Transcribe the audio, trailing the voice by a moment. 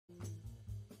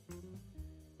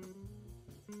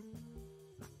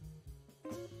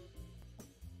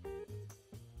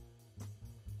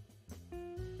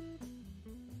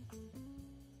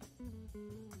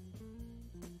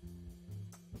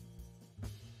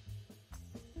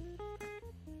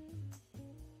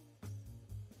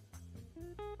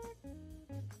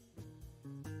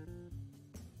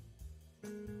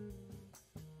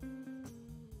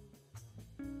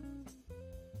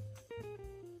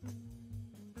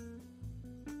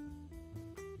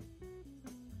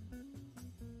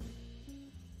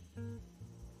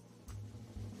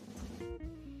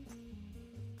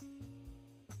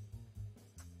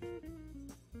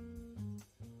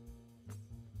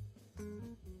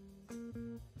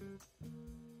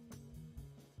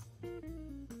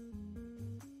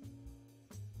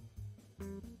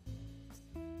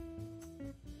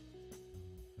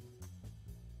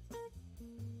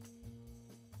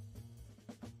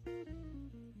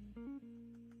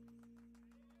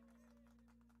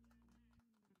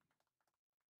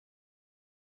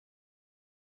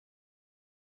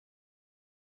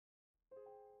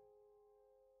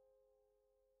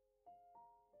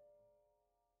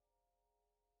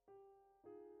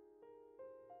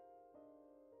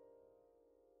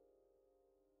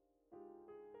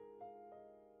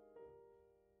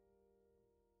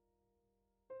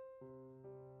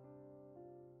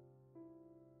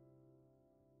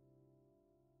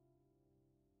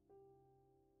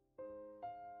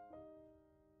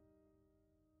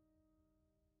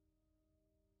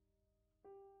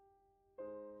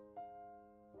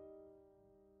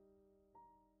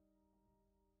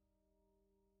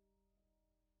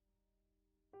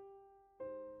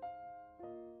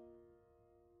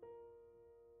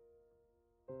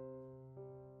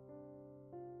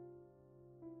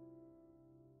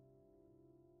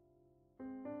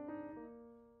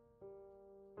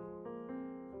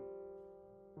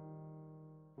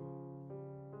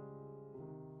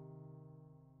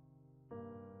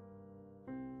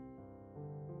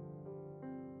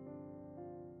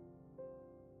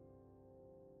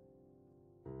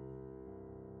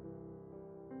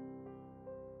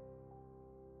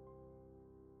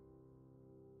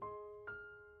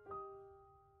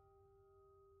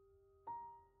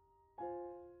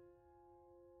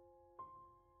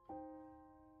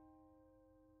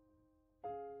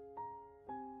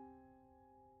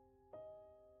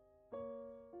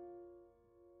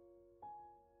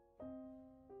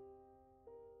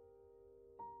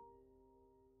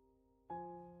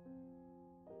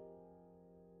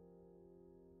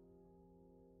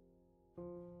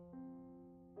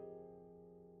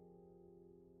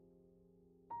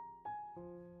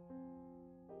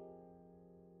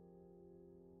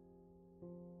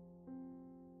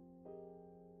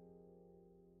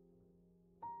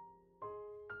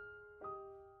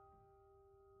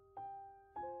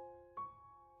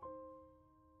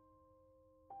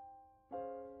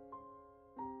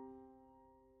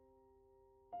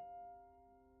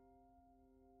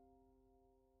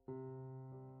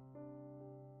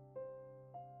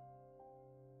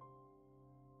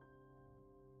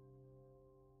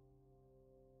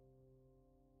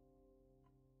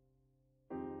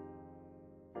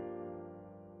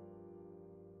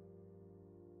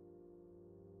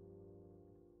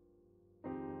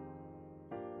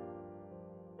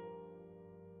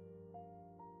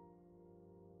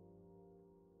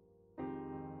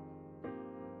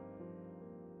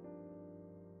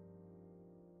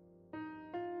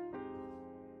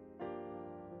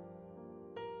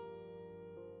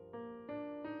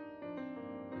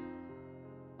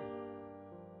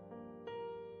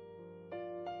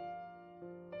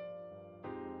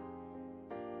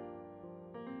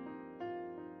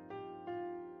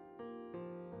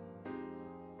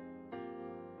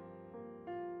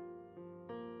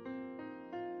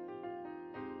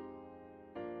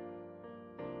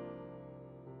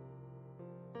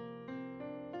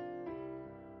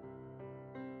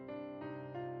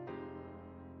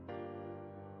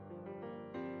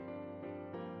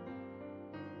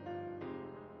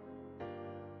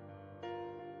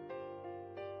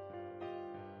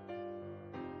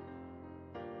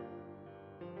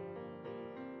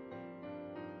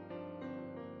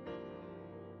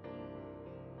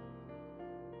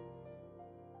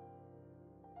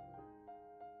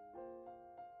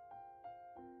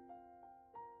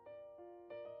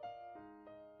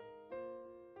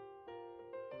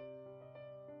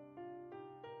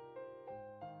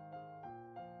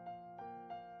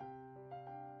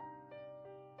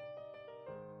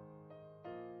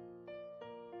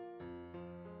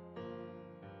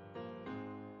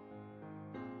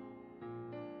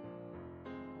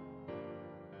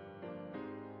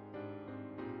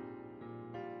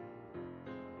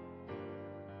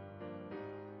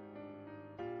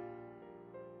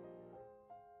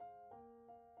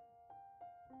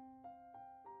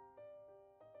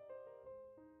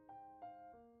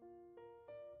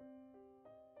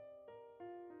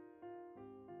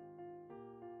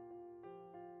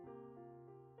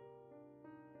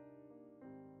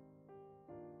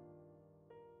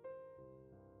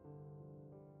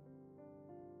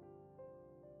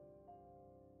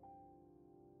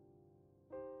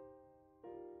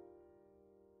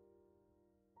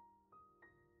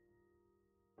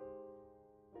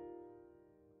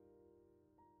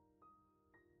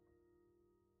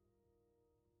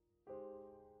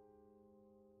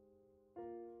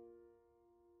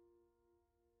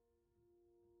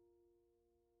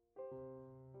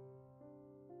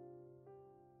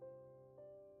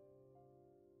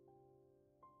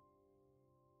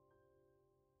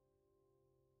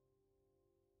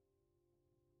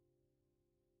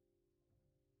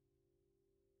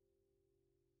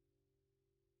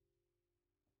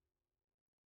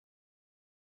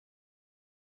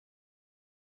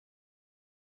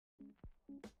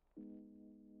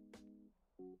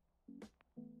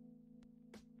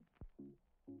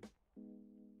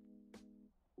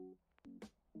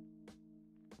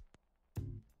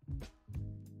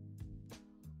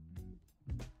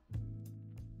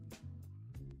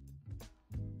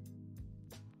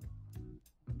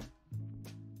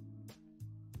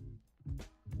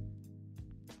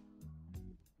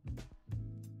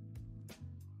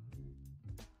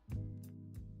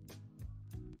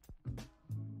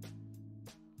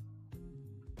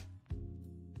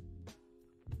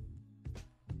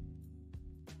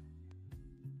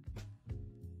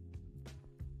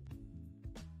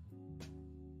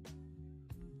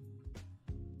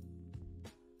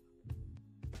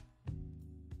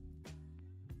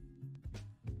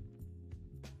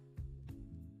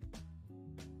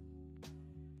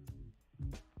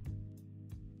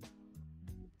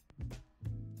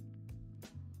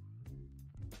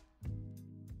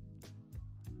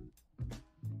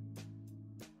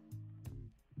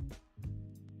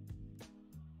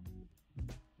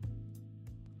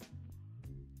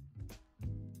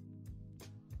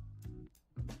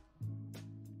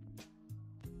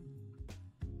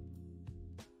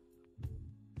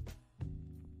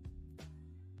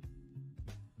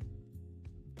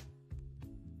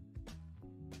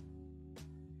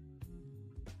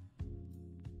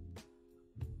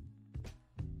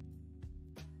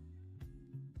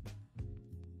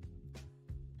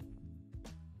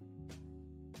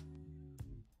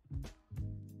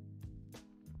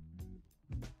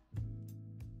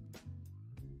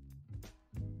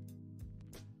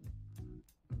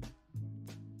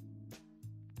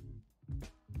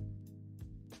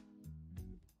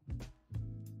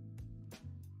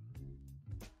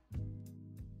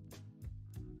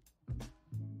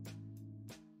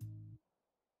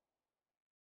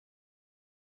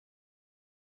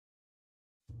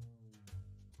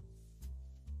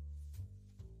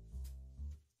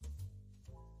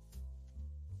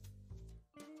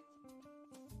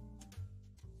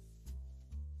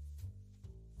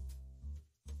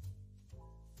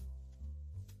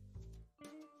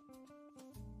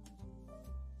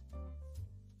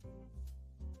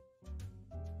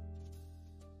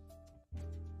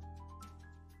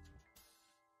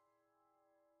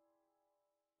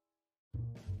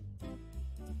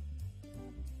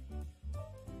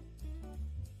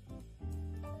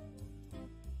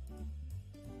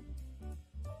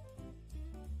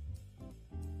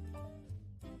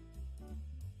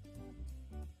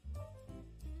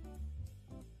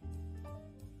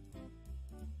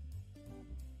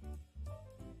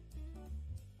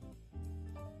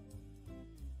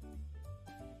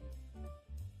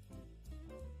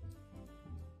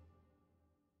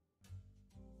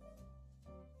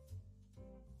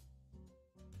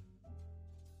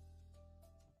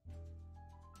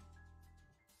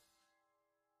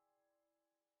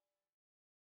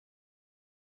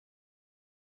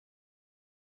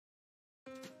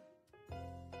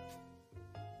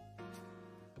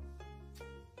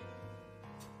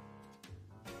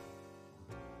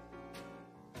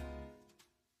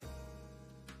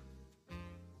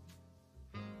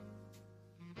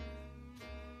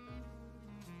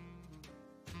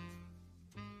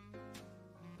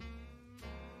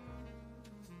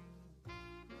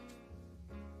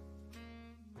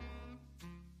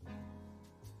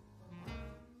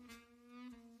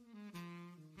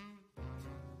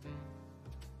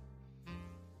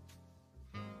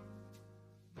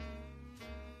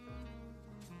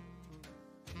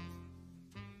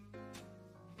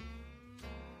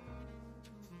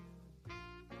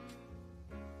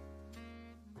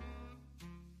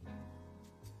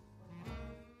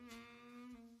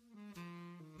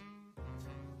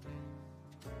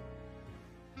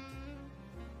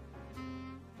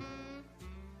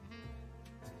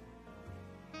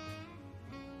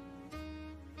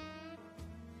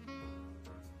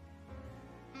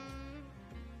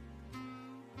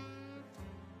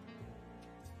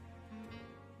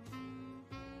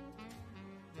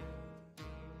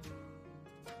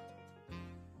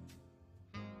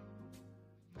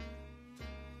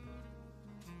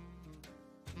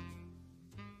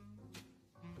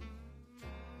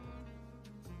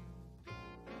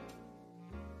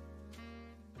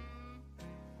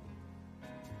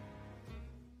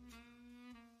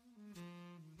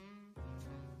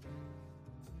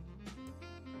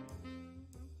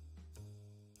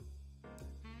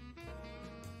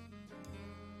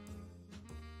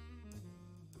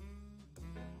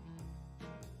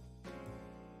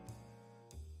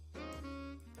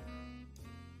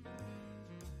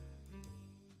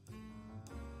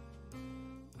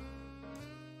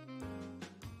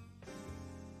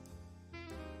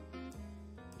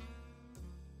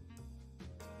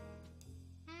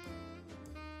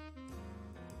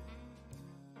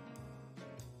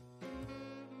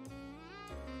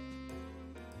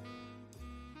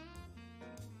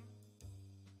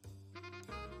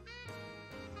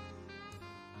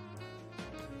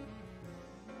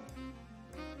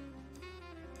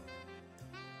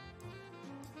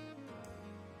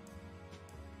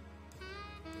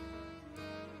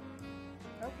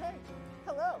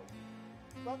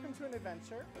welcome to an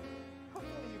adventure.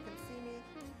 Hopefully you can see me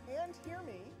and hear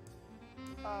me,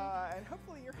 and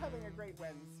hopefully you're having a great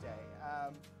Wednesday.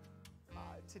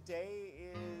 Today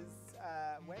is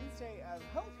Wednesday of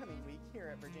homecoming week here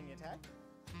at Virginia Tech.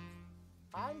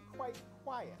 I'm quite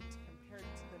quiet compared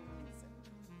to the music.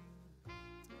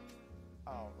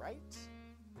 All right.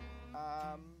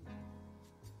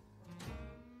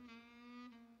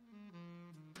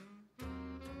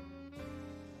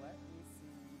 Let me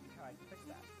see how I can fix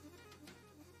that.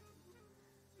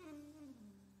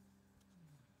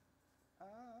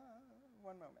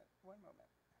 One moment.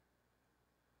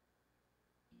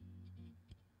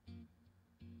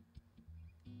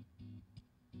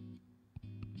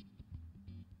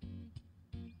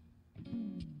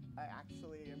 I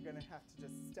actually am going to have to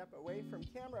just step away from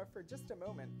camera for just a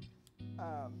moment.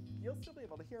 You'll still be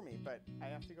able to hear me, but I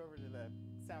have to go over to the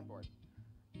soundboard.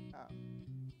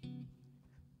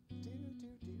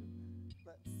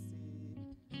 Let's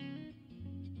see.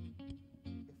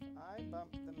 If I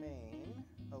bump the main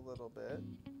a little bit,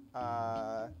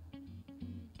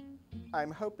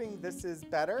 I'm hoping this is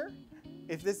better.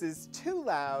 If this is too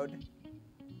loud,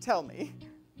 tell me.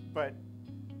 But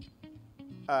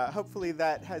hopefully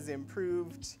that has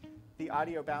improved the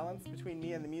audio balance between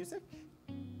me and the music.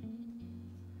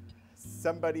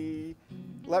 Somebody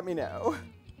let me know.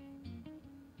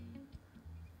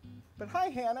 But hi,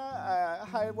 Hannah.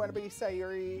 Hi, Wannabe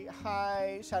Sayuri.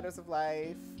 Hi, Shadows of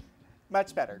Life.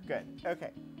 Much better. Good.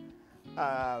 Okay.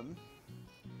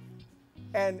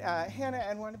 And Hannah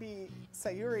and Wannabe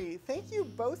Sayuri, thank you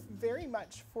both very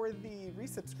much for the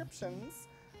resubscriptions.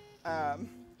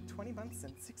 20 months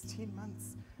and 16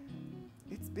 months.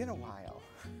 It's been a while.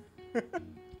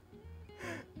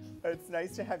 It's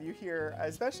nice to have you here,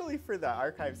 especially for the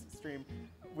archives stream,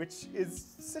 which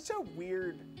is such a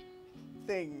weird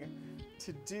thing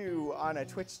to do on a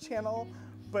Twitch channel,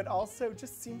 but also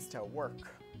just seems to work.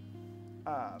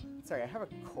 Sorry, I have a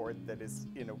cord that is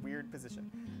in a weird position.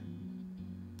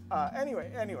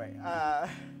 Anyway,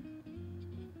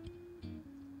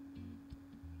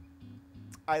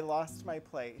 I lost my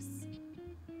place.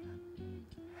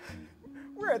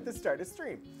 We're at the start of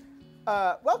stream.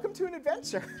 Welcome to an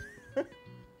adventure.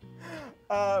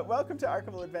 Welcome to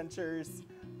Archival Adventures.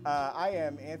 I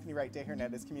am Anthony Wright de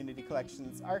Hernandez, Community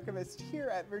Collections Archivist here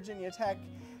at Virginia Tech,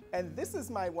 and this is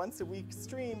my once a week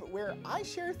stream where I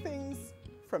share things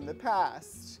from the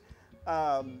past.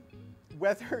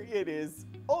 Whether it is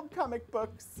old comic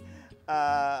books,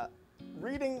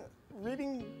 reading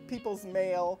people's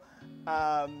mail,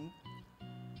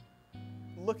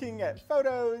 looking at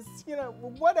photos, you know,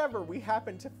 whatever we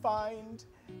happen to find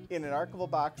in an archival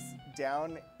box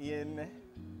down in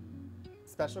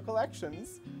special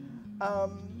collections,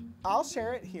 I'll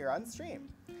share it here on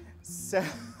stream. So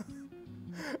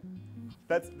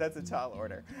that's a tall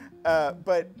order.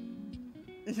 But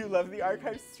you love the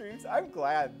archive streams. I'm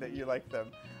glad that you like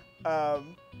them. Hi,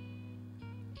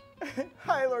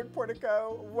 Lord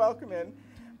Portico. Welcome in.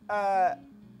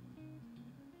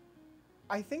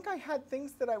 I think I had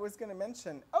things that I was going to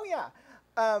mention. Oh yeah,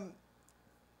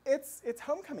 it's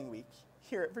homecoming week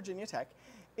here at Virginia Tech.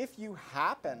 If you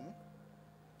happen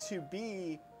to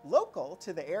be local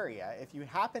to the area, if you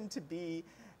happen to be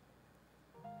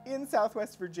in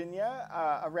Southwest Virginia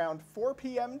around 4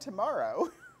 p.m.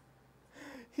 tomorrow,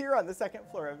 here on the second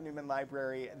floor of Newman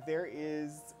Library, there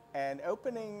is an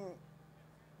opening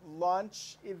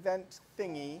launch event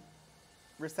thingy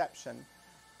reception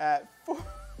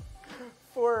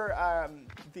for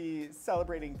the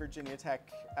Celebrating Virginia Tech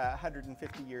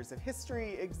 150 Years of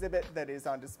History exhibit that is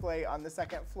on display on the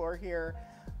second floor here,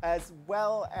 as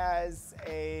well as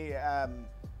a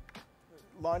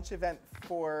launch event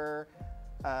for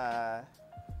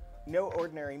No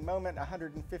Ordinary Moment,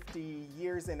 150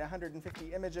 Years in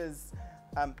 150 Images,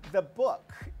 the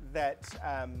book that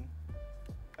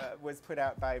was put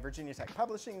out by Virginia Tech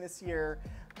Publishing this year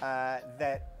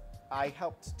that I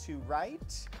helped to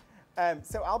write.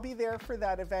 So I'll be there for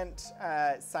that event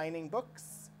signing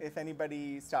books. If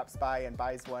anybody stops by and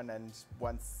buys one and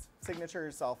wants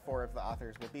signatures, all 4 of the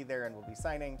authors will be there and will be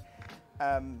signing.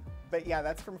 But yeah,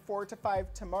 that's from 4 to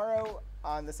 5 tomorrow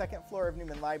on the second floor of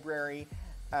Newman Library,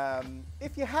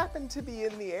 if you happen to be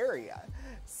in the area.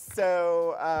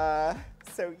 So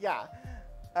yeah.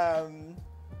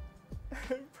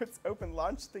 Puts open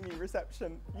launch thingy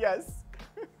reception. Yes.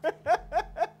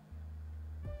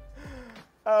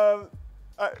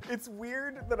 It's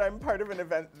weird that I'm part of an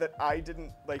event that I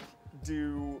didn't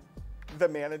do the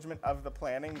management of the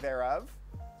planning thereof.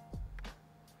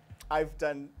 I've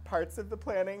done parts of the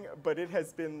planning, but it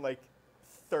has been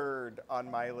 3rd on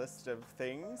my list of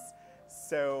things.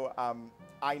 So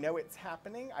I know it's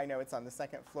happening. I know it's on the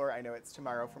second floor. I know it's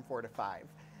tomorrow from 4 to 5.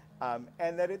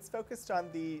 And that it's focused on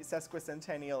the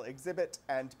sesquicentennial exhibit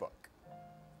and book,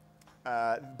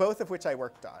 both of which I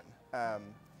worked on.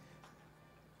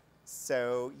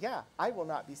 So yeah, I will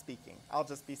not be speaking. I'll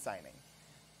just be signing.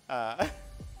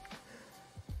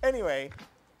 Anyway,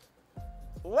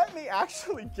 let me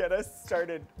actually get us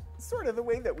started sort of the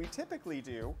way that we typically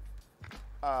do.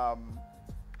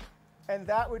 And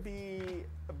that would be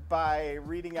by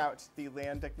reading out the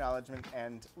land acknowledgement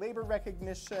and labor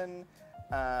recognition,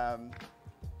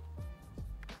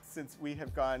 since we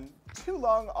have gone too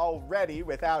long already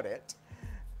without it.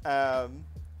 And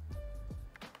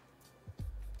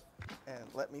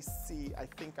let me see, I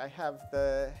think I have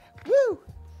the, woo!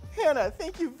 Hannah,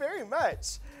 thank you very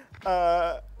much.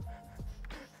 I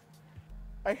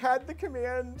had the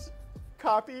command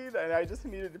copied and I just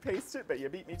needed to paste it, but you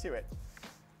beat me to it.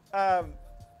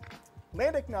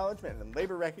 Land acknowledgement and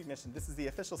labor recognition. This is the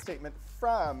official statement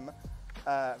from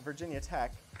Virginia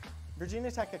Tech.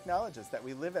 Virginia Tech acknowledges that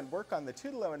we live and work on the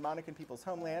Tutelo and Monacan people's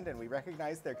homeland, and we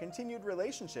recognize their continued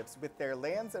relationships with their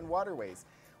lands and waterways.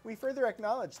 We further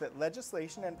acknowledge that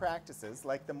legislation and practices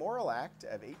like the Morrill Act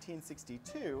of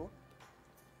 1862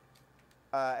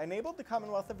 enabled the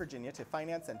Commonwealth of Virginia to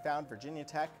finance and found Virginia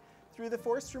Tech through the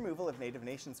forced removal of Native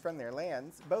nations from their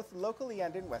lands, both locally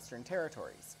and in Western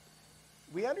territories.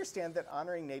 We understand that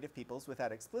honoring Native peoples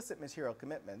without explicit material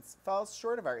commitments falls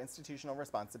short of our institutional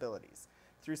responsibilities.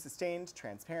 Through sustained,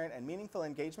 transparent, and meaningful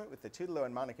engagement with the Tutelo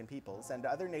and Monacan peoples and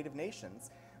other Native nations,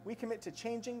 we commit to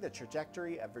changing the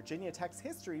trajectory of Virginia Tech's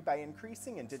history by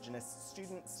increasing Indigenous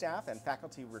student, staff, and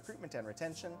faculty recruitment and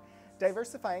retention,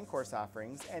 diversifying course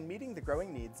offerings, and meeting the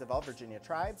growing needs of all Virginia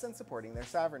tribes and supporting their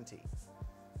sovereignty.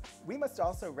 We must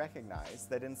also recognize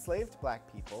that enslaved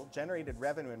Black people generated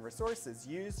revenue and resources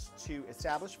used to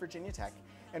establish Virginia Tech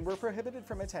and were prohibited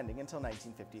from attending until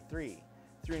 1953.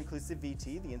 Through inclusive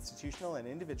VT, the institutional and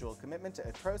individual commitment to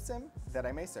prosim, that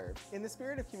I may serve, in the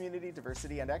spirit of community,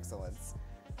 diversity, and excellence,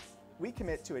 we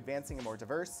commit to advancing a more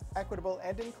diverse, equitable,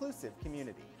 and inclusive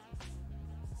community.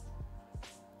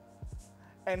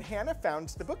 And Hannah found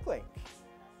the book link.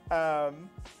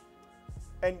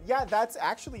 And yeah, that's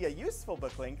actually a useful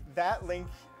book link. That link,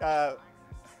 that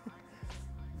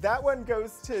one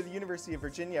goes to the University of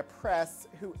Virginia Press,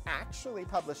 who actually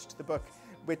published the book,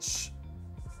 which,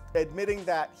 admitting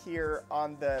that here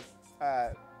on the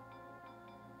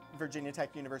Virginia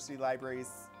Tech University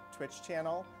Library's Twitch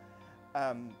channel,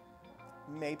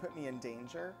 may put me in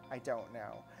danger. I don't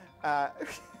know.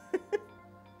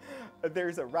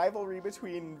 There's a rivalry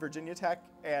between Virginia Tech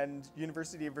and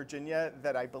University of Virginia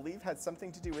that I believe has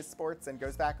something to do with sports and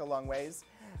goes back a long ways.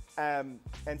 And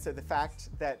so the fact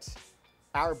that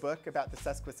our book about the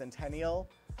sesquicentennial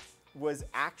was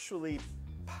actually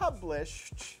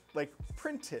published, like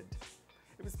printed.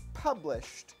 It was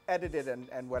published, edited,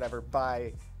 and whatever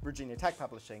by Virginia Tech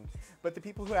Publishing. But the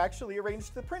people who actually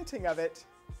arranged the printing of it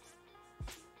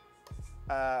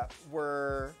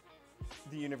were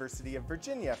the University of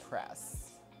Virginia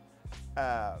Press.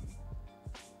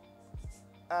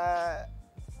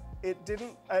 It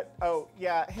didn't, oh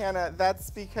yeah, Hannah, that's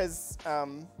because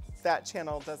that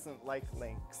channel doesn't like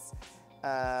links.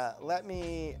 Let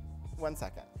me, 1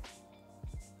 second.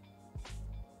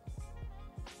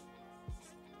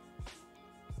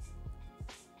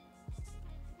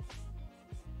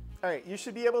 All right, you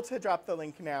should be able to drop the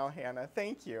link now, Hannah.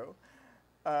 Thank you.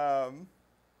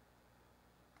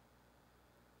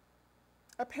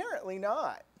 Apparently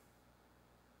not.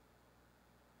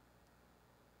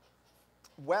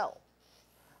 Well,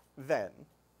 then,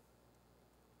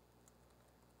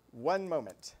 one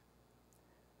moment.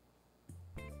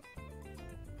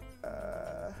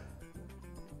 I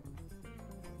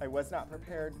was not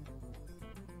prepared.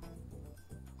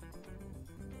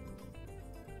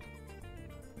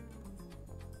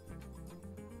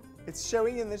 It's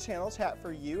showing in the channel chat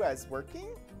for you as working?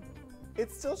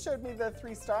 It still showed me the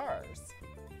 3 stars.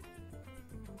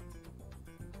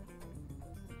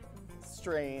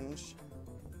 Strange.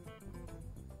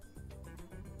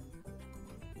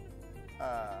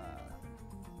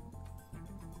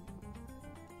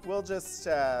 We'll just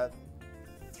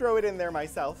throw it in there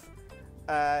myself.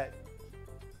 And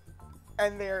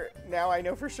there, now I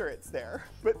know for sure it's there.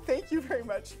 But thank you very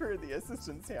much for the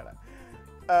assistance, Hannah.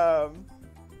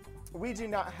 We do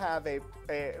not have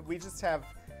we just have,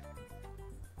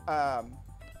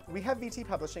 we have VT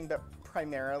Publishing, but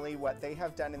primarily what they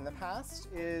have done in the past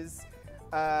is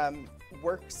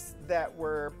works that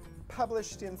were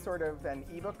published in sort of an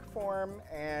ebook form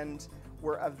and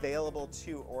were available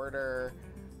to order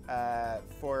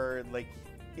for like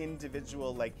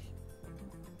individual, like,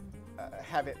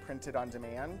 have it printed on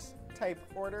demand type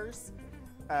orders.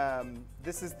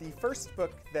 This is the first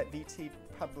book that VT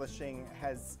Publishing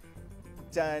has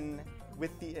done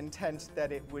with the intent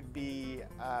that it would be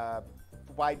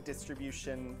wide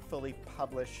distribution, fully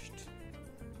published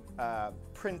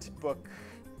print book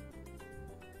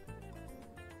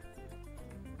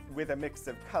with a mix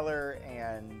of color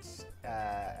and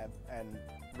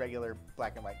regular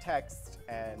black and white text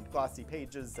and glossy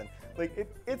pages, and like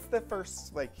it's the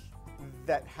first like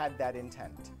that had that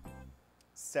intent.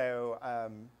 So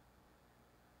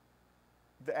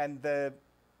and the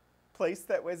place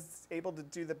that was able to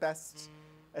do the best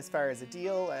as far as a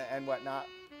deal and whatnot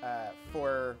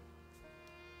for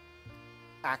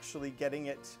actually getting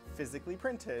it physically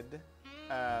printed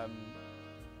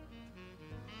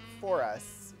for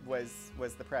us was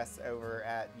the press over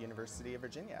at University of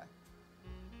Virginia.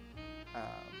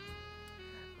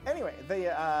 Anyway,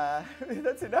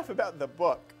 that's enough about the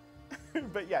book.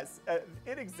 But yes,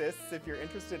 it exists if you're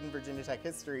interested in Virginia Tech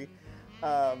history.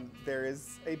 There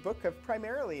is a book of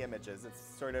primarily images. It's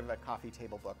sort of a coffee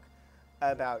table book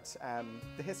about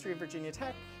the history of Virginia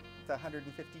Tech, the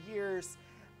 150 years.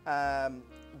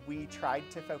 We tried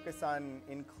to focus on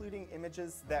including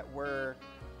images that were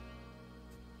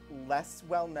less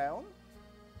well known,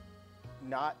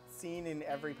 not seen in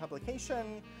every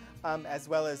publication, as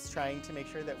well as trying to make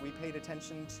sure that we paid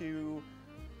attention to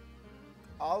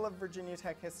all of Virginia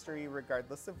Tech history,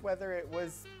 regardless of whether it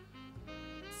was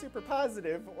super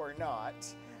positive or not.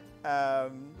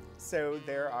 So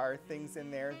there are things in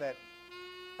there that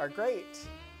are great.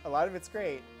 A lot of it's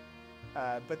great,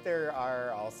 but there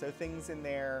are also things in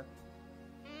there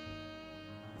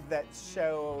that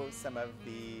show some of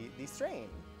the strain,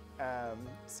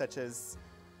 such as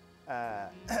a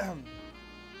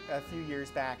few years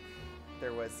back,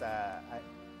 there was,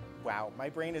 wow, my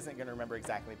brain isn't going to remember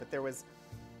exactly, but there was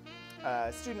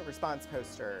a student response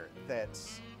poster that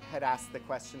had asked the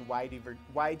question, why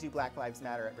do Black Lives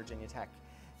Matter at Virginia Tech?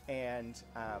 And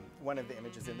one of the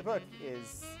images in the book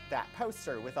is that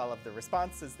poster with all of the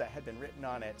responses that had been written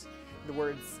on it. The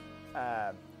words,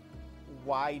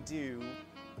 why do,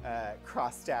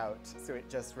 crossed out, so it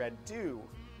just read, do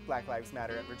Black Lives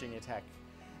Matter at Virginia Tech?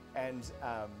 And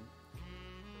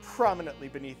prominently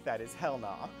beneath that is hell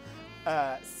nah.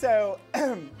 So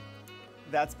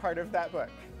that's part of that book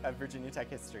of Virginia Tech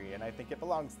history, and I think it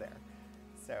belongs there.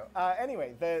 So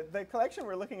anyway, the collection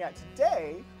we're looking at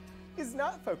today is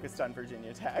not focused on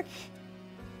Virginia Tech.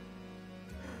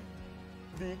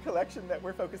 The collection that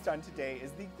we're focused on today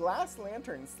is the Glass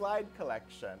Lantern Slide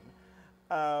Collection.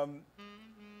 And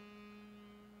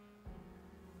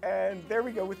there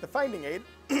we go with the finding aid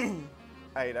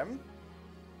item,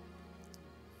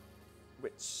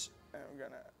 which I'm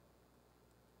gonna...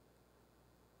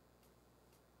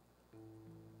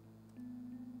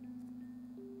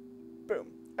 Boom.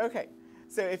 Okay,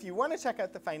 so if you want to check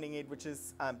out the finding aid, which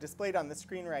is displayed on the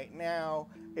screen right now,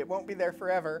 it won't be there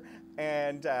forever,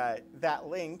 and that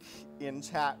link in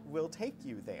chat will take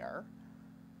you there.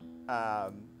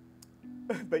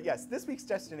 But yes, this week's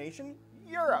destination,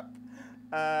 Europe.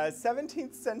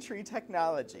 17th century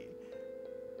technology.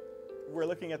 We're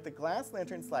looking at the Glass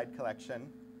Lantern Slide Collection.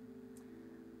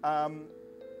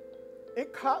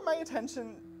 It caught my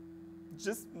attention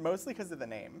just mostly because of the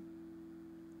name.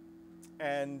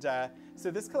 And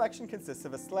so this collection consists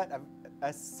of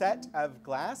a set of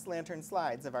glass lantern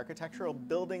slides of architectural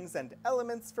buildings and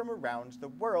elements from around the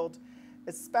world,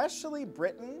 especially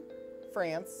Britain,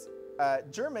 France,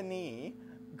 Germany,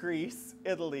 Greece,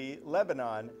 Italy,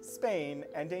 Lebanon, Spain,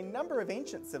 and a number of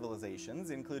ancient civilizations,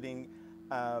 including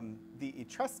the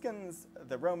Etruscans,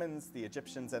 the Romans, the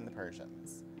Egyptians, and the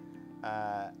Persians.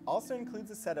 Also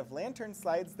includes a set of lantern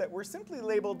slides that were simply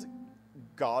labeled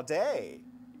Gaudet,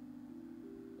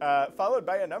 followed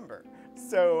by a number.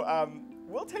 So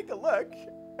we'll take a look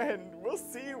and we'll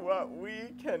see what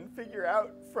we can figure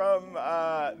out from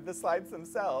the slides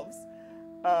themselves.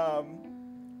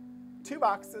 2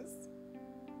 boxes.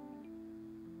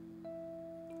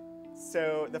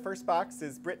 So the first box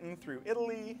is Britain through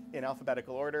Italy in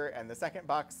alphabetical order, and the second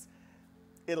box,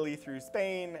 Italy through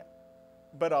Spain,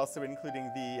 but also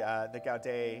including the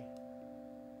Gaudet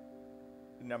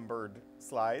numbered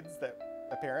slides that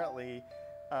apparently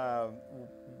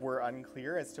were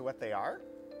unclear as to what they are.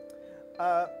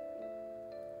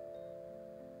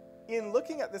 In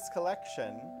looking at this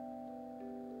collection,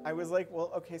 I was like,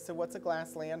 well, okay, so what's a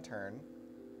glass lantern?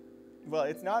 Well,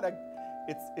 it's not a,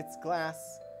 it's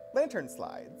glass lantern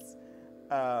slides.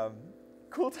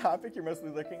 Cool topic, you're mostly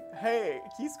looking. Hey,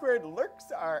 key squared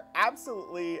lurks are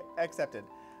absolutely accepted.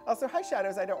 Also, hi,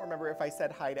 Shadows. I don't remember if I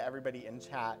said hi to everybody in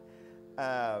chat.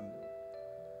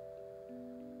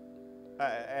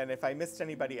 And if I missed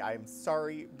anybody, I'm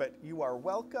sorry, but you are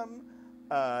welcome.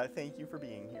 Thank you for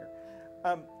being here.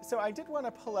 So I did want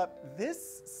to pull up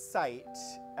this site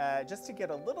just to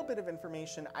get a little bit of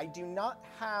information. I do not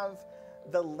have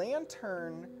the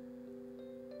lantern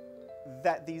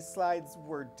that these slides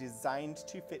were designed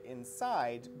to fit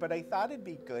inside, but I thought it'd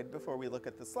be good before we look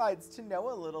at the slides to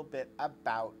know a little bit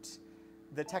about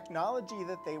the technology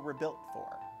that they were built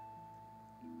for,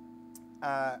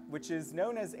 which is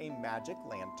known as a magic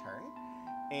lantern.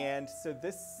 And so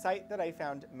this site that I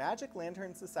found,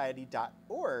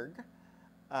 magiclanternsociety.org,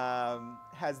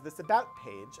 has this about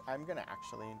page. I'm going to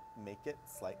actually make it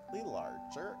slightly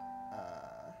larger.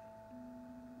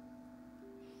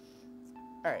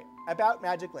 All right, about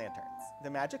magic lanterns.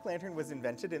 The magic lantern was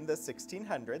invented in the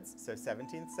 1600s, so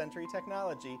 17th century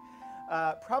technology,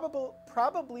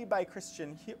 probably by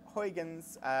Christian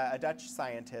Huygens, a Dutch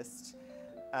scientist.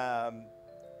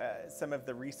 Some of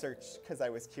the research, because I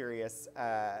was curious,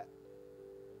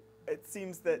 it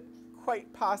seems that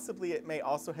quite possibly it may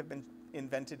also have been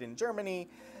invented in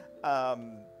Germany.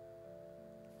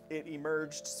 It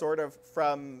emerged sort of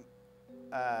from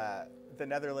the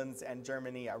Netherlands and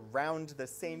Germany around the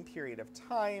same period of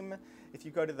time. If you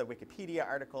go to the Wikipedia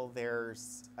article,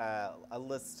 there's a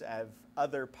list of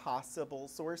other possible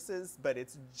sources, but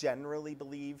it's generally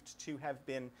believed to have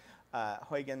been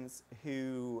Huygens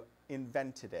who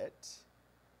invented it.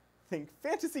 Think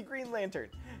fantasy Green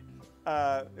Lantern.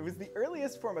 It was the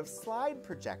earliest form of slide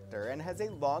projector and has a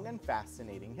long and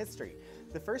fascinating history.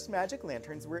 The first magic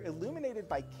lanterns were illuminated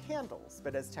by candles,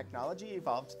 but as technology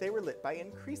evolved, they were lit by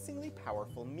increasingly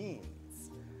powerful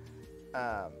means.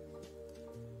 The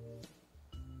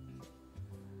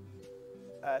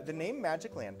name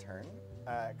magic lantern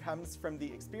comes from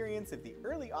the experience of the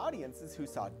early audiences who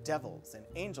saw devils and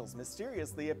angels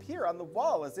mysteriously appear on the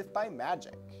wall as if by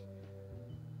magic.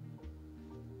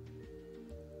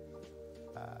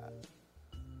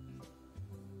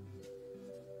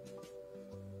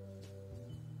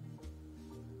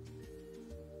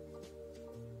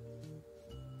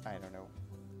 I don't know.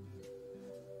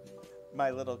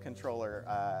 My little controller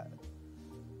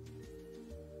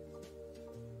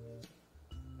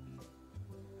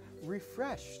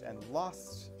refreshed and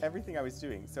lost everything I was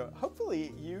doing. So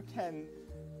hopefully you can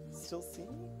still see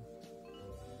me,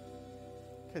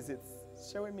 because it's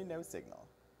showing me no signal.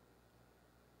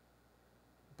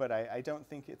 But I don't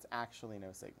think it's actually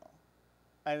no signal.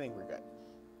 I think we're good.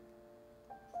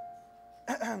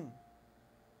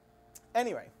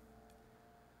 Anyway.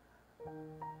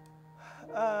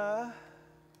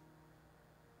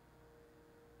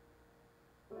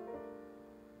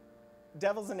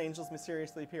 Devils and angels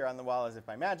mysteriously appear on the wall as if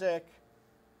by magic.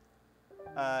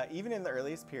 Even in the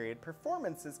earliest period,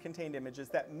 performances contained images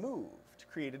that moved,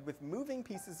 created with moving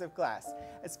pieces of glass.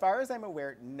 As far as I'm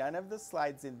aware, none of the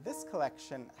slides in this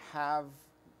collection have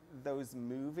those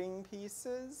moving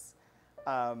pieces.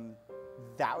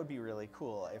 That would be really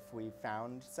cool if we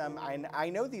found some. I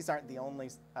know these aren't the only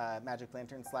Magic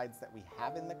Lantern slides that we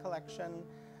have in the collection,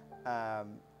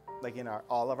 like in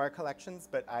all of our collections,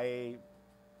 but I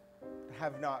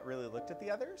have not really looked at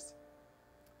the others.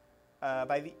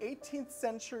 By the 18th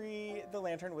century, the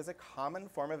lantern was a common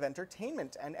form of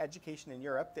entertainment and education in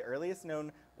Europe. The earliest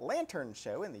known lantern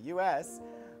show in the US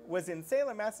was in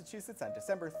Salem, Massachusetts on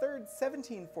December 3rd,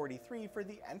 1743 for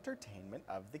the entertainment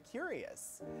of the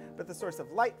curious. But the source of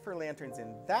light for lanterns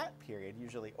in that period,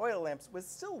 usually oil lamps, was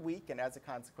still weak, and as a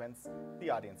consequence, the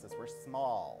audiences were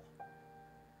small.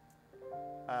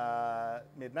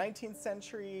 Mid-19th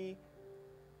century,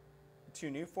 two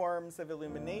new forms of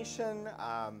illumination,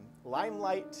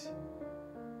 limelight,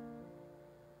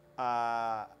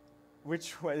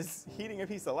 which was heating a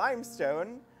piece of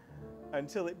limestone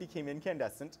until it became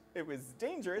incandescent. It was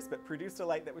dangerous, but produced a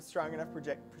light that was strong enough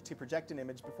to project an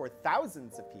image before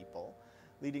thousands of people,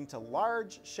 leading to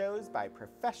large shows by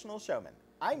professional showmen.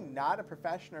 I'm not a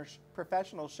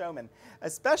professional showman,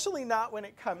 especially not when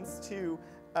it comes to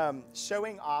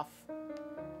showing off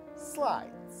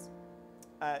slides.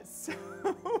 So,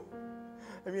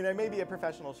 I mean, I may be a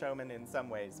professional showman in some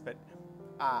ways, but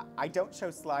I don't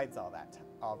show slides all that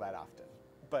often.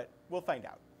 But we'll find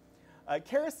out.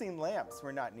 Kerosene lamps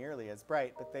were not nearly as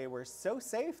bright, but they were so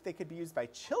safe they could be used by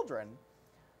children,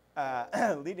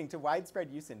 leading to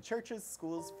widespread use in churches,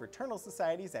 schools, fraternal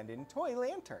societies, and in toy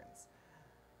lanterns.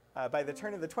 By the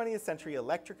turn of the 20th century,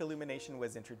 electric illumination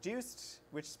was introduced,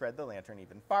 which spread the lantern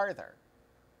even farther.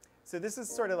 So this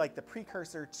is sort of like the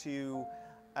precursor to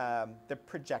the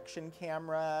projection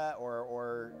camera,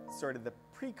 or sort of the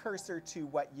precursor to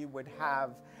what you would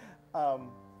have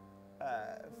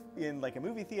in like a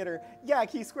movie theater. Yeah,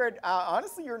 Key Squared,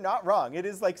 honestly, you're not wrong. It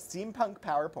is like steampunk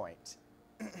PowerPoint.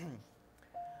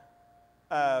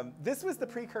 This was the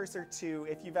precursor to,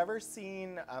 if you've ever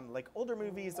seen like older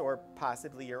movies, or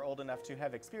possibly you're old enough to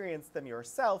have experienced them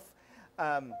yourself,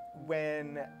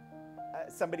 when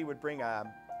somebody would bring a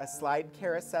slide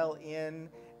carousel in,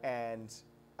 and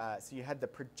so you had the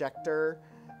projector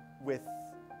with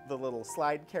the little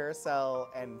slide carousel,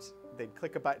 and they'd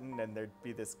click a button and there'd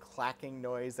be this clacking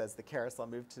noise as the carousel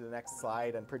moved to the next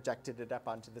slide and projected it up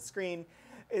onto the screen.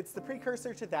 It's the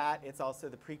precursor to that. It's also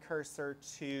the precursor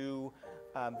to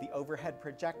the overhead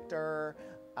projector.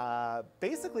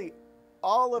 Basically,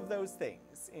 all of those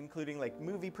things, including like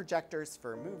movie projectors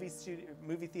for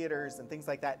movie theaters and things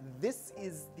like that. This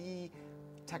is the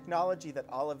technology that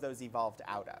all of those evolved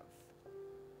out of.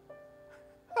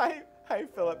 Hi,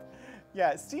 Philip.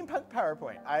 Yeah, steampunk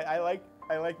PowerPoint. I like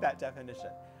that definition.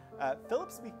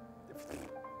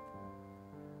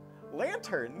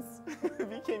 Lanterns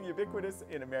became ubiquitous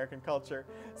in American culture.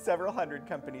 Several hundred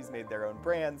companies made their own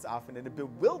brands, often in a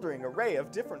bewildering array of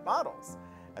different models.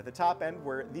 At the top end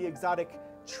were the exotic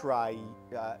triunials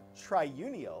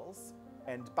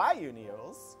and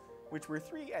biunials, which were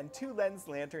 3- and 2-lens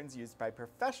lanterns used by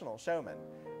professional showmen.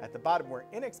 At the bottom were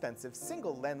inexpensive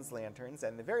single-lens lanterns,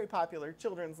 and the very popular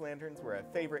children's lanterns were a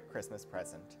favorite Christmas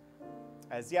present.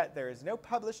 As yet, there is no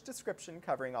published description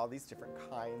covering all these different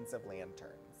kinds of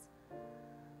lanterns.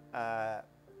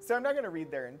 So I'm not going to read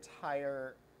their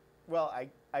entire, well, I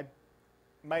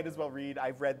might as well read.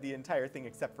 I've read the entire thing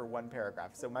except for one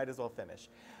paragraph, so might as well finish.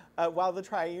 While the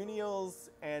triunials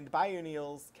and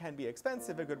biunials can be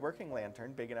expensive, a good working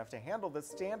lantern big enough to handle the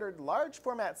standard large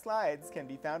format slides can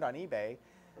be found on eBay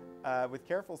with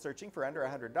careful searching for under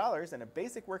 $100, and a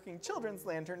basic working children's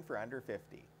lantern for under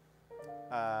 $50.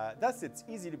 Thus, it's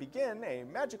easy to begin a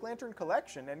magic lantern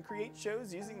collection and create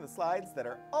shows using the slides that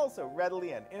are also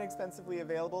readily and inexpensively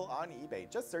available on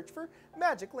eBay. Just search for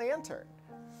Magic Lantern.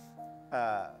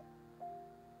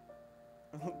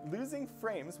 Losing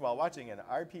frames while watching an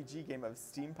RPG game of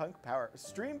steampunk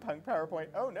PowerPoint.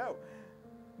 Oh no.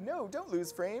 No, don't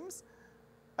lose frames.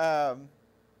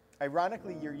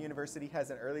 Ironically, your university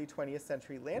has an early 20th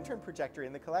century lantern projector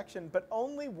in the collection, but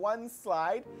only one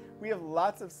slide. We have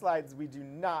lots of slides. We do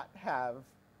not have,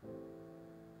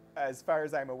 as far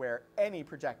as I'm aware, any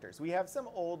projectors. We have some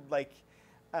old, like,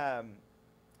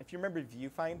 if you remember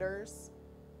viewfinders,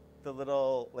 the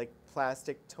little like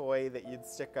plastic toy that you'd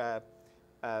stick a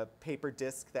paper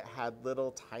disc that had little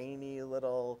tiny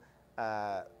little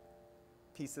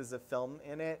pieces of film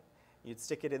in it. You'd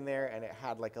stick it in there, and it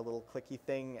had like a little clicky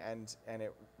thing, and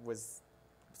it was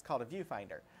called a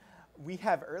viewfinder. We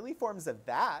have early forms of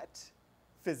that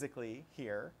physically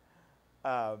here,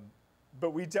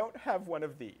 but we don't have one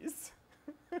of these.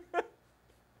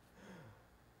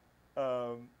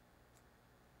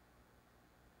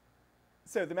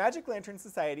 So the Magic Lantern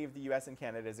Society of the US and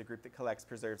Canada is a group that collects,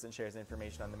 preserves, and shares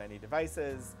information on the many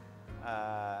devices.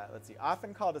 Let's see,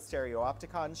 often called a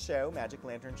stereopticon show, Magic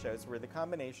Lantern shows were the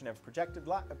combination of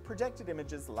projected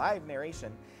images, live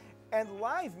narration, and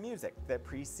live music that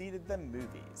preceded the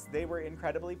movies. They were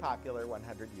incredibly popular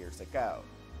 100 years ago.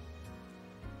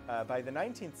 By the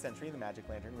 19th century, the magic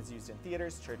lantern was used in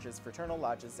theaters, churches, fraternal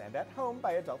lodges, and at home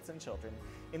by adults and children.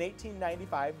 In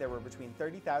 1895, there were between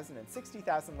 30,000 and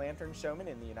 60,000 lantern showmen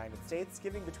in the United States,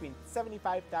 giving between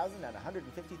 75,000 and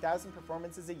 150,000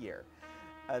 performances a year.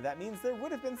 That means there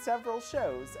would have been several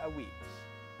shows a week.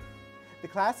 The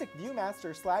classic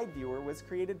Viewmaster slide viewer was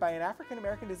created by an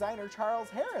African-American designer, Charles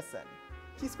Harrison.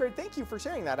 Key Squared, thank you for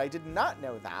sharing that. I did not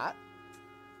know that.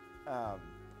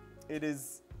 It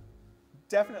is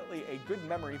definitely a good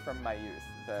memory from my youth,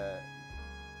 the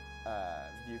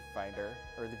viewfinder,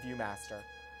 or the Viewmaster.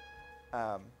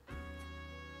 All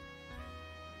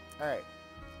right,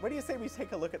 what do you say we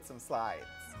take a look at some slides?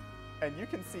 And you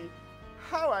can see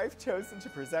how I've chosen to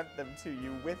present them to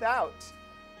you without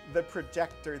the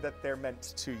projector that they're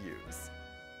meant to use.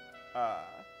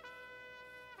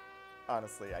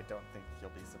 Honestly, I don't think you'll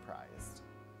be surprised.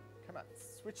 Come on,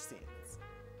 switch scenes.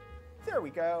 There we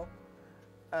go.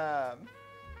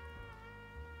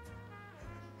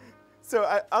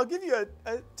 So I'll give you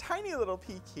a tiny little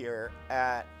peek here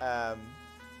at, I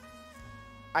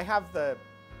have the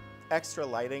extra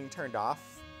lighting turned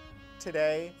off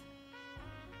today.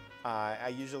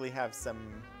 I usually have some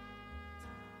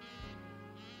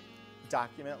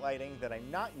document lighting that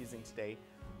I'm not using today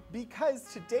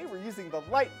because today we're using the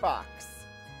light box.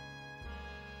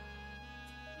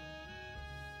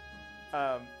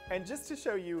 And just to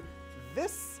show you,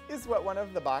 this is what one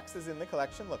of the boxes in the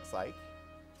collection looks like.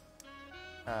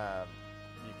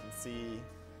 You can see,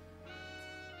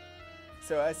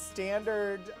 so a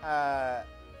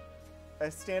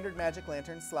standard magic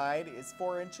lantern slide is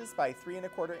 4 inches by 3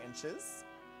 1/4 inches.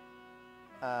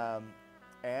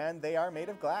 And they are made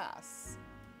of glass.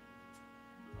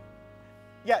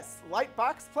 Yes, light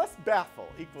box plus baffle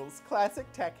equals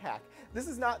classic tech hack. This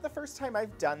is not the first time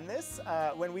I've done this.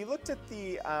 When we looked at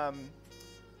the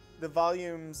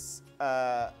volumes,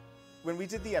 when we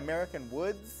did the American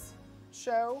Woods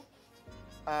show,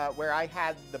 where I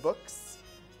had the books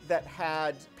that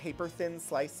had paper-thin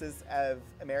slices of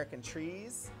American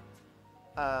trees,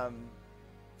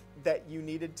 that you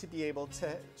needed to be able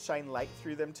to shine light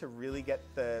through them to really get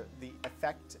the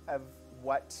effect of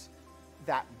what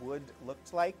that wood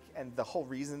looked like, and the whole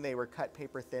reason they were cut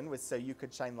paper thin was so you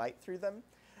could shine light through them.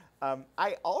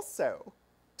 I also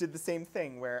did the same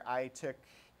thing where I took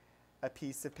a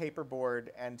piece of paperboard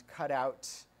and cut out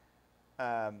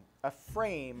a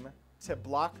frame to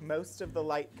block most of the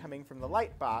light coming from the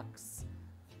light box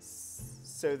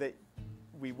so that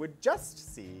we would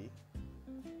just see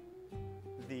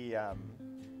the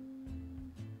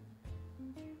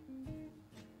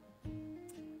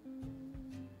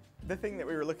thing that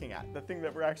we were looking at, the thing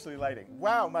that we're actually lighting.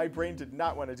 Wow, my brain did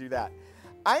not want to do that.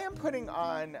 I am putting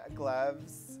on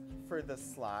gloves for the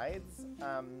slides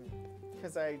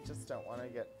because I just don't want to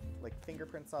get like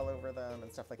fingerprints all over them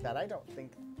and stuff like that. I don't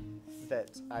think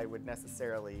that I would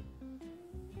necessarily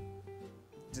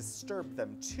disturb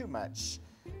them too much,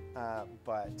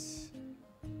 but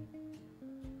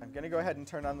I'm going to go ahead and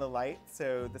turn on the light,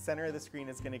 so the center of the screen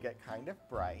is going to get kind of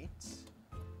bright.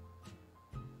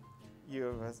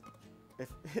 You have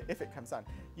if it comes on.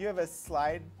 You have a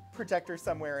slide projector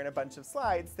somewhere in a bunch of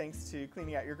slides thanks to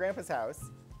cleaning out your grandpa's house.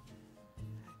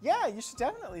 Yeah, you should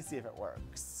definitely see if it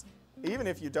works. Even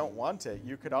if you don't want it,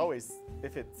 you could always,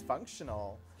 if it's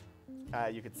functional,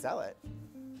 you could sell it.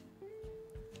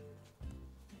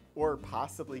 Or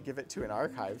possibly give it to an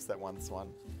archives that wants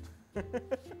one.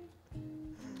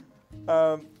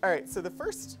 All right, so the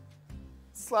first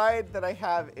slide that I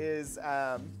have is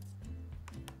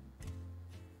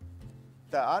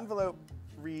the envelope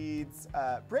reads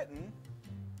Britain,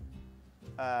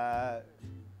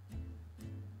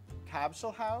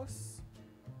 Cabshill House,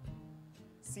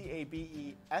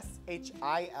 C-A-B-E-S-H-I-L-L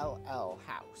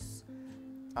House.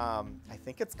 I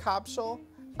think it's Cabshill.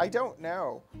 I don't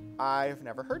know. I've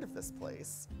never heard of this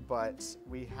place, but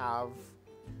we have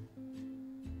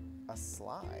a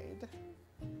slide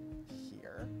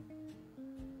here.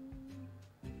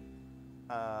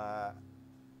 Oh,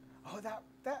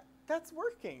 that's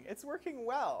working. It's working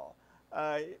well.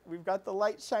 We've got the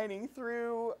light shining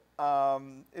through.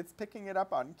 It's picking it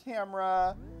up on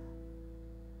camera.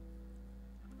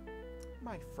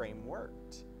 My frame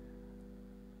worked.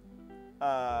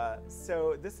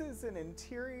 So this is an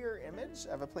interior image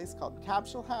of a place called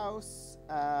Cabshill House.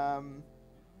 I'm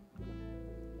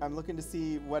looking to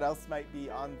see what else might be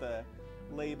on the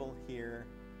label here.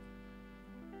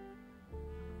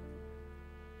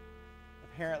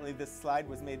 Apparently this slide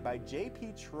was made by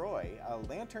J.P. Troy, a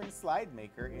lantern slide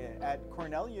maker at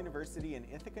Cornell University in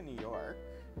Ithaca, New York.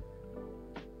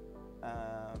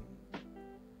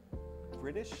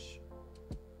 British.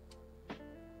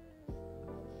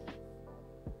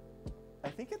 I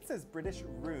think it says British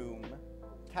Room,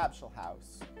 Cabshill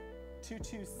House.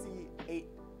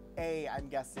 22C8A, I'm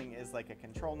guessing, is like a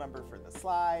control number for the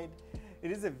slide.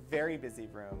 It is a very busy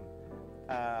room.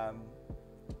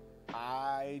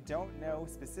 I don't know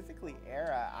specifically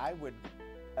era. I would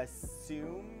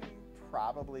assume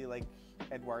probably like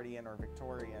Edwardian or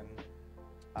Victorian.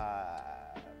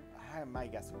 My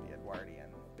guess would be Edwardian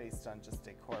based on just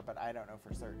decor, but I don't know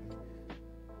for certain.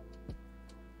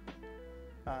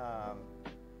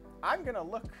 I'm gonna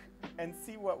look and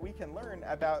see what we can learn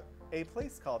about a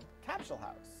place called Cabshill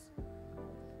House,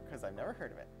 because I've never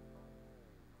heard of it.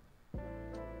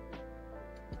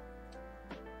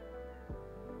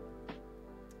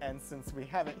 And since we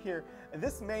have it here,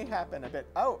 this may happen a bit.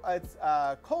 Oh, it's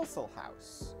Coleshill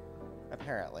House,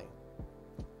 apparently.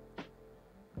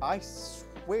 I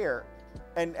swear,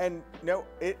 and no,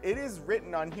 it is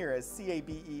written on here as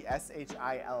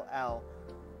C-A-B-E-S-H-I-L-L.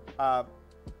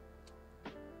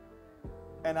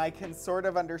 And I can sort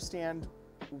of understand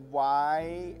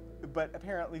why, but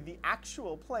apparently the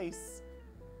actual place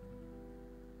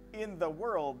in the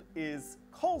world is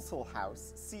Coleshill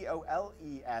House, C-O-L-E-S-H-I-L-L.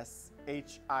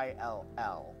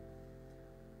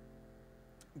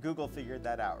 Google figured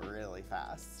that out really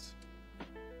fast.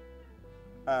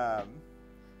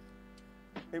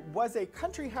 It was a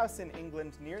country house in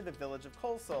England near the village of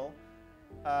Coleshill,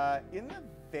 in the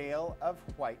Vale of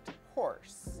White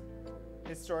Horse.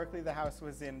 Historically, the house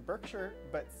was in Berkshire,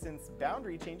 but since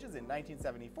boundary changes in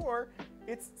 1974,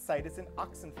 its site is in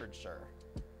Oxenfordshire.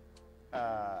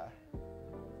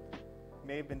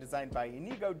 May have been designed by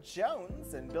Inigo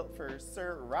Jones and built for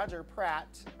Sir Roger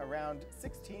Pratt around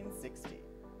 1660.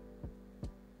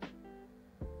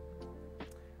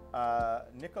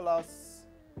 Nicolaus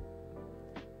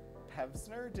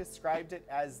Pevsner described it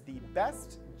as the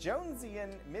best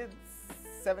Jonesian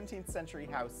mid-17th century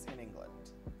house in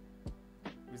England.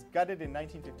 It was gutted in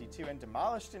 1952 and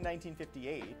demolished in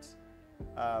 1958.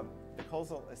 The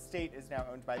Coleshill estate is now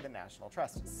owned by the National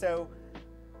Trust. So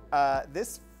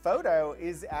this photo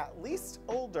is at least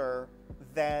older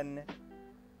than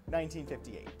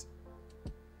 1958.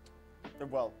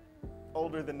 Well,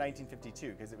 older than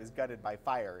 1952 because it was gutted by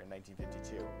fire in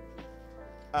 1952.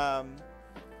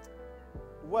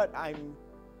 What I'm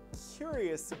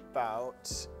curious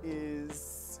about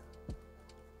is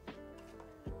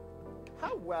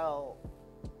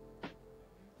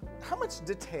how much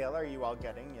detail are you all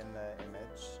getting in the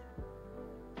image?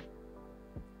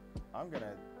 I'm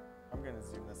gonna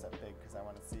zoom this up big because I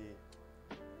want to see.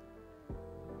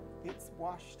 It's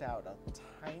washed out a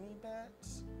tiny bit.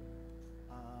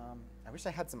 I wish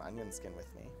I had some onion skin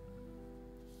with me.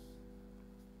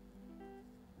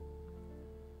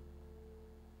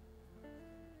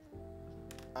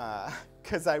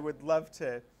 Because I would love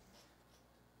to.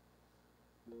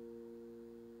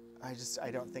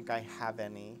 I don't think I have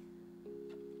any.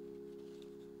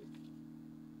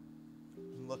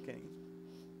 I'm looking.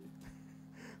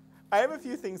 I have a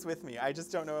few things with me. I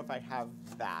just don't know if I have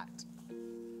that.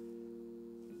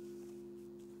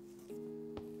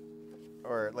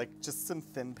 Or like just some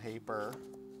thin paper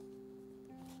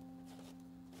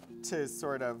to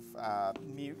sort of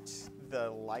mute the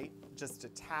light just a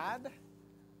tad.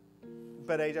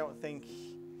 But I don't think,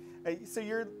 so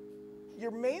you're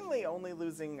mainly only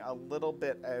losing a little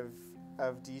bit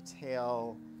of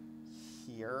detail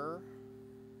here.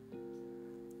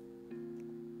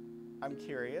 I'm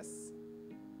curious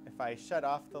if I shut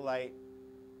off the light.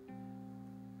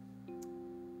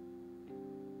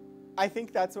 I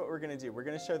think that's what we're going to do. We're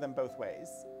going to show them both ways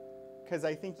because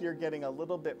I think you're getting a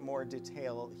little bit more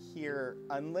detail here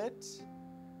unlit.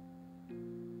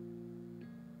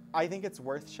 I think it's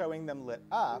worth showing them lit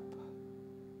up,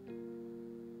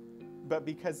 but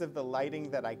because of the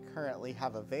lighting that I currently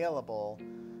have available,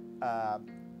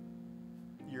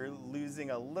 you're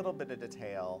losing a little bit of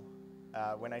detail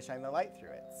when I shine the light through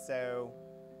it. So,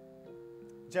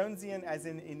 Jonesian as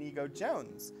in Inigo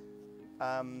Jones.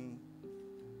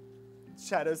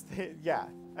 Shadows, yeah,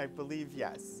 I believe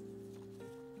yes.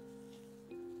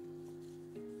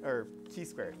 Or Key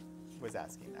Squared was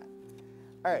asking that.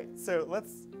 All right, so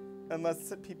let's,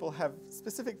 unless people have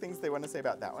specific things they want to say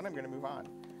about that one, I'm going to move on.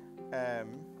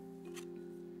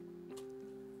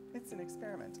 It's an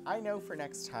experiment. I know for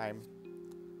next time,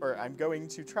 or I'm going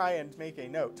to try and make a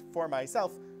note for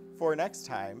myself for next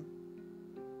time,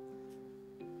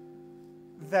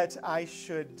 that I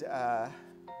should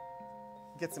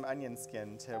get some onion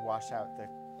skin to wash out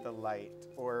the light,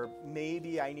 or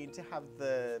maybe I need to have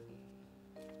the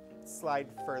slide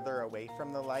further away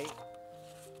from the light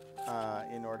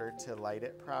in order to light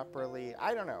it properly.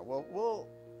 I don't know.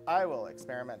 I will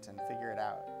experiment and figure it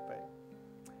out. But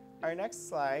our next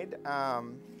slide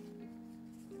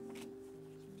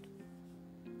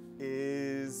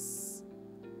is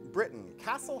Britain,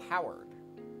 Castle Howard.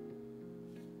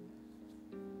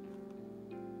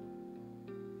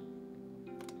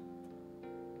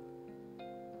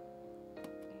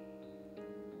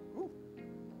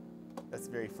 That's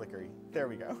very flickery. There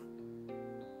we go.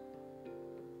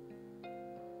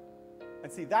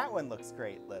 And see, that one looks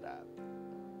great lit up.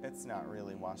 It's not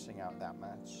really washing out that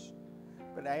much.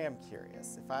 But I am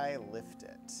curious, if I lift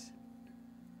it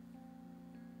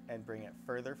and bring it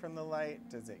further from the light,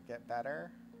 does it get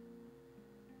better?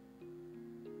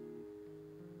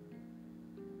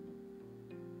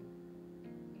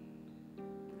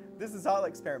 This is all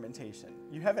experimentation.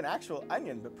 You have an actual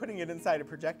onion, but putting it inside a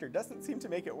projector doesn't seem to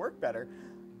make it work better.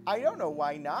 I don't know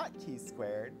why not, Key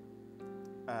Squared.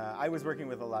 I was working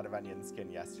with a lot of onion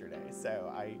skin yesterday,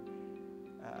 so I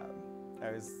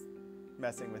was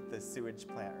messing with the sewage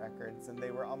plant records, and they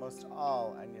were almost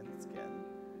all onion skin.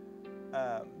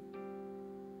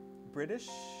 British,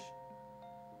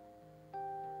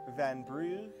 Van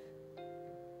Brugge,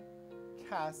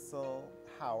 Castle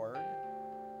Howard,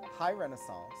 High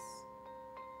Renaissance.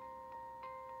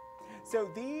 So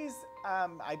these,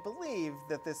 I believe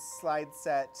that this slide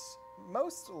set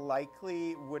most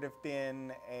likely would have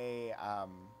been a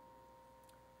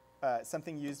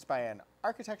something used by an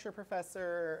architecture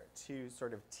professor to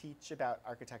sort of teach about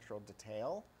architectural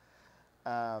detail.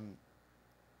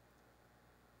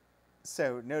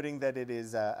 So noting that it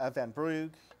is a Van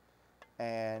Brugge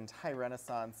and High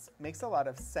Renaissance makes a lot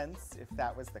of sense if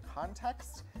that was the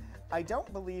context. I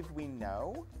don't believe we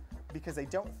know, because I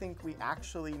don't think we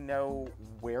actually know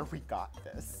where we got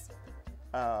this.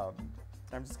 I'm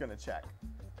just gonna check.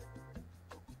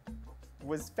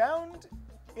 Was found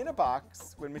in a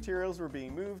box when materials were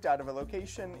being moved out of a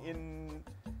location in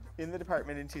the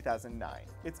department in 2009.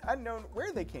 It's unknown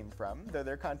where they came from, though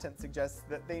their content suggests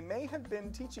that they may have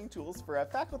been teaching tools for a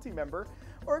faculty member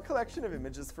or a collection of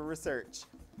images for research.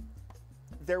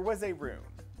 There was a room.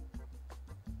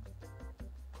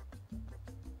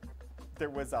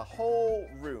 There was a whole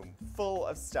room full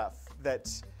of stuff that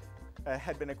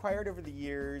had been acquired over the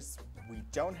years. We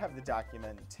don't have the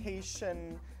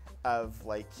documentation of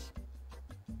like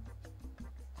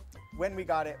when we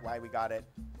got it, why we got it,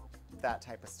 that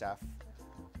type of stuff.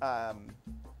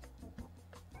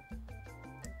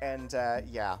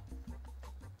 Yeah.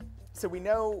 So we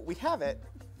know we have it,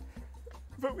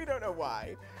 but we don't know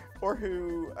why, or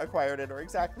who acquired it, or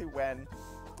exactly when.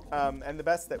 And the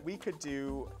best that we could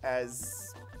do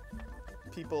as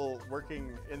people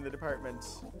working in the department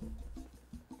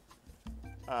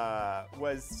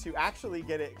was to actually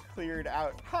get it cleared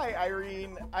out. Hi,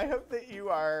 Irene. I hope that you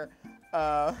are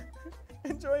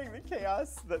enjoying the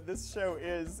chaos that this show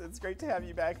is. It's great to have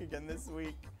you back again this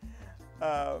week.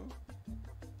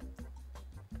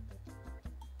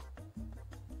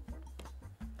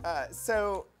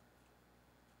 So,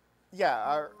 yeah,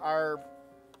 our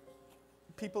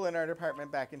people in our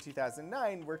department back in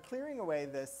 2009 were clearing away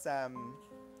this,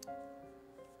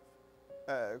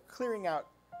 clearing out.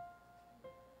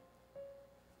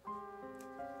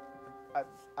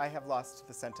 I have lost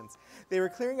the sentence. They were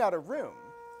clearing out a room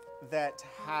that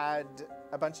had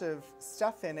a bunch of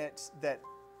stuff in it that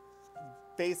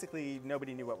basically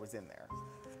nobody knew what was in there.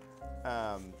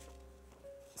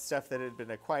 Stuff that had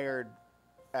been acquired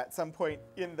at some point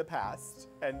in the past,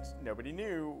 and nobody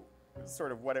knew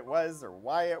sort of what it was or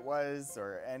why it was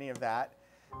or any of that.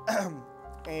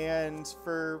 And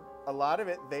for a lot of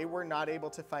it, they were not able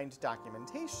to find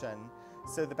documentation.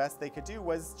 So the best they could do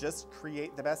was just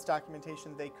create the best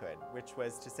documentation they could, which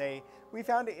was to say, we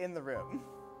found it in the room.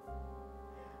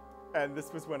 And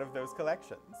this was one of those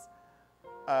collections.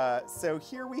 So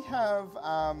here we have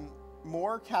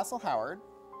more Castle Howard,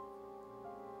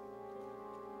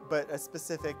 but a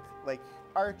specific like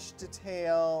arch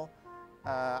detail.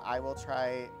 I will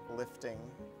try lifting.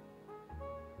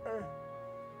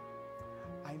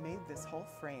 I made this whole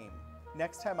frame.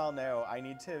 Next time I'll know I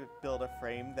need to build a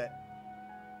frame that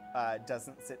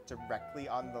doesn't sit directly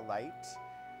on the light.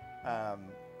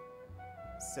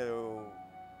 So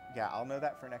yeah, I'll know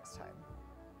that for next time.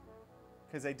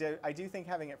 Because I do think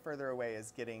having it further away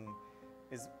is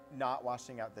not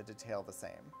washing out the detail the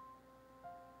same.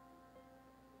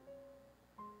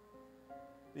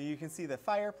 You can see the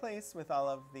fireplace with all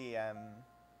of the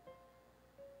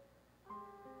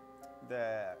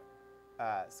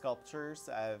sculptures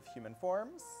of human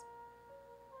forms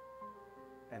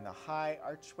and the high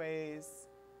archways.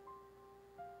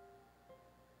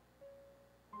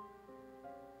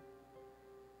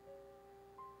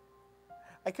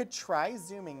 I could try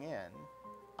zooming in.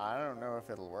 I don't know if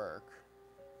it'll work.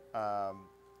 I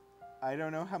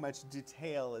don't know how much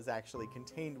detail is actually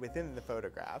contained within the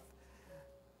photograph.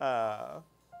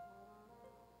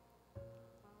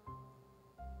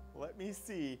 Let me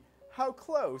see how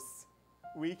close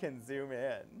we can zoom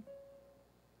in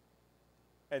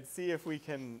and see if we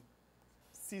can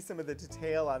see some of the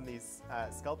detail on these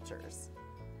sculptures.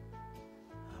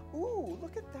 Ooh,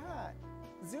 look at that.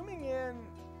 Zooming in,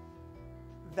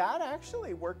 that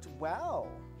actually worked well.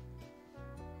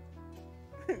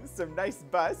 Some nice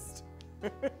bust.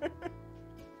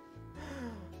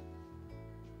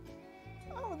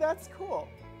 Oh, that's cool.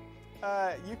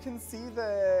 You can see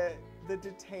the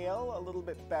detail a little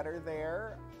bit better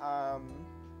there.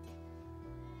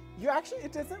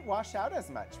 It doesn't wash out as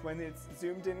much when it's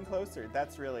zoomed in closer.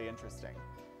 That's really interesting.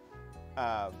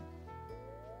 I'm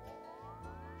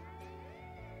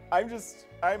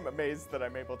amazed that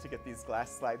I'm able to get these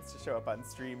glass slides to show up on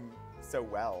stream so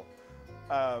well.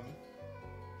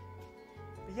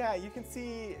 Yeah, you can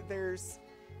see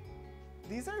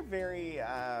these are very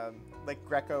like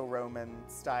Greco-Roman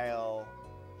style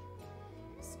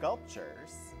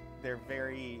sculptures. They're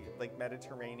very like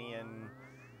Mediterranean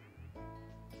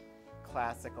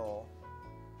classical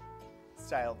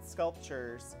styled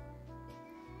sculptures.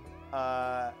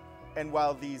 And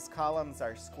while these columns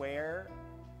are square,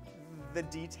 the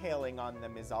detailing on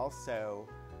them is also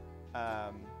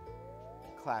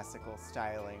classical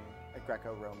styling,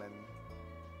 Greco-Roman.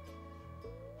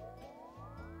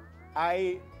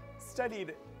 I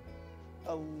studied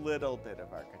a little bit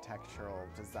of architectural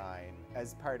design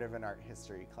as part of an art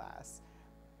history class.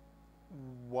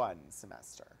 One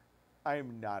semester.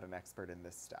 I'm not an expert in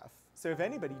this stuff. So if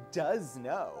anybody does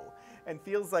know and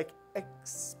feels like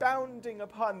expounding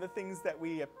upon the things that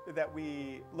we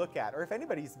look at, or if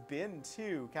anybody's been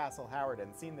to Castle Howard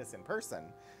and seen this in person,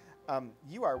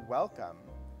 you are welcome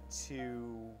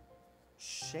to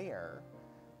share.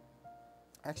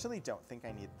 I actually don't think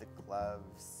I need the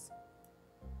gloves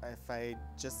if I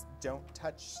just don't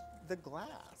touch the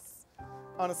glass.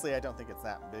 Honestly, I don't think it's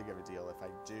that big of a deal if I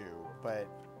do, but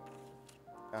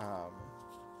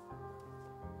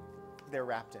they're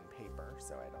wrapped in paper,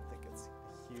 so I don't think it's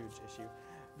a huge issue.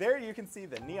 There you can see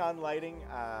the neon lighting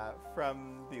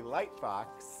from the light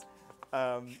box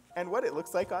and what it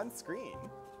looks like on screen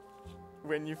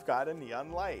when you've got a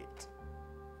neon light.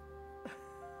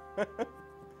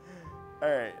 All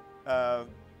right.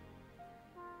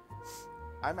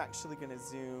 I'm actually going to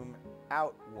zoom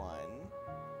out one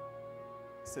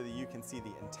so that you can see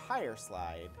the entire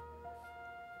slide.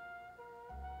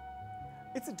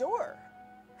 It's a door.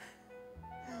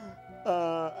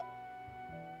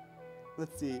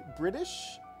 Let's see,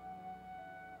 British.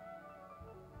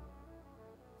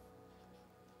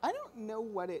 I don't know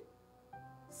what it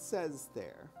says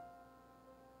there.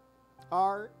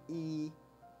 R-E-A.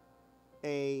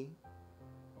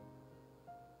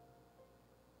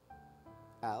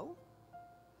 L?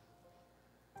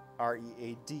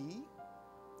 R-E-A-D?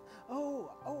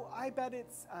 Oh, I bet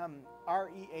it's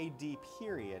R-E-A-D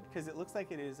period, because it looks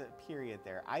like it is a period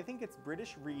there. I think it's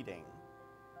British Reading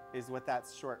is what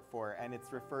that's short for, and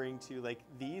it's referring to, like,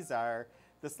 these are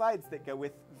the slides that go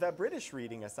with the British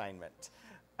reading assignment.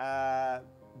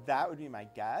 That would be my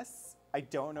guess. I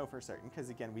don't know for certain, because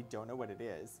again, we don't know what it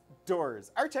is.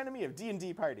 Doors, arch enemy of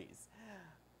D&D parties.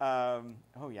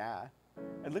 Oh yeah.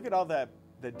 And look at all the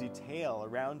detail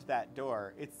around that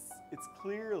door. It's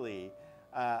clearly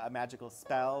a magical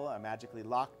spell, a magically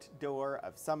locked door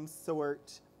of some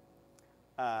sort.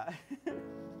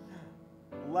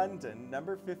 London,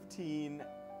 number 15.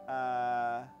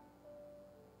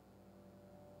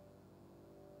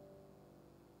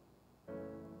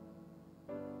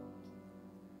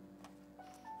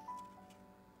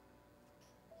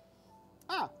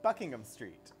 Buckingham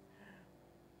Street.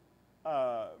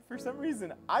 For some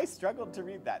reason, I struggled to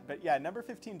read that, but yeah, number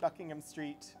 15 Buckingham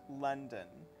Street, London.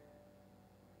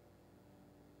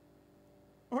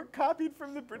 Or copied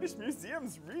from the British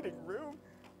Museum's reading room.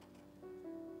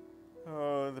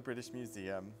 Oh, the British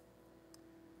Museum.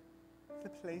 The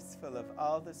place full of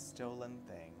all the stolen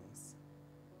things.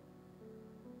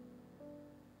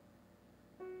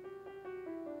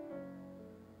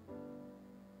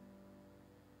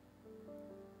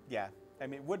 Yeah, I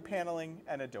mean, wood paneling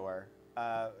and a door.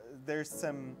 There's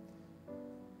some,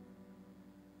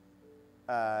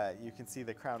 you can see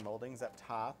the crown moldings up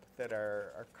top that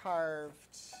are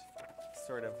carved,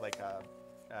 sort of like a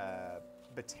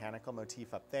botanical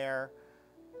motif up there.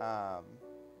 All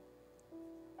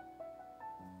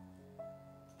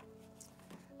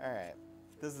right,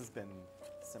 this has been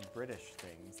some British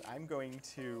things. I'm going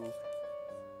to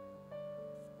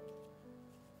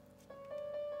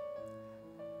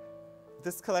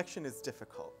this collection is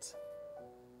difficult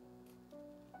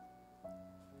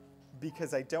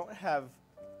because I don't have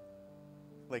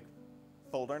like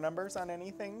folder numbers on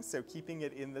anything, so keeping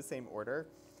it in the same order,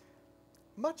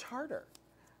 much harder.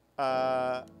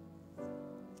 But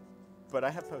I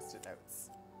have Post-it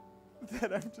notes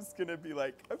that I'm just gonna be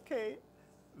like, okay,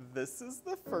 this is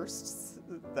the first,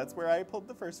 that's where I pulled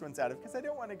the first ones out of, because I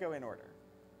don't want to go in order.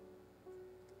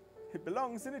 It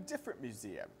belongs in a different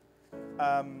museum.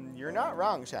 You're not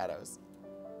wrong, Shadows.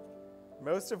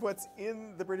 Most of what's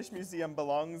in the British Museum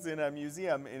belongs in a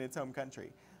museum in its home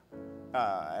country.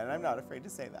 And I'm not afraid to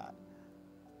say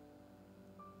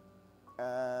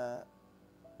that.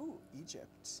 Ooh,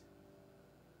 Egypt.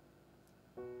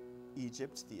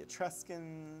 Egypt, the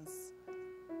Etruscans.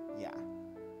 Yeah.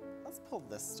 Let's pull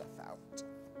this stuff out.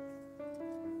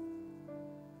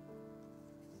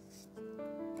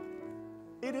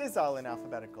 It is all in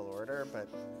alphabetical order, but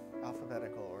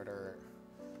alphabetical order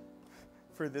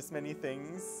for this many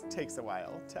things takes a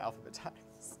while to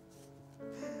alphabetize.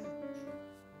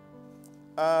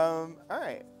 All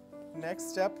right,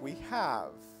 next up we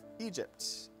have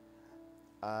Egypt.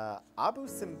 Abu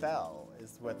Simbel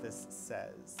is what this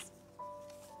says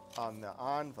on the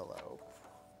envelope.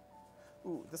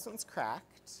 Ooh, this one's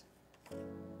cracked.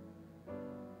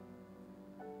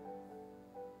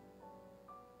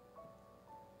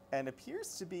 And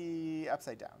appears to be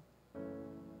upside down.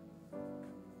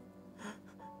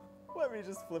 Let me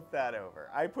just flip that over.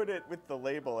 I put it with the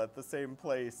label at the same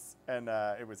place, and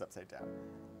it was upside down.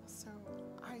 So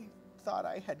I thought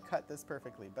I had cut this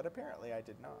perfectly, but apparently I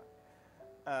did not.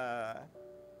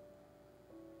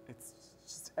 It's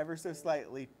just ever so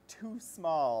slightly too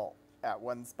small at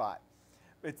one spot.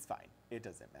 It's fine. It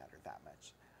doesn't matter that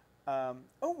much.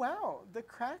 Oh, wow. The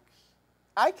crack.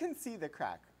 I can see the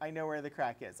crack. I know where the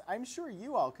crack is. I'm sure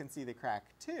you all can see the crack,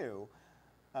 too.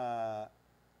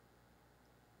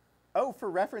 Oh,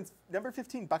 for reference, number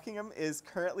 15 Buckingham is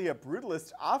currently a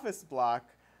brutalist office block.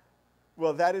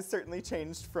 Well, that is certainly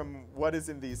changed from what is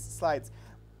in these slides.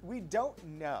 We don't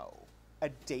know a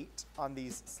date on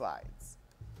these slides.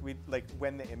 Like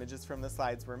when the images from the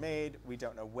slides were made. We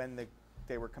don't know when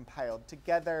they were compiled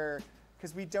together,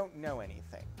 because we don't know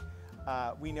anything.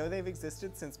 We know they've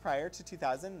existed since prior to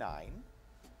 2009.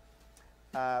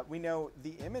 We know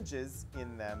the images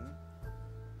in them,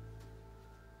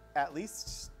 at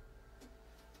least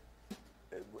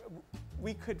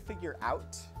we could figure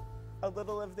out a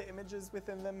little of the images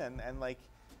within them and like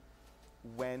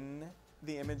when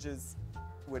the images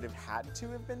would have had to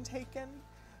have been taken.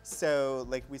 So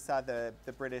like we saw the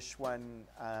British one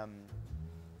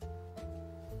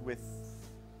with,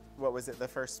 what was it, the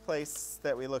first place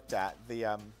that we looked at,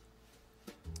 the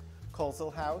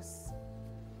Coleshill House,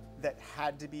 that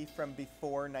had to be from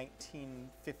before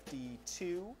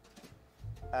 1952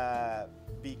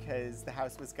 because the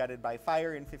house was gutted by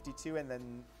fire in 52 and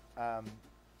then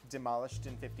demolished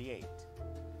in 58.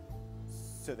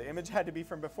 So the image had to be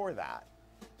from before that.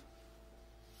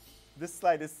 This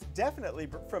slide is definitely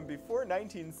from before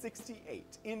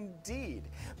 1968, indeed.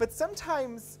 But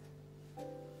sometimes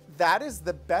that is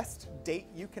the best date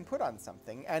you can put on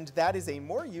something, and that is a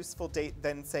more useful date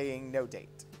than saying no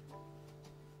date.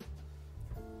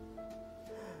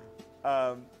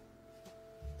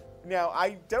 Now,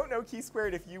 I don't know, Key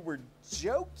Squared, if you were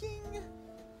joking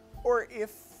or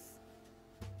if...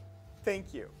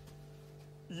 Thank you.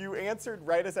 You answered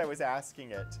right as I was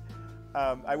asking it.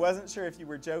 I wasn't sure if you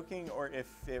were joking or if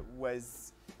it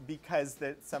was because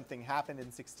that something happened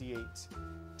in 68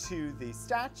 to the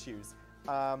statues.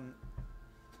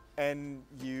 And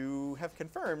you have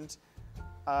confirmed,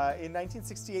 in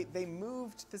 1968, they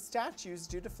moved the statues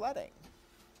due to flooding.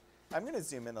 I'm going to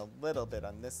zoom in a little bit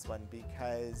on this one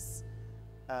because,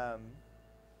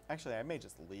 actually, I may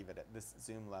just leave it at this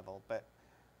zoom level, but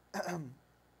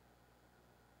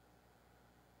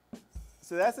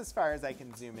so that's as far as I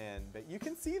can zoom in. But you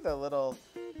can see the little,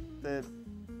 the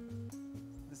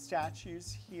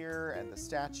statues here and the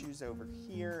statues over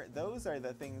here. Those are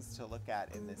the things to look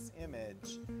at in this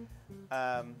image.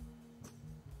 I'm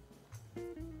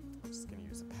just going to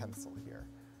use a pencil here.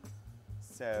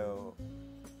 So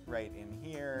right in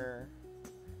here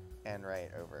and right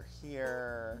over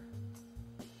here.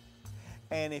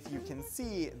 And if you can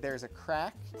see, there's a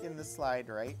crack in the slide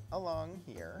right along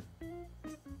here.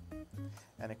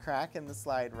 And a crack in the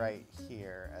slide right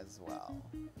here as well.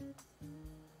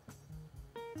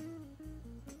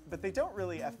 But they don't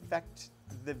really affect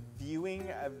the viewing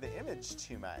of the image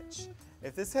too much.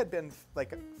 If this had been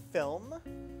like a film,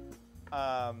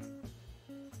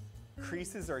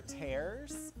 creases or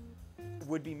tears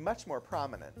would be much more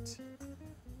prominent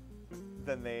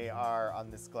than they are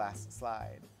on this glass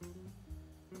slide.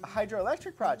 A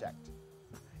hydroelectric project.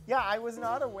 Yeah, I was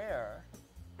not aware.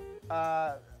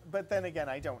 But then again,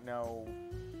 I don't know.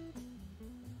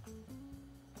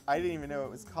 I didn't even know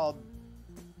it was called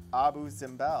Abu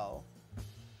Simbel.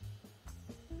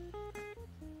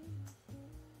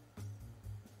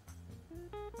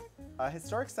 A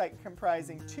historic site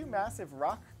comprising two massive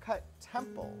rock-cut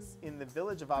temples in the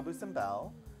village of Abu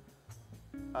Simbel,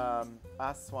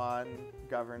 Aswan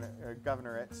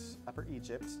Governorate, Upper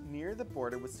Egypt, near the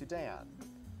border with Sudan.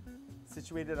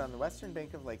 Situated on the western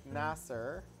bank of Lake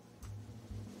Nasser,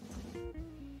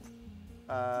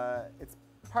 it's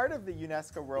part of the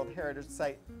UNESCO World Heritage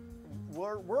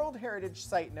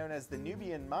Site known as the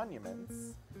Nubian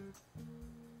Monuments.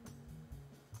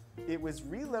 It was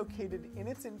relocated in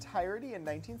its entirety in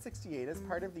 1968 as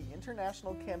part of the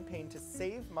international campaign to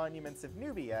save monuments of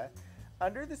Nubia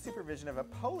under the supervision of a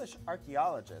Polish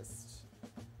archaeologist,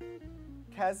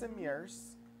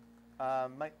 Kazimierz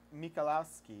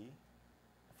Michalowski,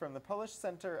 from the Polish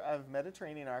Center of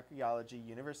Mediterranean Archaeology,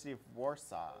 University of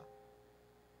Warsaw,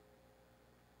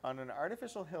 on an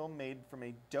artificial hill made from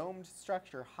a domed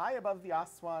structure high above the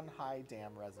Aswan High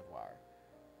Dam Reservoir.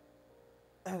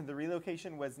 The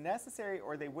relocation was necessary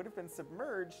or they would have been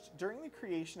submerged during the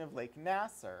creation of Lake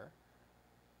Nasser,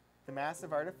 the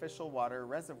massive artificial water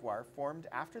reservoir formed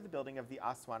after the building of the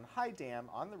Aswan High Dam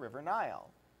on the River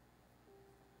Nile.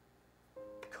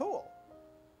 Cool.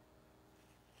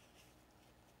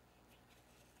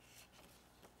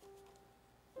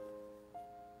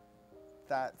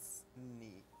 That's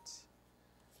neat.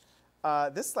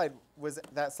 That slide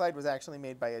was actually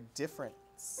made by a different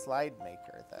slide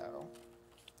maker, though.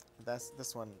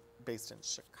 This one based in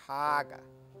Chicago.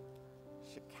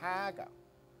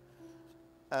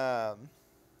 El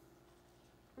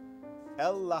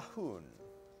Lahun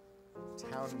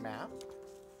town map.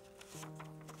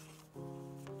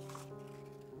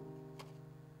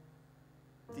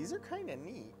 These are kind of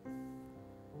neat.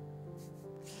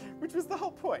 Which was the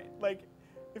whole point. Like,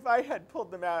 if I had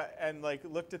pulled them out and like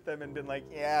looked at them and been like,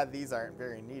 yeah, these aren't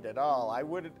very neat at all, I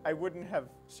wouldn't have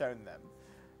shown them.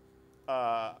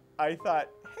 I thought,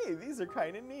 hey, these are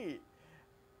kind of neat.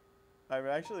 I'm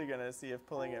actually gonna see if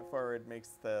pulling it forward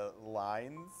makes the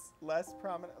lines less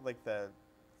prominent, like the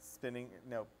spinning,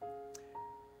 no,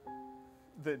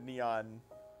 the neon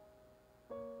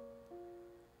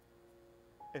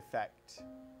effect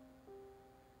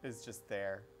is just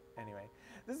there. Anyway,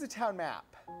 this is a town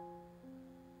map.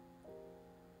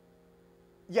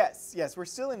 Yes, we're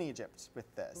still in Egypt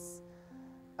with this.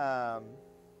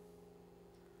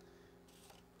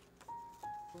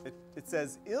 It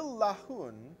says El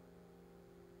Lahun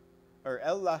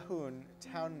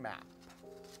town map.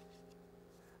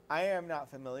 I am not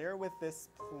familiar with this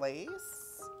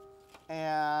place,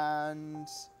 and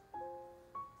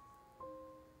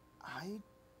I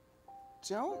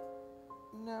don't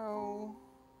know.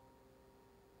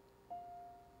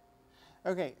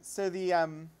 Okay, so the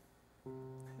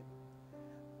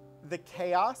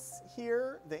chaos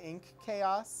here, the ink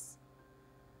chaos,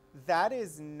 that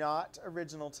is not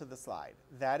original to the slide.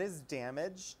 That is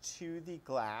damage to the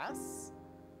glass.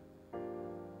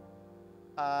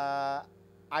 I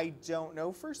don't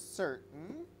know for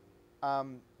certain,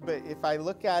 but if I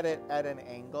look at it at an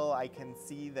angle, I can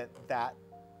see that that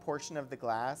portion of the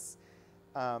glass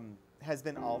has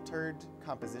been altered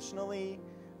compositionally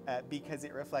because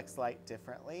it reflects light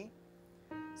differently.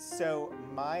 So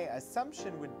my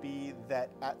assumption would be that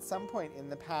at some point in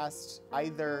the past,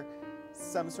 either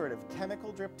some sort of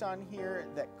chemical dripped on here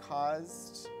that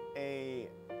caused a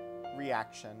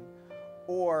reaction,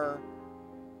 or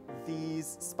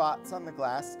these spots on the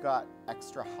glass got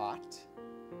extra hot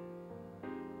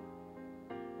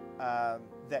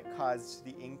that caused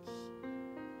the ink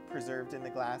preserved in the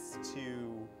glass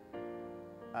to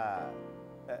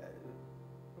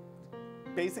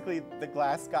basically the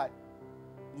glass got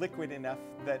liquid enough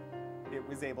that it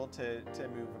was able to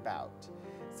move about.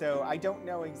 So I don't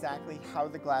know exactly how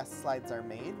the glass slides are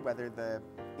made, whether the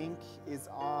ink is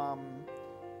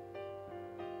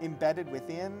embedded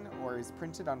within or is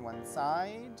printed on one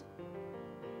side.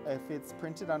 If it's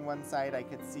printed on one side, I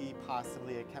could see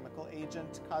possibly a chemical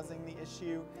agent causing the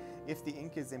issue. If the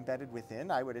ink is embedded within,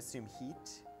 I would assume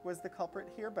heat was the culprit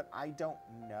here, but I don't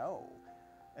know.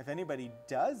 If anybody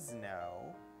does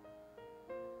know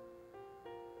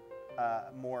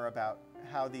more about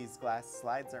how these glass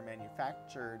slides are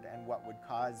manufactured and what would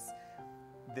cause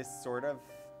this sort of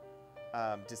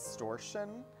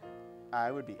distortion,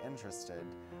 I would be interested.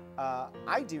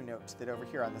 I do note that over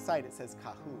here on the side it says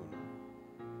Cahoon.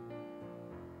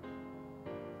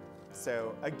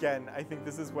 So again, I think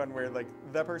this is one where like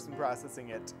the person processing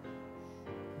it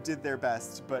did their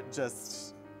best, but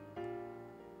just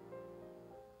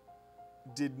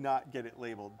did not get it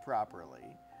labeled properly.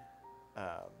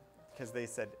 Because they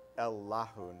said El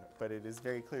Lahun, but it is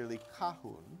very clearly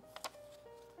Cahoon.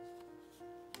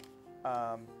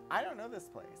 I don't know this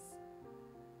place.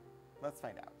 Let's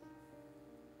find out.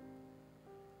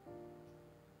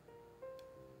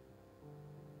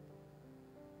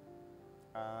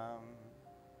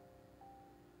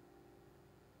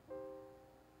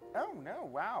 Oh no,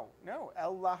 wow, no,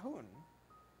 El Lahun,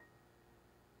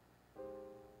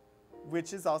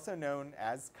 which is also known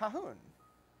as Cahoon.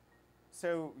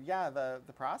 So yeah, the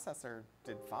processor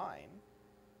did fine.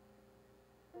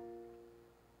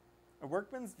 A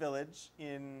workman's village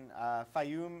in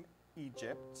Fayum,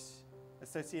 Egypt,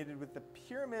 associated with the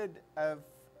pyramid of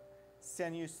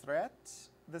Senusret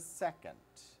II,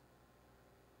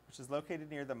 which is located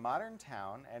near the modern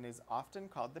town and is often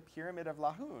called the Pyramid of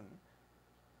Lahun.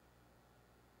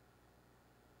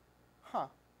 Huh.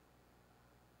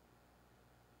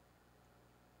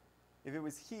 If it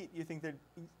was heat, you think there'd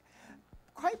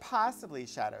quite possibly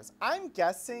shadows. I'm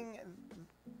guessing,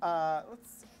 let's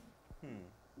see.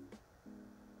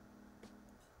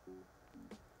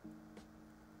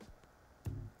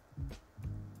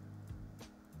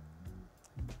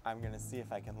 I'm going to see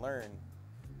if I can learn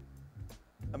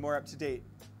a more up-to-date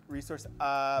resource.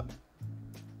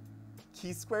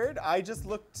 Key squared? I just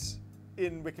looked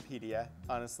in Wikipedia,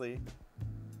 honestly.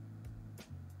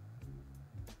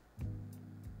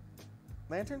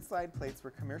 Lantern slide plates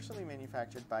were commercially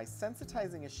manufactured by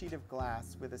sensitizing a sheet of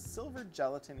glass with a silver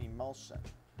gelatin emulsion.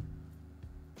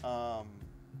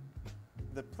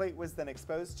 The plate was then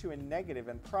exposed to a negative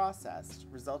and processed,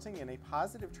 resulting in a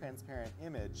positive transparent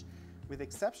image with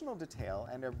exceptional detail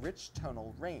and a rich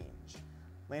tonal range.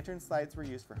 Lantern slides were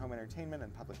used for home entertainment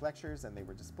and public lectures, and they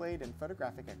were displayed in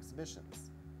photographic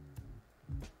exhibitions.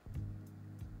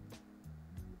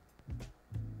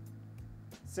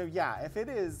 So yeah, if it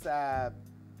is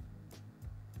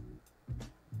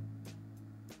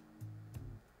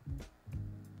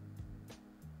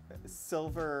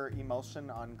silver emulsion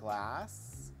on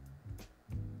glass,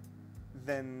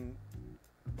 then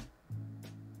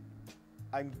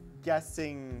I'm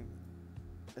guessing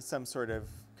some sort of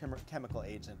chemical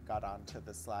agent got onto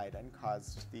the slide and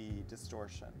caused the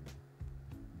distortion.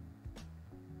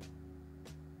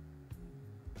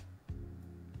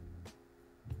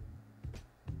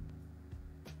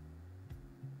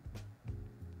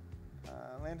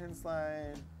 Lantern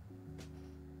slide,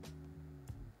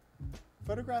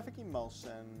 photographic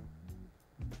emulsion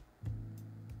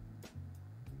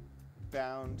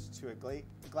bound to a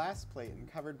glass plate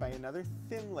and covered by another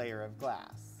thin layer of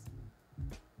glass.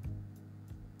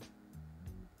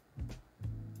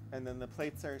 And then the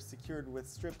plates are secured with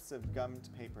strips of gummed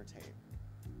paper tape.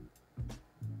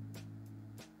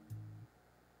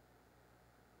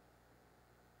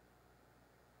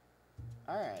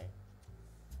 All right.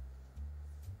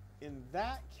 In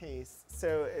that case,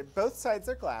 so both sides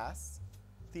are glass.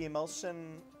 The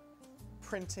emulsion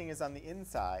printing is on the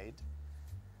inside,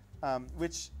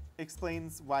 which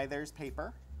explains why there's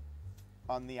paper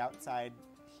on the outside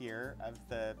here of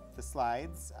the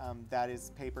slides. That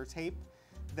is paper tape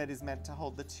that is meant to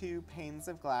hold the two panes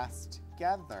of glass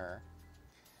together.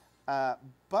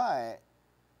 But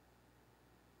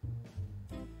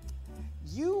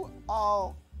you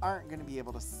all aren't going to be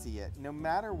able to see it. No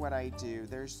matter what I do,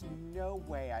 there's no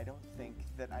way, I don't think,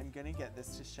 that I'm going to get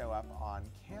this to show up on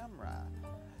camera.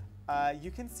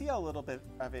 You can see a little bit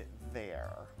of it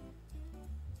there.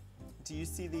 Do you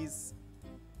see these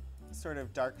sort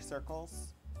of dark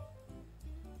circles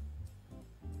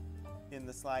in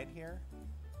the slide here?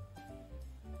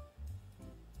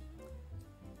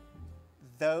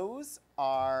 Those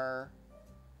are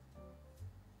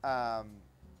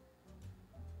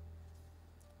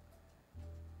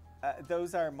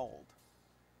mold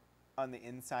on the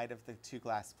inside of the two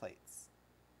glass plates.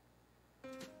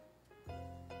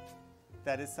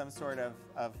 That is some sort of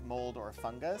mold or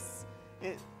fungus.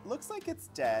 It looks like it's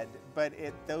dead, but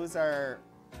those are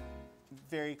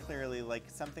very clearly like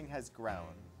something has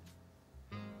grown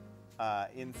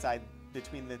inside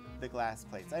between the glass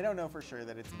plates. I don't know for sure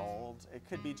that it's mold. It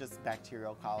could be just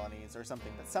bacterial colonies or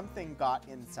something, but something got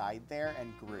inside there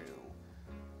and grew.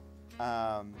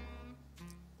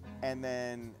 And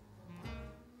then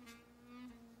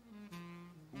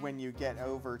when you get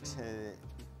over to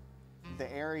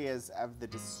the areas of the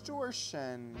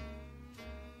distortion,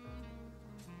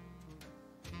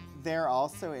 they're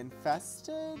also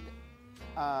infested,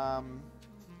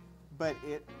 but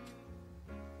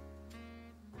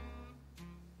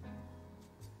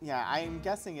yeah, I'm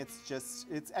guessing it's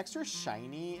extra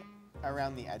shiny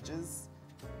around the edges.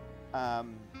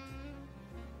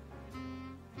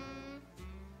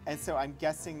 And so I'm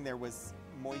guessing there was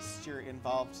moisture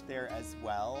involved there as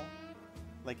well,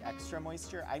 like extra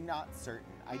moisture. I'm not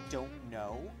certain. I don't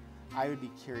know. I would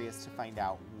be curious to find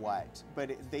out what.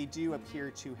 But they do appear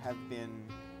to have been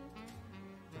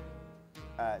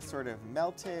sort of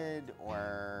melted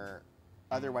or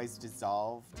otherwise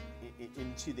dissolved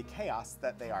into the chaos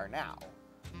that they are now.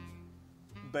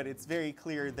 But it's very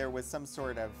clear there was some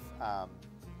sort of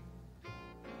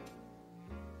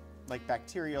like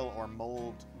bacterial or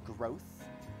mold growth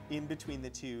in between the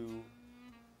two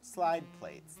slide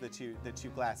plates, the two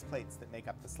glass plates that make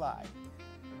up the slide.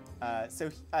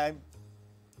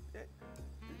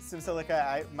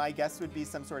 Simsilica, my guess would be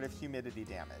some sort of humidity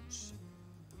damage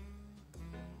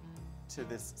to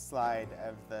this slide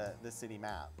of the city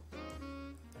map.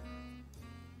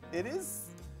 It is,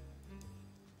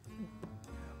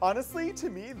 honestly, to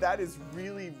me, that is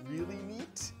really, really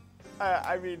neat.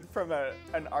 I mean, from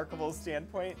an archival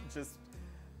standpoint, just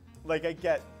like I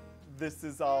get this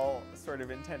is all sort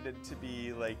of intended to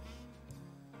be like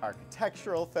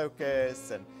architectural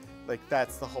focus, and like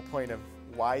that's the whole point of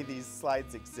why these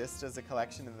slides exist as a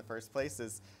collection in the first place,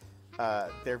 is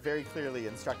They're very clearly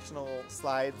instructional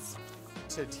slides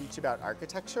to teach about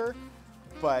architecture,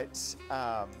 but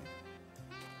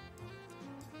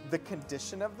the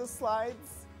condition of the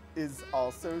slides is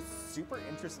also super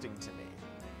interesting to me.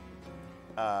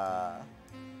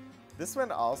 This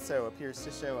one also appears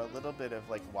to show a little bit of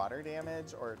like water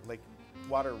damage or like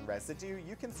water residue.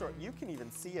 You can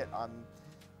even see it on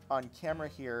camera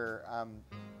here.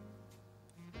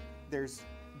 There's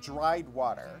dried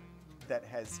water that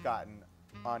has gotten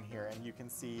on here, and you can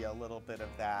see a little bit of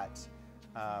that,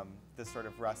 the sort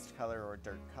of rust color or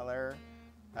dirt color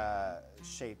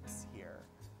shapes here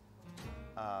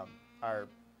are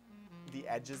the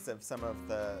edges of some of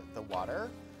the water.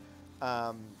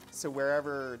 So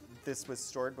wherever this was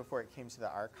stored before it came to the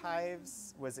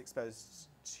archives was exposed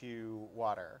to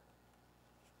water.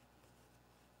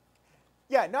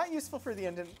 Yeah, not useful for the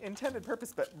intended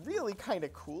purpose, but really kind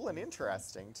of cool and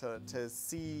interesting to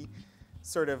see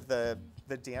sort of the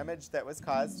damage that was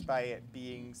caused by it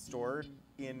being stored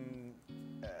in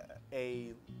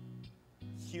a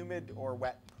humid or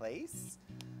wet place.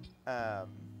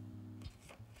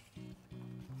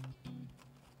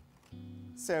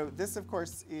 So this, of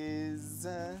course, is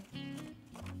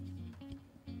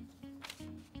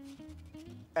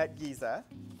at Giza.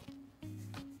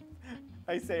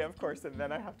 I say, of course, and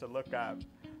then I have to look up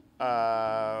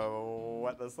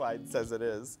what the slide says it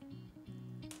is.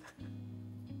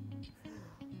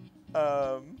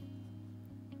 Oh,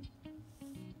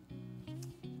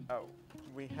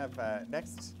 we have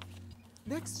next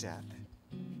up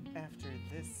after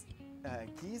this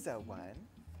Giza one.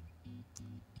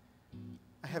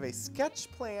 I have a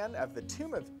sketch plan of the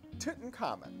tomb of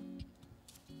Tutankhamun.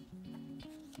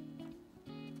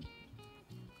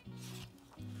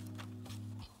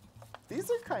 These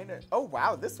are kind of, oh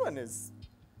wow, this one is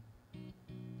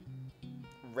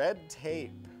red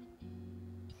tape.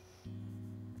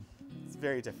 It's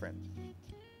very different.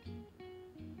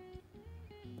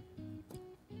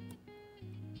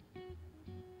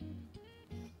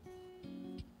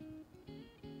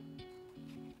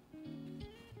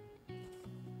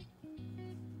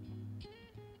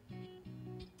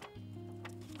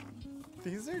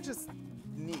 These are just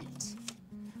neat.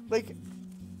 Like,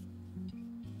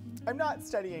 I'm not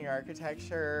studying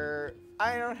architecture.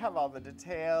 I don't have all the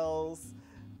details.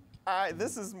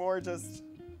 This is more just,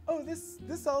 oh,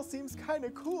 this all seems kind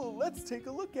of cool. Let's take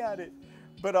a look at it.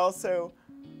 But also,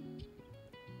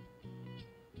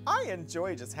 I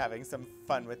enjoy just having some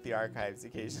fun with the archives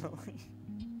occasionally.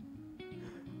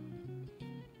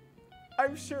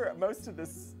 I'm sure most of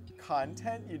this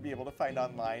content you'd be able to find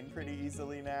online pretty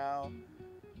easily now.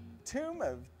 Tomb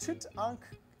of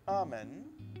Tutankhamun.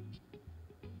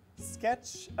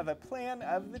 Sketch of a plan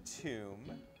of the tomb.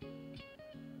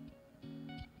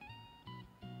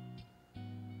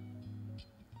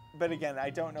 But again, I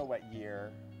don't know what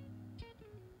year.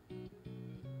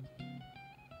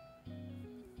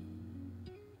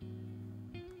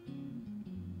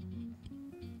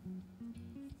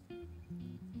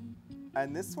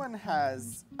 And this one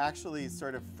has actually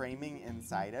sort of framing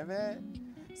inside of it.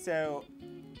 So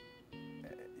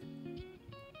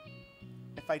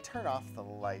if I turn off the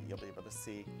light, you'll be able to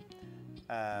see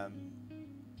the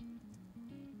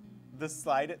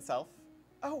slide itself.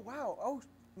 Oh, wow. Oh,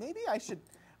 maybe I should.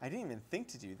 I didn't even think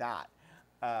to do that.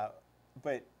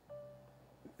 But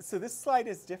so this slide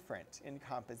is different in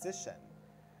composition.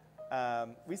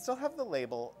 We still have the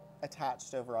label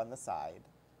attached over on the side.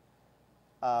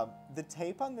 The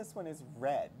tape on this one is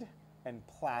red and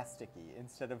plasticky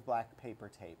instead of black paper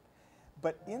tape.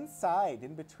 But inside,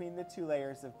 in between the two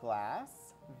layers of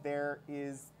glass, there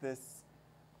is this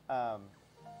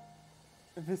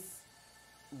this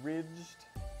ridged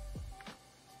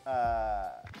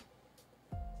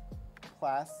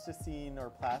plasticine or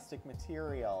plastic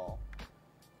material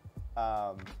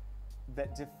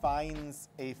that defines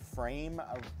a frame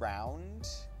around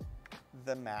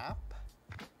the map.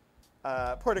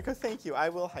 Portico, thank you. I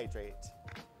will hydrate.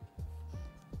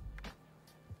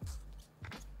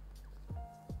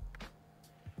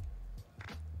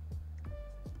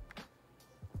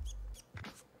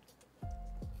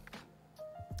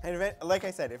 And like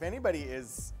I said, if anybody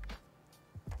is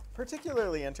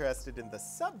particularly interested in the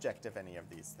subject of any of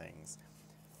these things,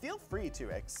 feel free to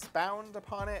expound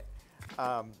upon it.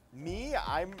 I'm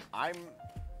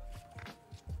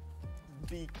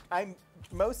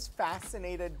most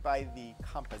fascinated by the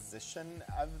composition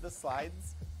of the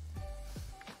slides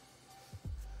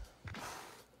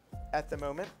at the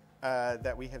moment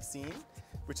that we have seen,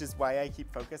 which is why I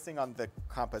keep focusing on the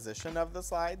composition of the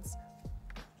slides.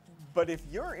 But if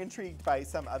you're intrigued by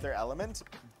some other element,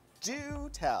 do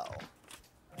tell.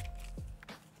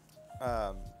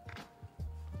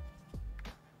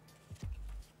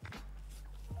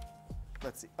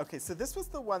 let's see. Okay, so this was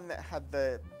the one that had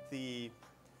the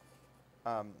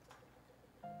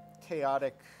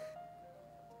chaotic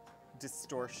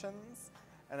distortions,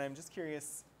 and I'm just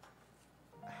curious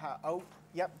how. Oh,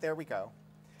 yep, there we go.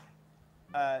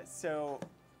 So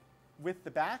with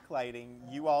the backlighting,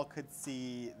 you all could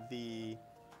see the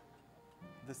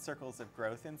circles of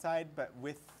growth inside, but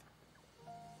with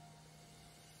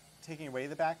taking away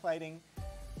the backlighting,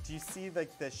 do you see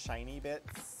like the shiny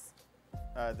bits,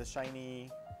 the shiny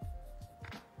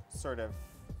sort of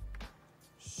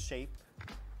shape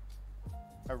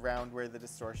around where the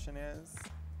distortion is?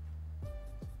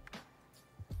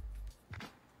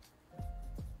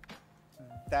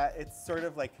 That it's sort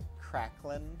of like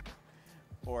crackling,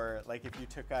 or like if you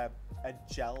took a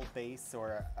gel base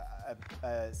or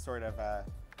a sort of a,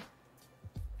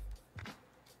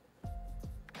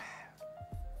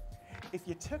 if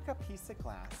you took a piece of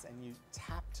glass and you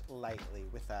tapped lightly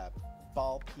with a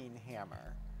ball peen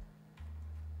hammer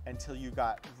until you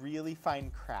got really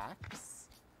fine cracks,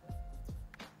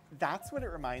 that's what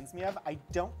it reminds me of. I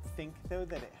don't think, though,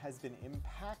 that it has been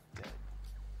impacted.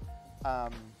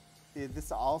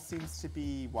 This all seems to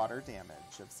be water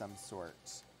damage of some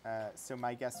sort. So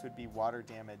my guess would be water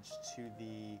damage to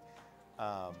the,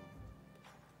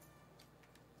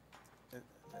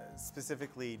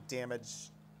 specifically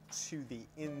damage to the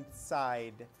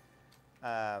inside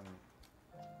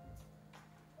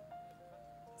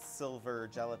silver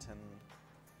gelatin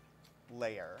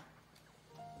layer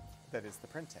that is the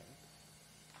printing.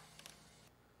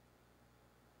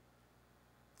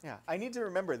 Yeah, I need to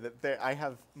remember that I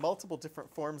have multiple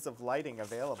different forms of lighting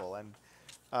available, and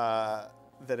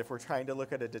that if we're trying to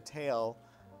look at a detail,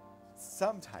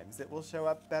 sometimes it will show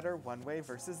up better one way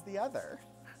versus the other.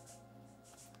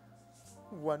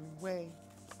 One way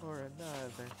or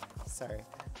another. Sorry.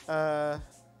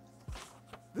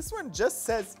 This one just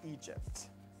says Egypt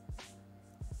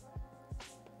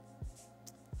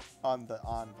on the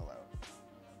envelope.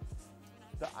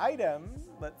 The item,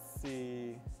 let's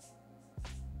see.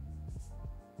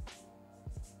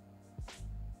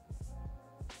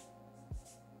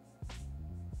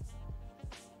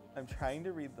 I'm trying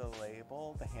to read the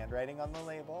label, the handwriting on the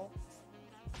label.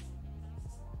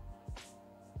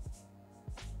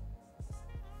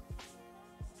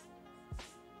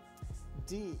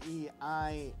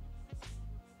 D-E-I...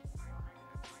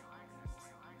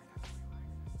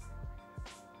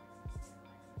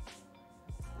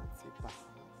 Let's see.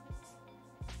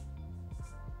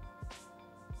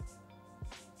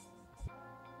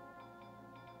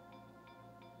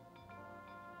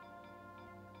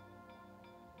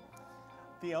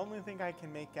 The only thing I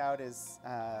can make out is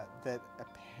that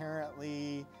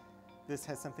apparently this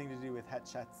has something to do with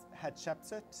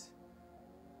Hatshepsut.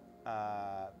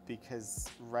 Because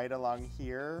right along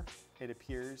here, it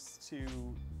appears to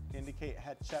indicate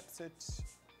Hatshepsut,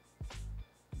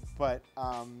 but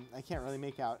I can't really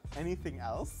make out anything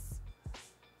else.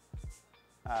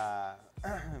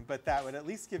 But that would at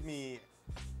least give me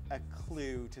a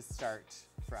clue to start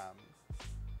from.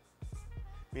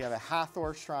 We have a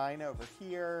Hathor shrine over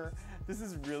here. This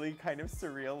is really kind of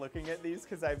surreal looking at these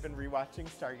because I've been rewatching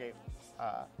Stargate,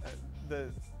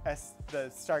 the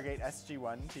Stargate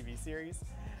SG-1 TV series.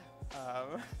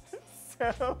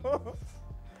 So,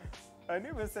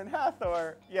 Anubis and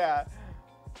Hathor, yeah.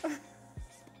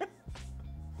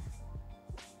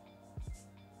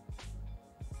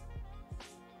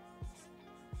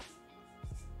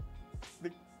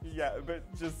 Yeah, but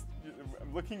just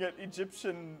I'm looking at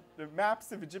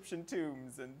maps of Egyptian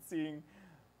tombs and seeing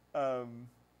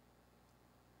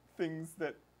things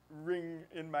that ring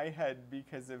in my head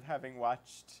because of having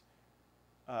watched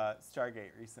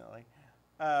Stargate recently.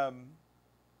 I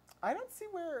don't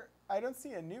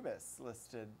see Anubis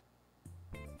listed.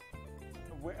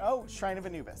 Oh, Shrine of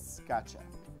Anubis. Gotcha.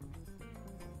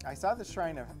 I saw the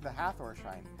Shrine of the Hathor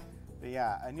Shrine. But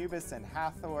yeah, Anubis and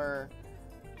Hathor.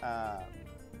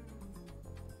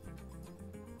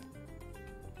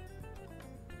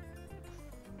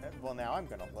 Well, now I'm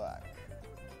gonna look.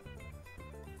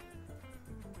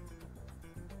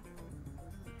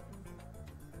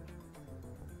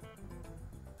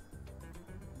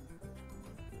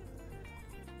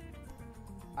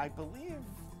 I believe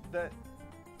that,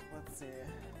 let's see,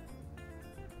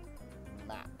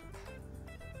 map.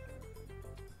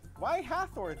 Why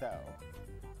Hathor, though?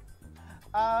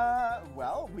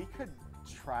 Well, we could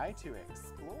try to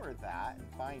explore that and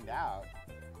find out.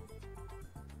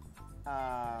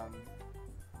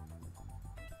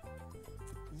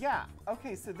 Yeah,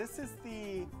 okay, so this is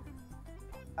the,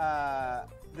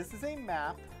 this is a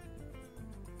map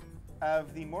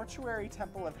of the mortuary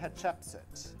temple of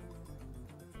Hatshepsut.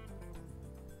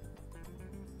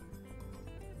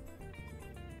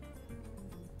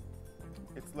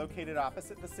 It's located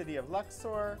opposite the city of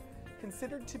Luxor,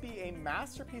 considered to be a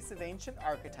masterpiece of ancient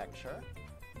architecture.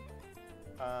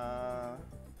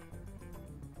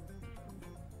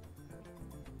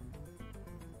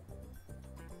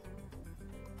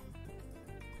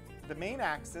 The main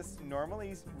axis,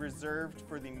 normally reserved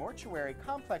for the mortuary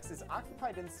complex, is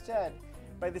occupied instead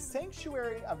by the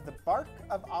sanctuary of the Bark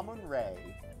of Amun-Re,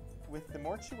 with the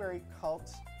mortuary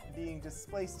cult being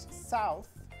displaced south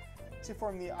to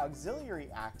form the auxiliary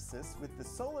axis with the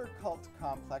solar cult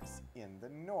complex in the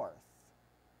north.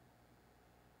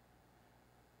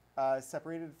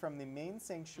 Separated from the main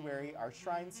sanctuary are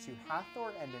shrines to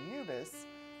Hathor and Anubis,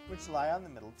 which lie on the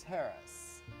middle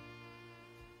terrace.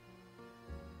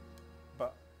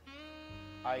 But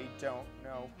I don't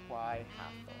know why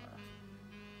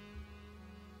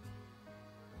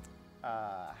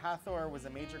Hathor. Hathor was a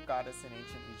major goddess in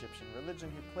ancient Egyptian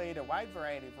religion who played a wide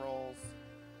variety of roles.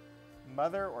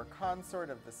 Mother or consort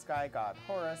of the sky god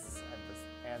Horus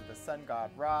and the sun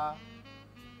god Ra.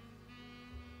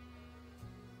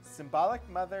 Symbolic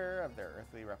mother of their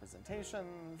earthly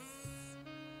representations.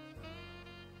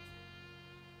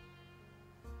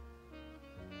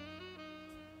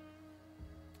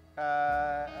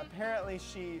 Apparently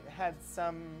she had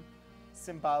some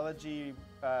symbology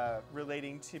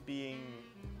relating to being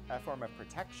a form of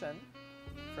protection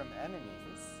from enemies.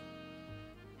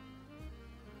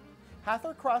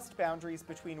 Hathor crossed boundaries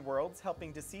between worlds,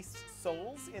 helping deceased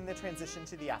souls in the transition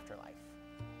to the afterlife.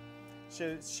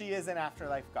 She is an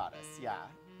afterlife goddess, yeah.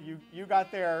 You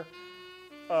got there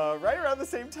right around the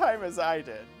same time as I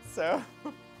did, so.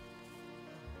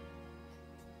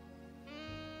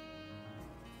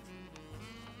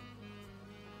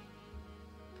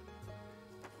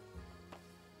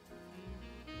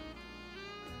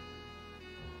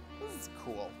 This is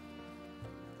cool.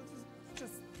 This is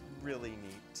just really neat.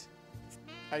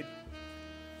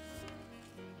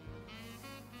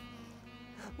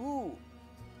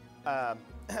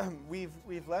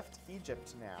 We've left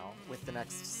Egypt now with the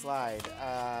next slide.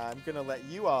 I'm gonna let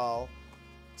you all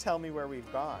tell me where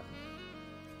we've gone.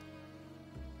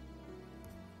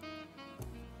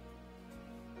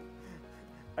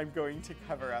 I'm going to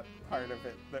cover up part of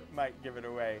it that might give it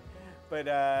away, but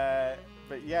yeah,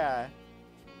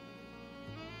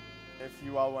 if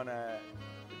you all want to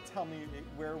tell me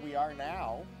where we are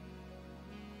now.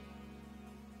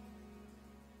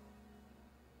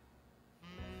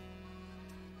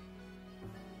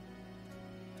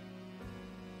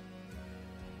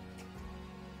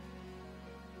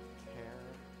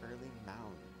 Early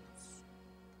mounds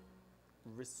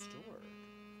restored.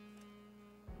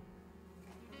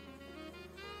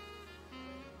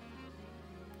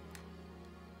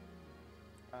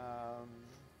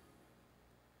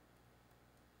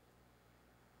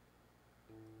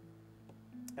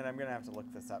 And I'm gonna have to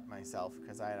look this up myself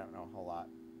because I don't know a whole lot.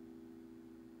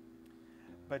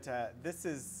 But this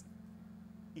is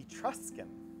Etruscan,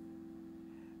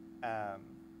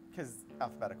 because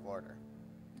alphabetical order.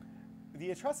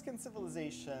 The Etruscan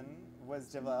civilization was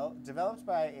developed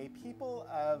by a people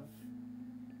of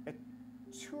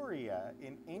Etruria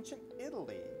in ancient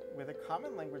Italy with a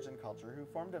common language and culture who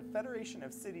formed a federation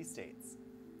of city-states.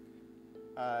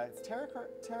 Its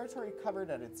territory covered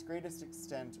at its greatest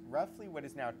extent roughly what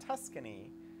is now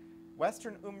Tuscany,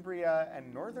 western Umbria,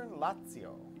 and northern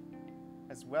Lazio,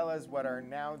 as well as what are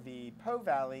now the Po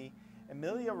Valley,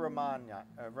 Emilia-Romagna,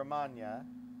 I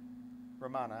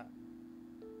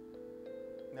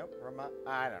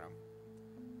don't know.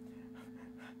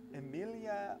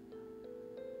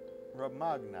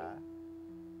 Emilia-Romagna,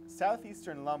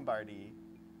 southeastern Lombardy,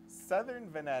 southern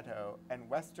Veneto, and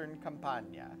western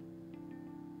Campania.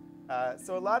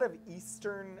 So a lot of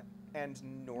eastern and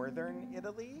northern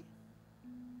Italy.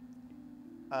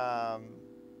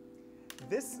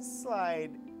 This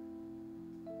slide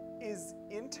is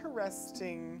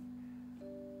interesting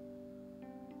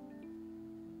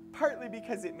partly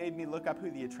because it made me look up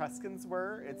who the Etruscans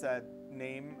were. It's a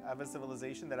name of a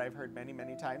civilization that I've heard many,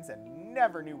 many times and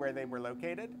never knew where they were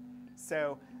located.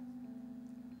 So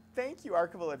thank you,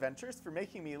 Archival Adventures, for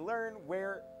making me learn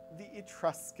where the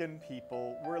Etruscan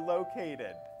people were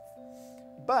located.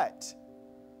 But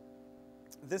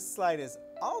this slide is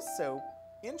also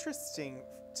interesting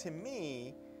to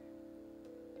me,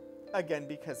 again,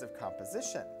 because of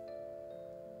composition.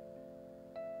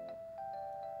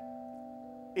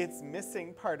 It's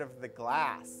missing part of the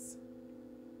glass.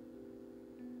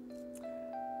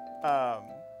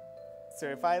 So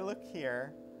if I look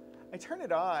here, I turn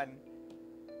it on,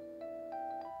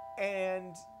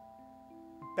 And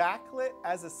backlit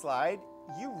as a slide,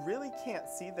 you really can't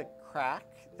see the crack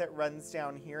that runs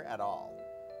down here at all.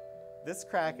 This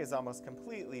crack is almost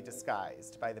completely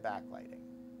disguised by the backlighting.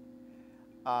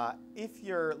 If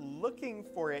you're looking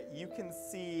for it, you can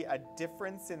see a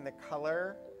difference in the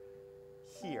color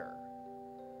here.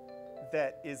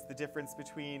 That is the difference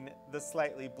between the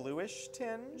slightly bluish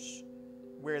tinge,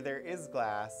 where there is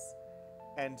glass,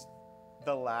 and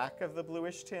the lack of the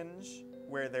bluish tinge,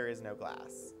 where there is no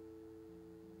glass.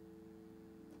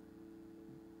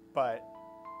 But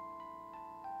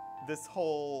this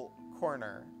whole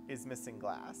corner is missing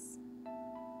glass.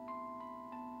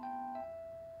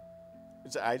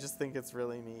 Which I just think it's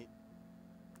really neat.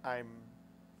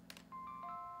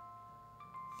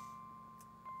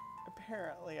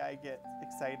 Apparently I get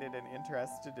excited and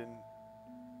interested in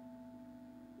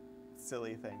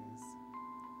silly things.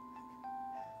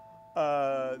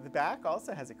 The back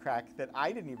also has a crack that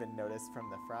I didn't even notice from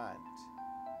the front.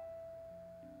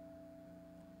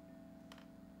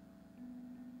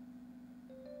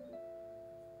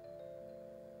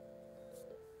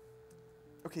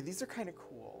 Okay, these are kind of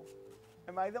cool.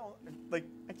 Am I the only, like,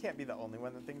 I can't be the only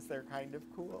one that thinks they're kind of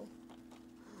cool.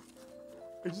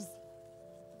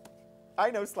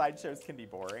 I know slideshows can be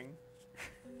boring.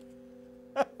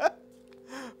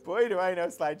 Boy, do I know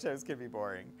slideshows can be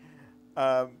boring.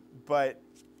 But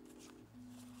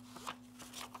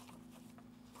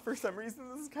for some reason,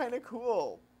 this is kind of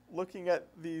cool. Looking at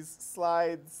these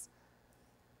slides,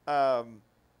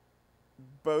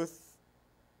 both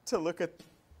to look at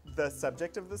the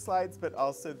subject of the slides, but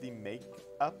also the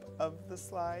make-up of the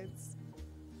slides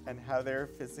and how they're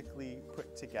physically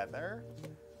put together.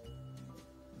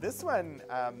 This one,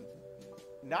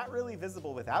 not really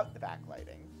visible without the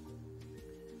backlighting.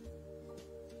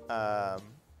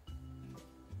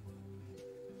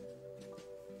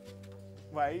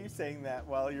 Why are you saying that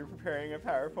while you're preparing a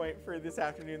PowerPoint for this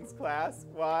afternoon's class?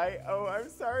 Why? Oh, I'm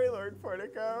sorry, Lord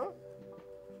Portico.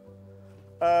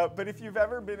 But if you've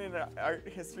ever been in an art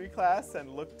history class and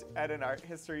looked at an art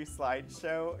history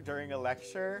slideshow during a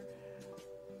lecture,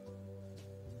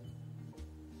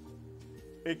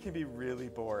 it can be really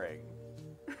boring.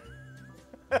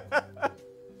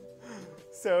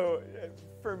 So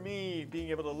for me, being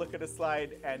able to look at a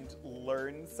slide and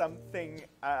learn something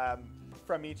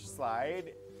from each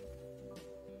slide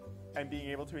and being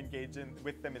able to engage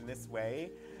with them in this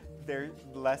way, they're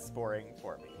less boring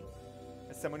for me.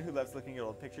 As someone who loves looking at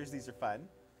old pictures, these are fun.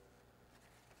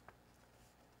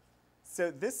 So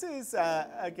this is,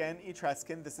 again,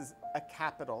 Etruscan. This is a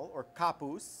capital, or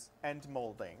capus, and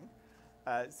molding.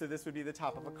 So this would be the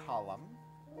top of a column.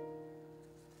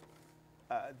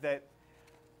 That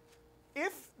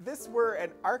if this were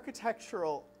an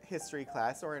architectural history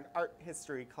class or an art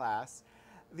history class,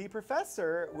 the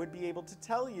professor would be able to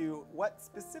tell you what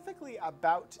specifically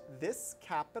about this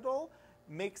capital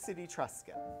makes it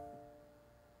Etruscan.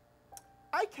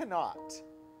 I cannot,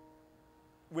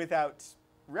 without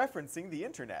referencing the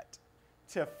internet,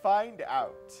 to find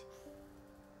out.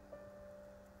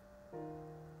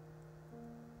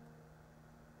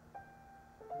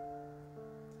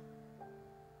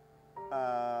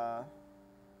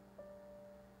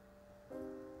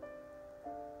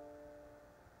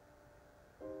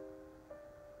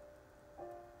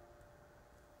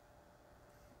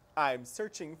 I'm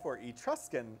searching for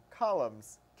Etruscan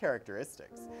columns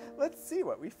characteristics. Let's see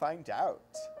what we find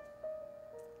out.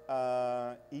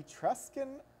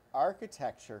 Etruscan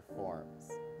architecture forms,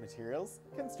 materials,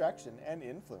 construction, and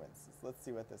influences. Let's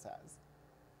see what this has.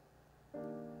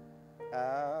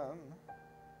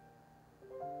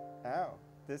 Oh,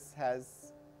 this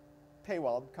has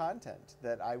paywalled content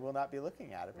that I will not be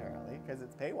looking at, apparently, because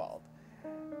it's paywalled.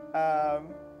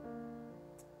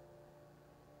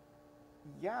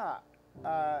 Yeah,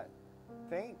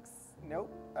 thanks.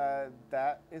 Nope,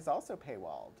 that is also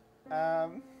paywalled.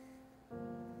 The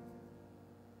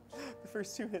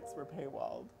first two hits were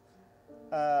paywalled.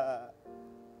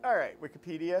 All right,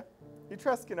 Wikipedia.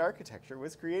 Etruscan architecture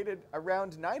was created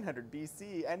around 900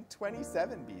 BC and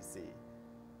 27 BC.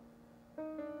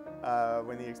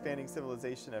 When the expanding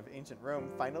civilization of ancient Rome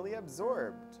finally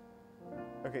absorbed.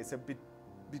 Okay, so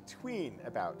between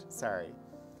about,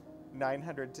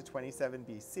 900 to 27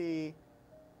 BC.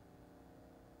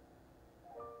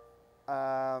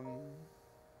 I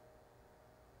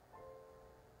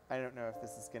don't know if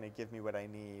this is going to give me what I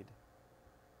need.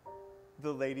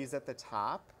 The ladies at the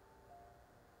top.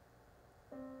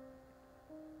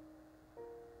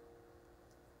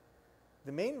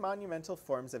 The main monumental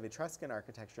forms of Etruscan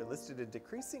architecture listed in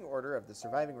decreasing order of the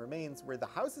surviving remains were the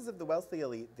houses of the wealthy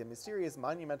elite, the mysterious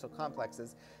monumental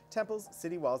complexes, temples,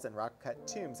 city walls, and rock-cut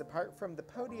tombs. Apart from the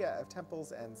podia of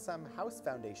temples and some house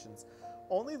foundations,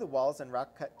 only the walls and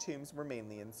rock-cut tombs were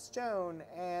mainly in stone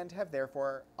and have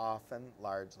therefore often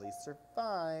largely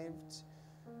survived.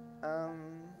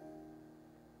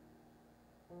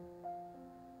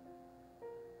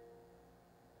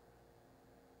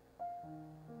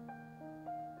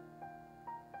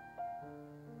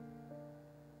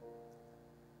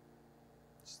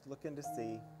 Just looking to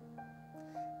see.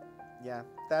 Yeah,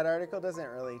 that article doesn't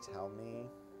really tell me.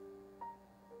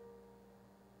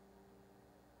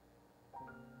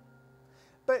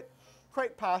 But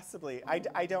quite possibly, I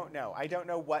don't know. I don't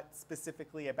know what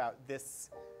specifically about this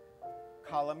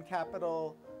column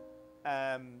capital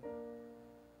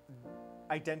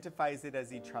identifies it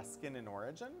as Etruscan in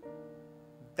origin.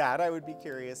 That I would be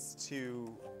curious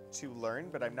to learn,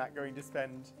 but I'm not going to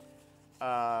spend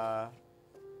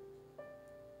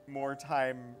more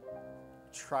time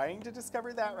trying to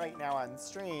discover that right now on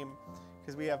stream,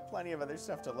 because we have plenty of other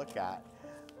stuff to look at.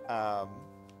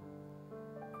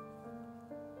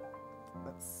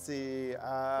 Let's see.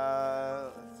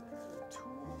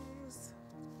 Tombs.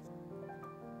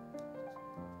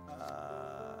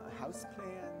 House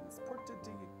plans. Porta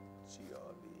di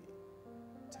Giove.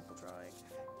 Temple drawing.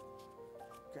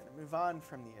 Going to move on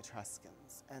from the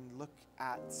Etruscans and look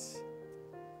at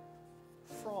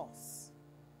France.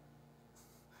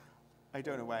 I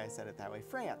don't know why I said it that way.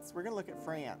 France. We're going to look at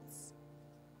France.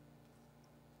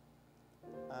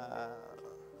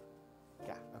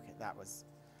 Yeah, okay, that was...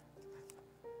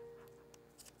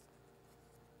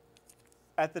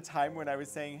 At the time when I was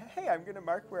saying, hey, I'm going to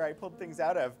mark where I pulled things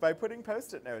out of by putting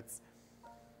Post-it notes,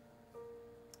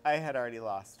 I had already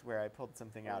lost where I pulled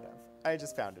something out of. I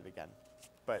just found it again.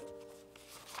 But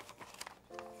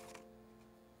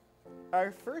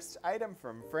our first item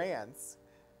from France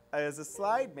is a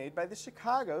slide made by the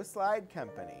Chicago Slide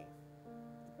Company.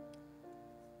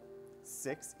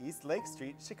 6 East Lake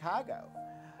Street, Chicago.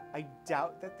 I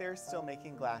doubt that they're still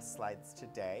making glass slides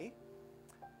today,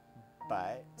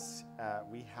 but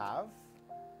we have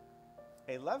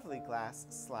a lovely glass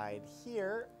slide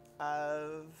here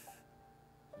of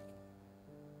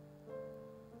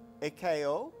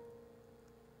Ekao,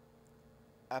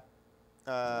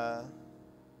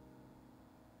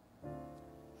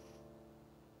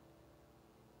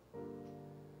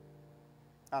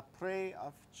 Après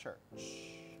of church.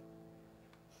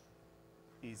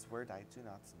 These words I do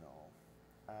not know.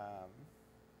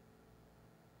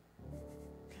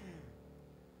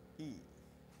 E.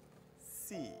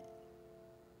 C.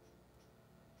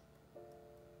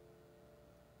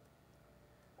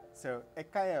 So,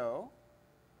 Ekao,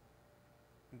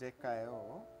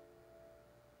 Dekao.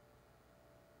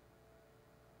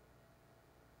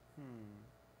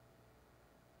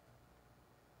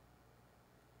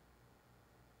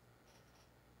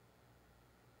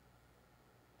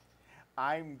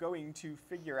 I'm going to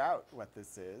figure out what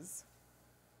this is.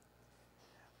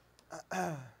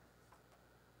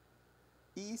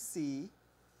 EC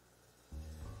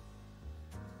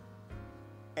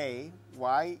A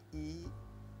Y E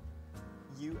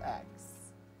U X.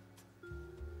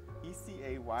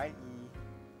 ECAYE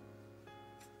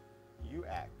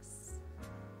UX.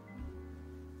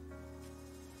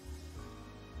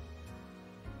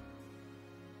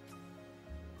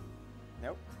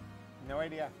 Nope, no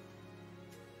idea.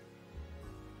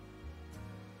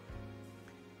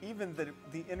 Even the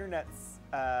internet's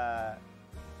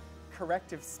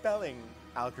corrective spelling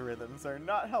algorithms are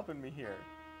not helping me here.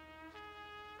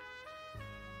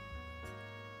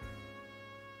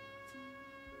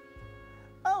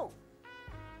 Oh!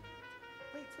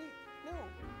 Wait, no.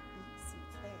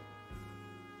 E-C-A.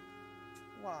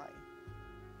 Y.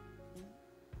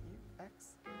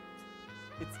 E-U-X.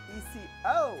 It's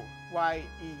E-C-O-Y-E-U-X.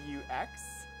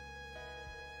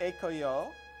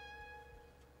 Ekoyo.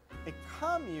 A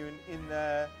commune in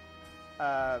the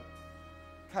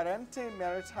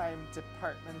Charente-Maritime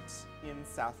department in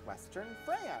southwestern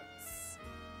France.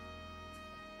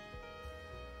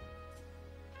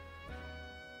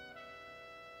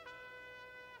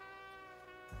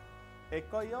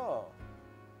 Ekoyo.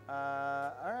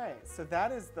 All right, so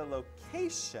that is the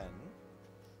location.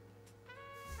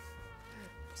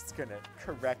 Just gonna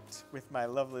correct with my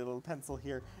lovely little pencil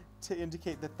here to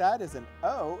indicate that that is an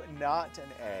O, not an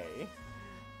A.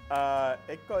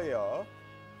 Ekoyo.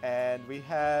 And we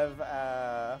have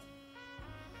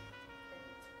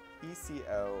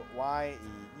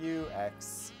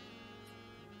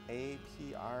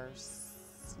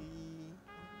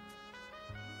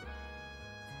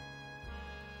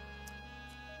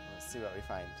see what we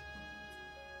find.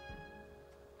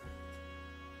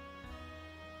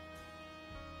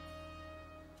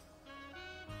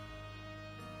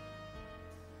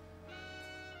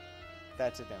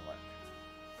 That didn't work.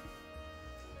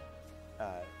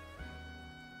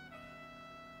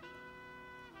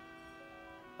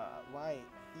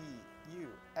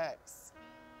 Y-E-U-X.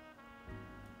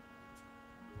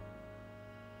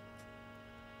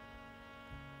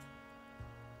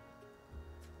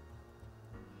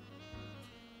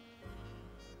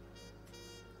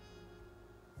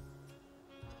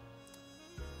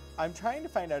 I'm trying to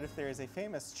find out if there is a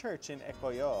famous church in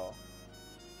Ecoyo.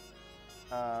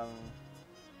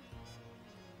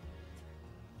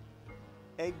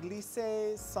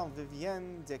 Église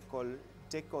Sainte-Vivienne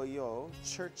d'Ecoyo,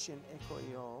 church in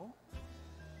Ecoyo.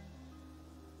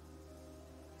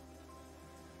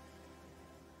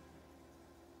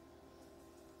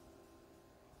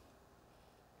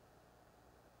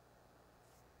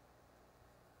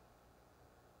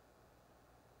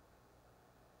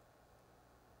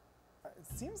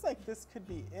 It seems like this could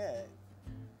be it.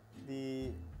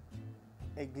 The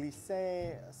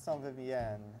Église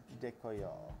Sainte-Vivienne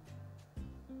d'Ecoyo.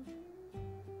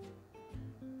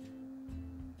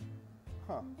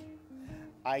 Huh.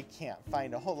 I can't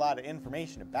find a whole lot of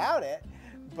information about it,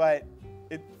 but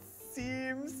it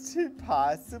seems to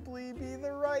possibly be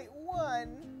the right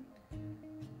one.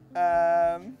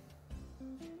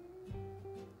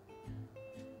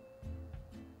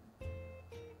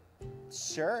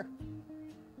 Sure.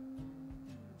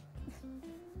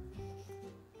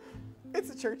 It's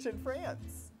a church in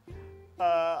France.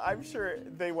 I'm sure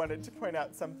they wanted to point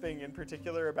out something in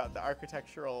particular about the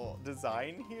architectural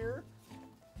design here,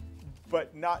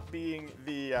 but not being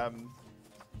the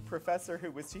professor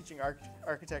who was teaching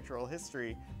architectural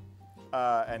history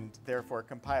and therefore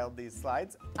compiled these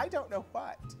slides, I don't know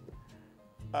what.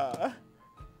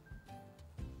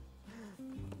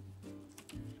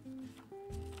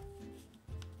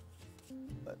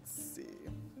 Let's see.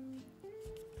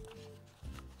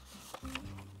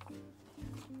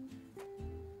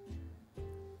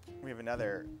 We have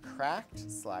another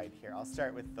cracked slide here. I'll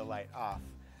start with the light off.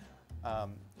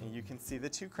 You can see the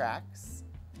two cracks,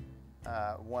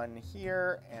 one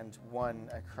here and one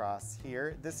across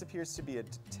here. This appears to be a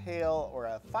tail or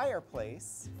a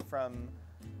fireplace from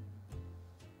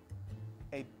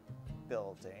a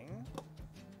building.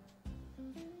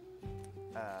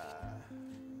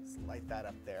 Let's light that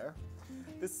up there.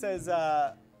 This says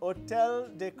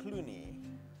Hôtel de Cluny.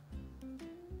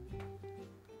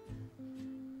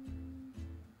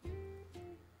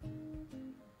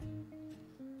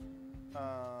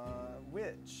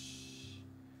 Which,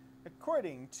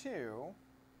 according to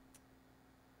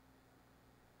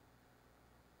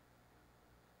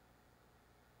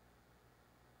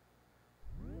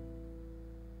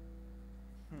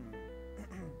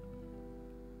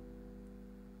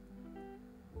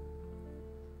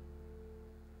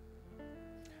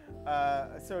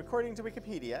so according to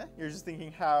Wikipedia, you're just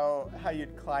thinking how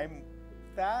you'd climb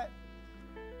that.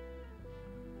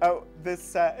 Oh,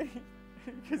 this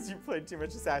because you played too much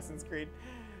Assassin's Creed.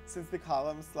 Since the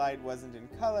column slide wasn't in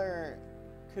color,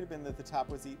 could have been that the top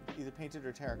was either painted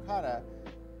or terracotta,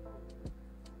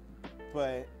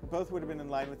 but both would have been in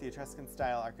line with the Etruscan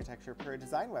style architecture per a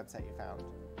design website you found.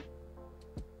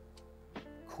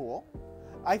 Cool.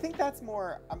 I think that's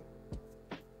more,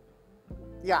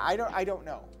 yeah, I don't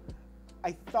know.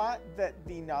 I thought that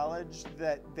the knowledge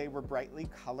that they were brightly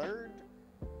colored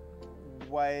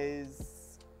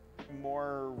was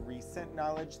more recent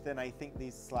knowledge than I think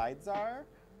these slides are,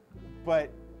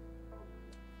 but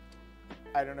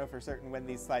I don't know for certain when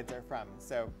these slides are from.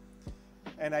 So,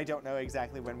 and I don't know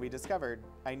exactly when we discovered.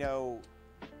 I know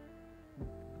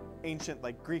ancient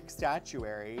like Greek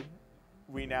statuary,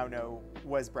 we now know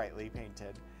was brightly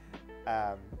painted.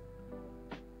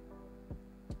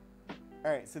 All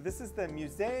right, so this is the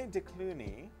Musée de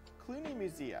Cluny, Cluny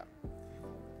Museum,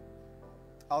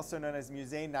 also known as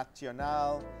Musée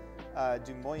National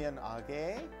du Moyen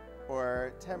Âge,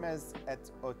 or Termes et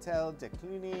Hôtel de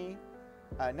Cluny,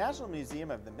 National Museum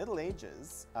of the Middle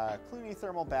Ages, Cluny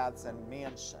Thermal Baths and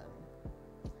Mansion,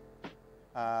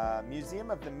 Museum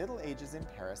of the Middle Ages in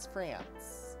Paris,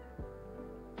 France.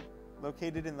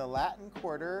 Located in the Latin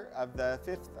Quarter of the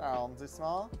 5th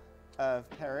arrondissement of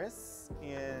Paris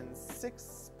in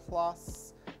 6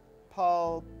 Place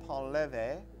Paul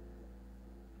Pontleve,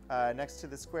 next to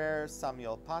the square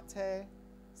Samuel Paty,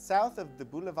 south of the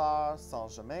Boulevard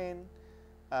Saint-Germain,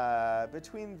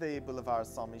 between the Boulevard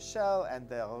Saint-Michel and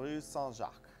the Rue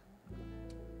Saint-Jacques.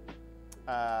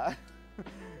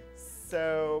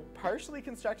 So, partially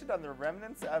constructed on the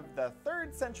remnants of the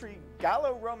 3rd century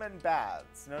Gallo-Roman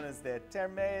baths, known as the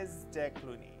Thermes de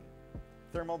Cluny.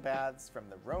 Thermal baths from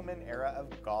the Roman era of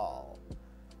Gaul.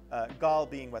 Gaul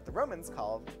being what the Romans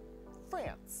called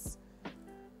France.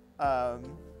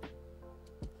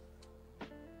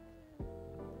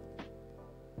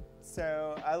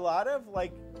 So a lot of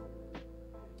like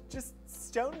just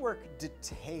stonework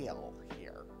detail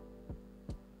here.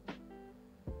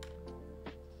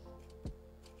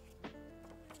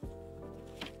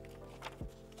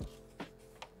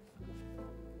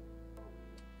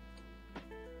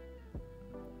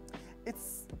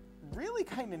 It's really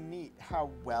kind of neat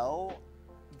how well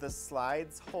the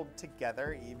slides hold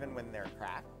together even when they're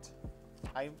cracked.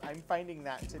 I'm finding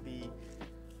that to be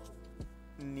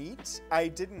neat. I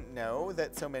didn't know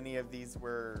that so many of these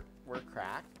were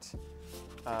cracked,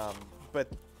 but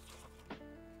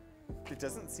it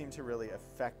doesn't seem to really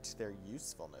affect their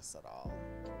usefulness at all.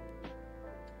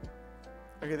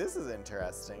 Okay, this is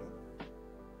interesting.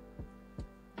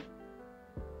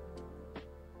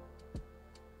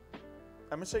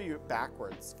 I'm gonna show you it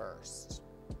backwards first.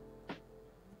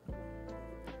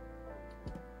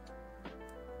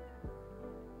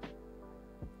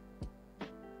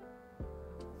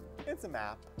 It's a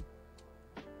map.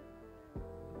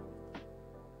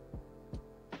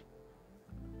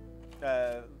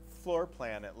 Floor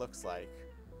plan, it looks like.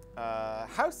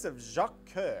 House of Jacques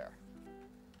Coeur.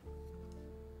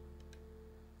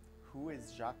 Who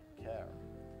is Jacques Coeur?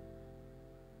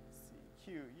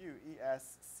 Q-U-E-S-C-O-E-U-R.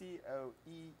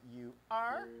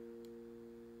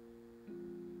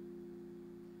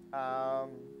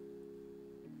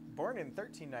 Born in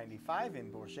 1395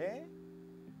 in Bourget.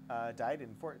 Died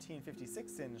in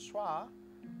 1456 in Troyes,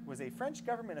 was a French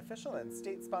government official and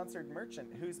state-sponsored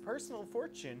merchant whose personal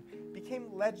fortune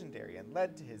became legendary and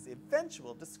led to his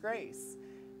eventual disgrace.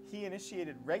 He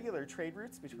initiated regular trade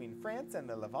routes between France and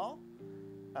the Levant.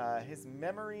 His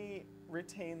memory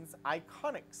retains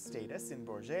iconic status in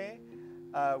Bourget,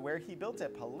 where he built a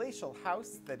palatial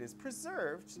house that is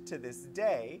preserved to this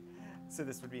day. So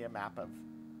this would be a map of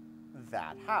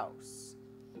that house.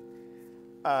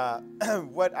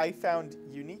 What I found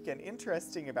unique and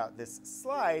interesting about this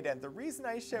slide, and the reason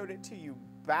I showed it to you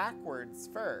backwards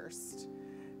first,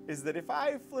 is that if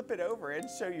I flip it over and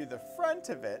show you the front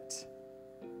of it,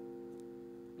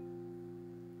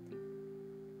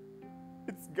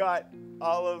 it's got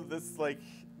all of this, like,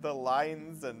 the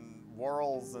lines and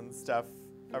whorls and stuff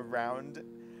around,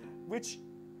 which,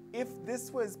 if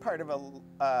this was part of a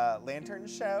lantern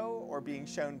show or being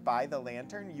shown by the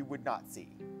lantern, you would not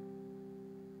see.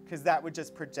 Because that would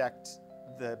just project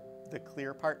the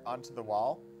clear part onto the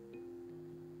wall.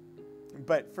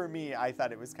 But for me, I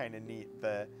thought it was kind of neat,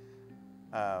 the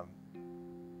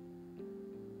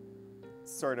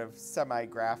sort of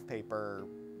semi-graph paper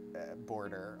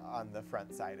border on the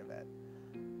front side of it.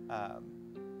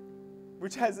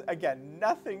 Which has, again,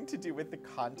 nothing to do with the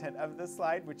content of the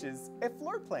slide, which is a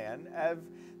floor plan of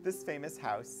this famous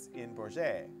house in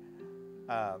Bourget.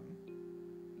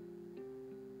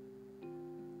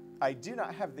 I do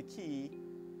not have the key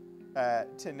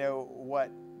to know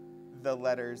what the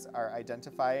letters are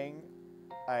identifying.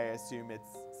 I assume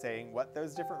it's saying what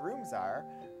those different rooms are,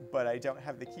 but I don't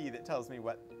have the key that tells me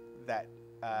what the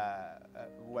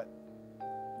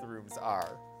rooms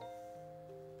are.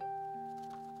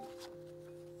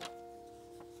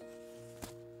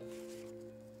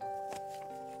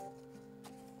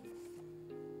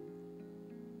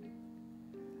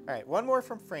 All right, one more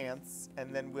from France,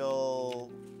 and then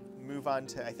we'll move on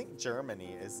to, I think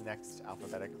Germany is next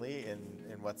alphabetically in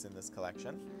what's in this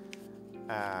collection.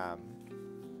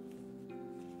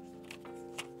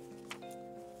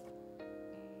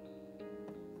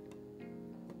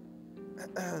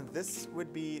 This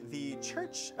would be the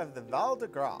Church of the Val de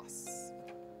Grace.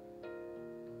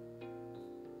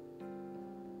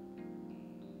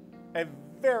 A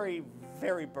very,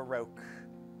 very Baroque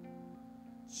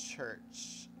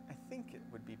church. I think it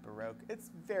would be Baroque. It's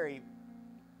very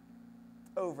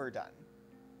overdone.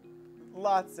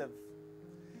 Lots of,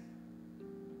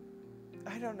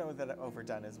 I don't know that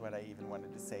overdone is what I even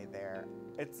wanted to say there.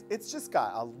 It's just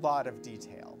got a lot of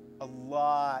detail. A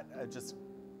lot of just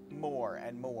more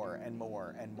and more and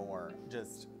more and more.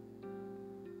 Just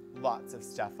lots of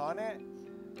stuff on it.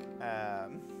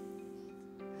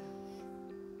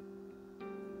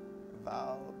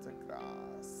 Val de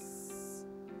Grace.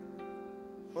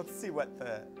 Let's see what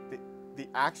the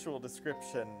actual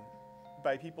description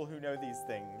by people who know these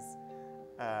things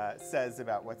says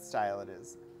about what style it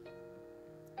is.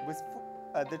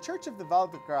 The Church of the Val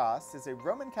de Grace is a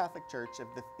Roman Catholic church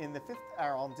in the 5th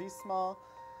arrondissement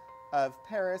of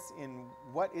Paris in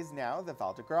what is now the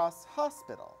Val-de-Grâce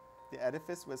Hospital. The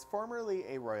edifice was formerly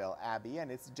a royal abbey,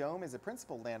 and its dome is a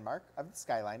principal landmark of the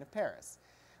skyline of Paris.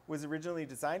 It was originally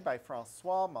designed by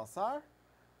François Mansart,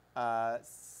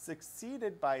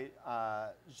 succeeded by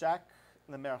Jacques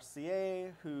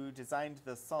Lemercier, who designed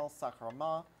the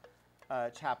Saint-Sacrement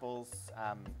chapel's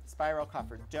spiral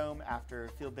coffered dome after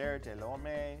Philibert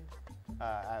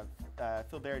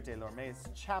Delorme's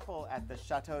chapel at the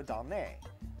Château d'Aulnay.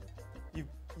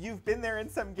 You've been there in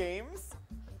some games?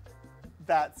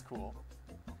 That's cool.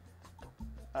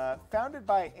 Founded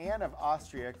by Anne of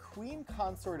Austria, Queen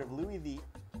Consort of Louis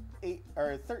XIII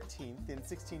in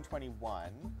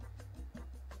 1621.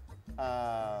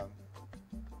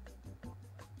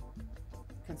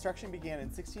 Construction began in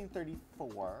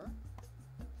 1634.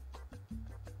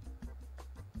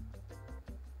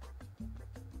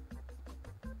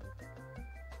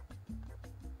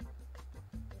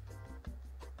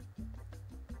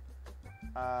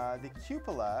 The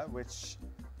cupola, which is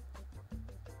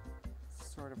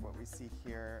sort of what we see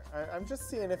here. I'm just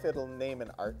seeing if it'll name an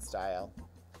art style.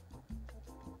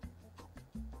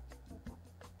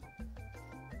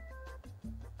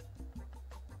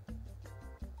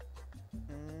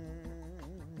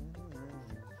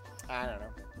 I don't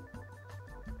know.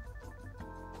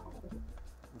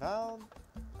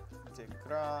 Val-de-Grâce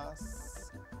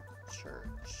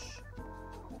Church.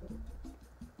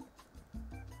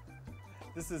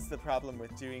 This is the problem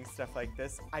with doing stuff like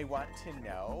this. I want to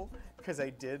know, because I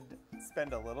did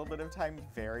spend a little bit of time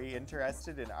very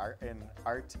interested in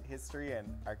art history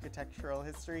and architectural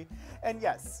history. And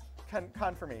yes,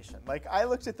 confirmation. Like, I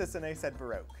looked at this and I said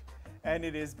Baroque, and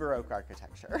it is Baroque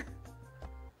architecture.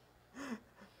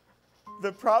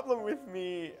 The problem with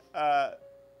me,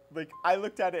 like, I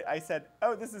looked at it, I said,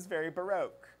 oh, this is very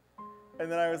Baroque. And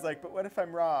then I was like, but what if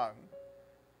I'm wrong?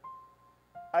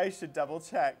 I should double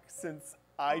check, since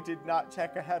I did not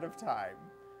check ahead of time.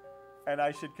 And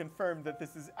I should confirm that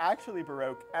this is actually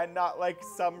Baroque and not like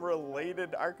some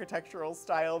related architectural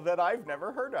style that I've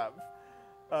never heard of.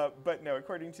 But no,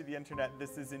 according to the internet,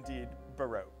 this is indeed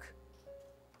Baroque.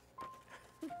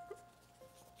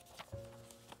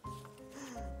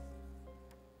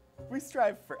 We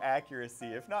strive for accuracy,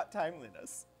 if not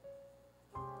timeliness.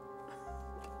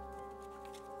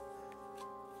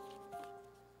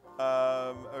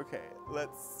 Okay,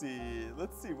 let's see,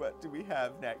 what do we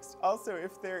have next? Also,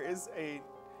 if there is a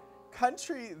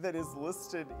country that is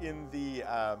listed in the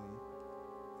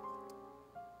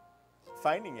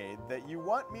finding aid that you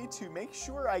want me to make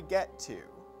sure I get to,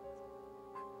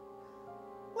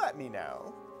 let me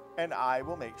know, and I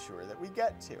will make sure that we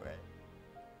get to it.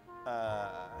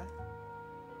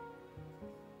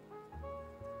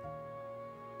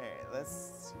 Hey, let's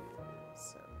see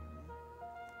some.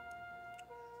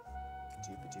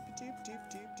 Doop.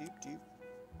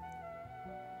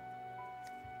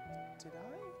 Did I?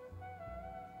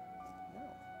 No,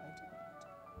 I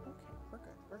didn't.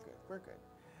 Okay, we're good.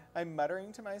 I'm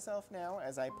muttering to myself now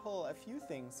as I pull a few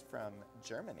things from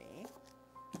Germany,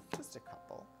 just a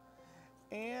couple,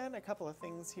 and a couple of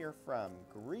things here from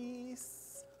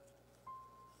Greece.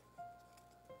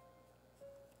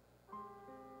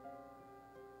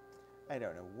 I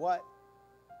don't know what,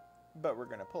 but we're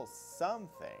gonna pull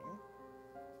something.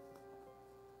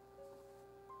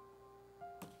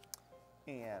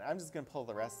 And I'm just gonna pull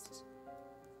the rest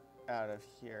out of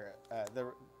here,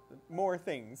 the more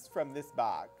things from this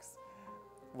box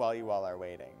while you all are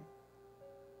waiting.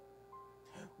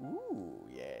 Ooh,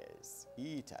 yes,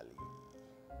 Italy.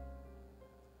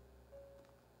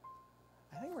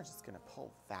 I think we're just gonna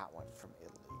pull that one from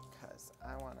Italy because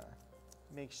I wanna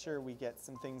make sure we get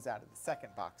some things out of the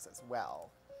second box as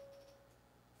well.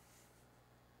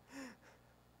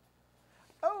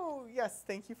 Oh, yes,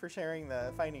 thank you for sharing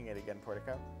the finding it again,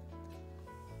 Portico.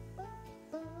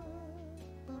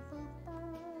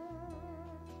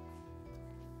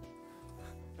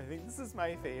 I think this is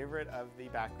my favorite of the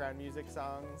background music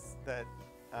songs that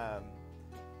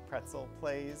Pretzel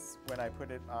plays when I put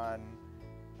it on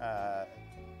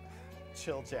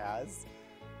chill jazz.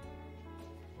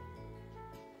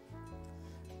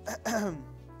 Let's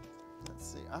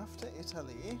see, after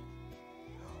Italy.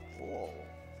 Oh.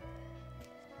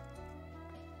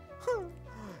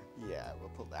 Yeah, we'll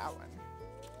pull that one.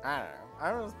 I don't know.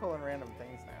 I'm just pulling random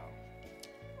things now.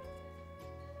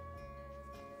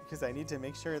 Because I need to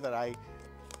make sure that I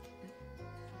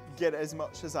get as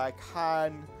much as I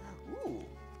can. Ooh.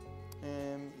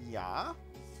 Yeah.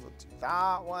 We'll do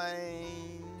that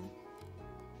one.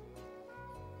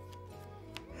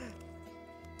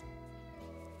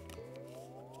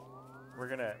 We're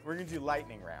gonna do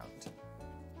lightning round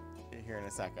here in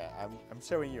a second. I'm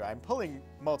showing you. I'm pulling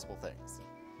multiple things.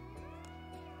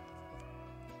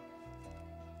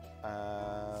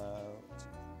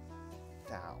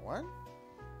 That one.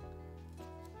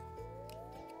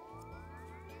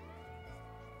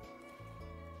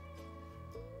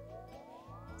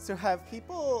 So have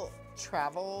people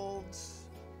traveled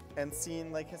and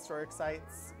seen like historic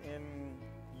sites in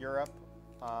Europe?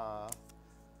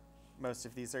 Most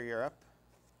of these are Europe.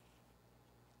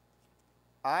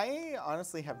 I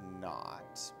honestly have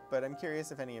not, but I'm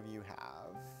curious if any of you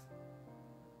have.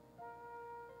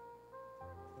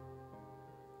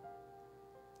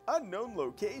 Unknown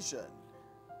location.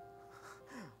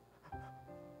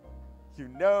 You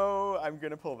know I'm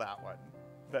gonna pull that one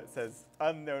that says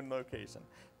unknown location.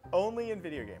 Only in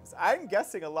video games. I'm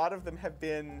guessing a lot of them have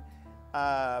been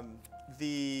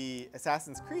the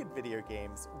Assassin's Creed video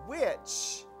games,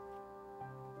 which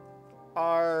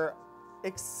are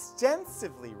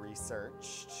extensively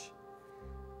researched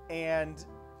and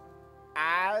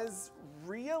as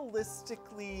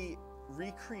realistically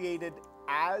recreated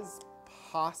as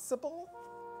possible,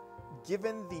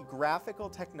 given the graphical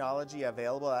technology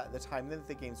available at the time that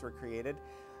the games were created.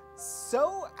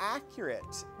 So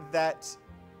accurate that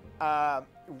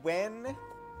when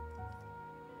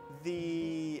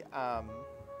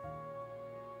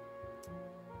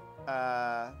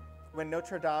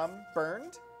Notre Dame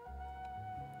burned,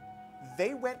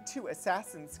 they went to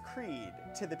Assassin's Creed,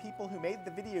 to the people who made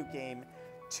the video game,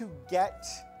 to get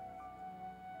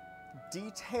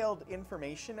detailed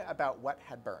information about what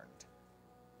had burned.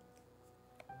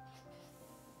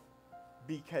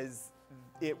 Because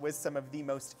it was some of the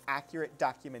most accurate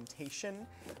documentation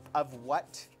of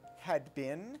what had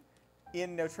been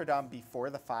in Notre Dame before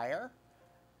the fire.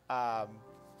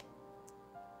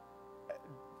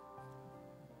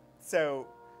 So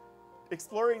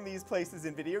exploring these places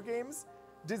in video games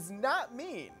does not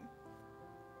mean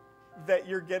that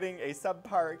you're getting a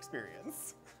subpar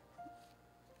experience.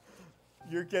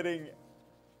 You're getting,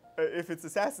 if it's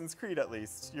Assassin's Creed at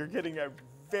least, you're getting a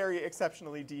very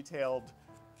exceptionally detailed,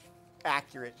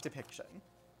 accurate depiction.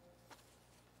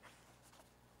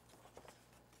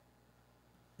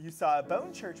 You saw a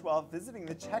bone church while visiting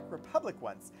the Czech Republic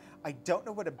once. I don't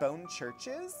know what a bone church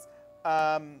is.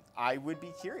 I would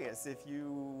be curious if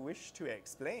you wish to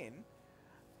explain.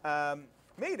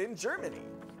 Made in Germany.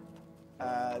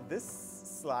 This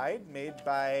slide made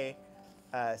by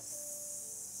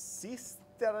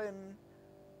Sisteren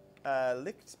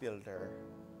Lichtbilder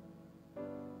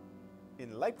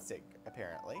in Leipzig,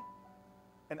 apparently.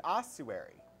 An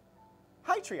ossuary.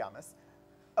 Hi, Triamus.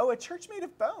 Oh, a church made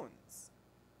of bones.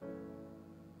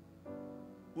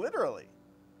 Literally.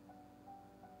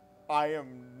 I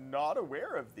am not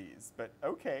aware of these, but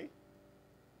okay.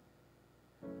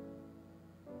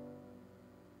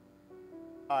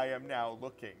 I am now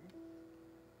looking.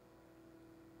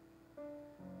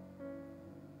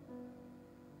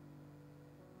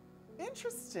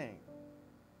 Interesting.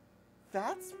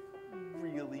 That's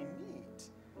really neat.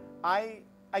 I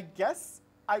guess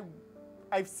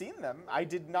I've seen them. I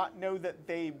did not know that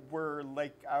they were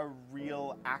like a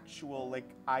real, actual, like,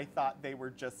 I thought they were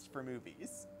just for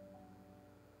movies.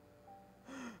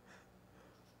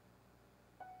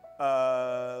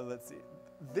 Let's see.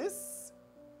 This,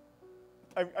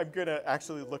 I'm gonna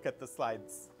actually look at the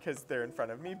slides because they're in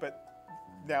front of me, but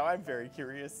now I'm very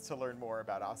curious to learn more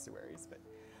about ossuaries. But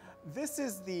this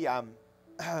is the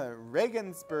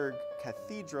Regensburg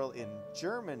Cathedral in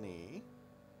Germany.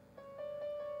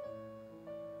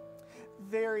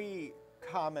 Very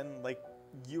common, like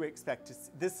you expect to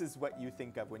see. This is what you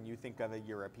think of when you think of a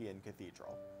European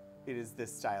cathedral. It is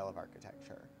this style of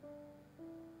architecture.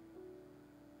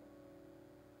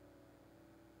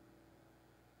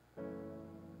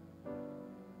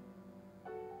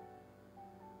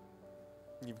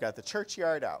 You've got the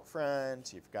churchyard out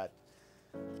front. You've got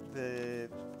the,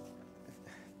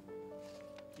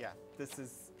 yeah, this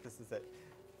is it.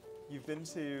 You've been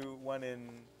to one in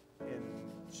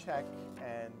Czech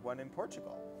and one in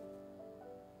Portugal.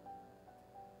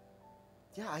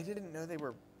 Yeah, I didn't know they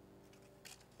were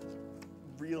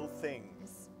real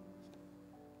things.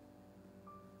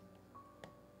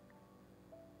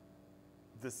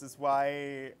 This is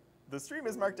why the stream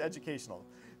is marked educational.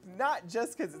 Not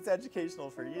just because it's educational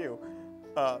for you.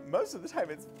 Most of the time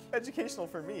it's educational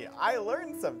for me. I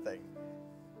learned something.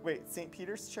 Wait, St.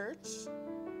 Peter's Church?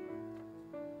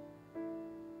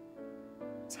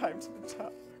 Time to the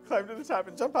top. Climb to the top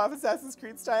and jump off Assassin's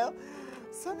Creed style.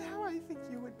 Somehow I think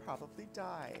you would probably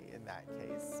die in that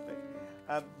case.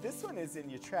 But this one is in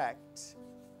Utrecht.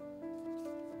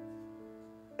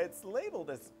 It's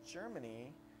labeled as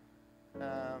Germany.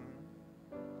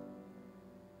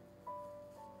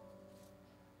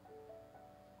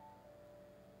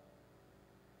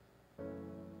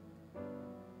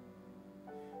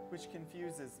 Which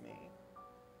confuses me.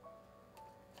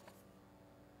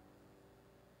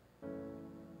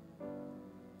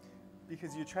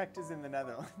 Because Utrecht is in the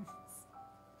Netherlands.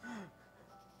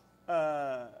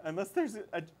 Unless there's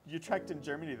a Utrecht in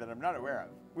Germany that I'm not aware of,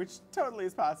 which totally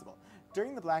is possible.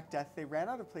 During the Black Death, they ran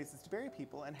out of places to bury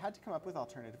people and had to come up with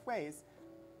alternative ways.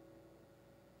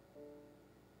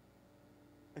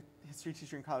 A history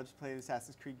teacher in college played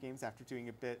Assassin's Creed games after doing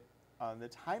a bit on the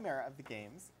time era of the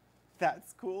games.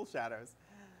 That's cool, Shadows.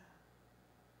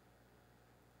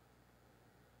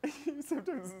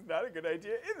 Sometimes it's not a good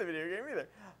idea in the video game either.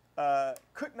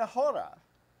 Kutnahora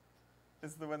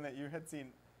is the one that you had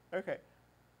seen. Okay.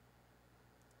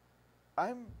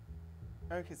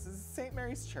 Okay, so this is St.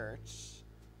 Mary's Church.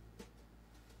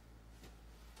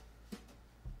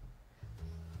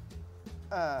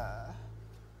 I'm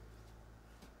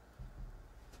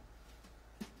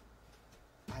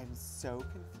so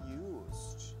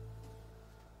confused.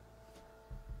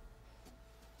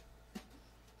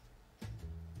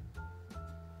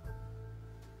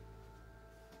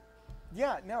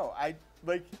 Yeah, no,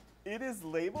 it is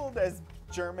labeled as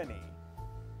Germany.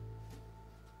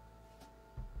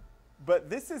 But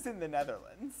this is in the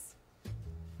Netherlands.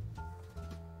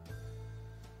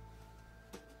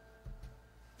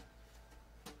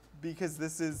 Because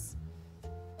this is,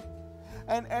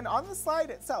 and on the slide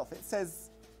itself, it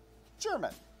says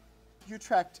German,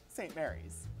 Utrecht, St.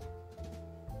 Mary's.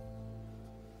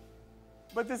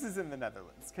 But this is in the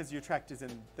Netherlands, because Utrecht is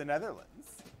in the Netherlands.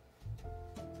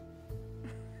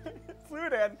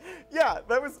 Fluidan, yeah,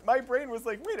 my brain was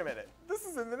like, wait a minute, this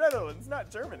is in the Netherlands, not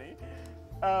Germany.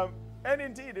 And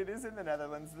indeed, it is in the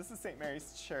Netherlands. This is St.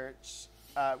 Mary's Church,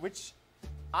 which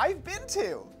I've been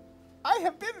to. I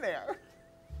have been there.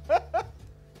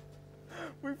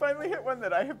 We finally hit one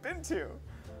that I have been to.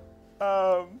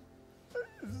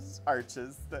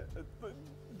 Arches, the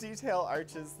detail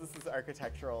arches. This is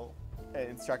architectural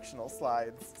instructional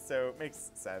slides, so it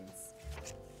makes sense.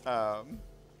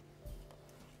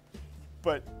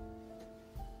 But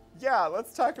yeah,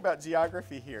 let's talk about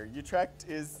geography here. Utrecht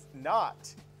is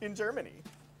not in Germany.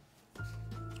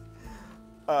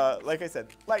 Like I said,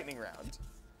 lightning round,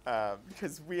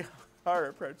 because we are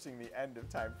approaching the end of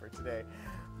time for today.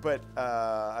 But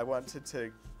I wanted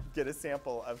to get a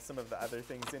sample of some of the other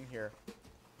things in here.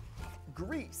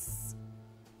 Greece.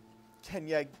 Can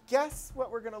you guess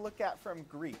what we're going to look at from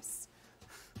Greece?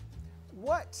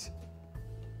 What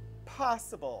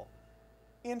possible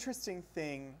interesting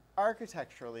thing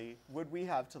architecturally would we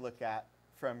have to look at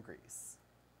from Greece?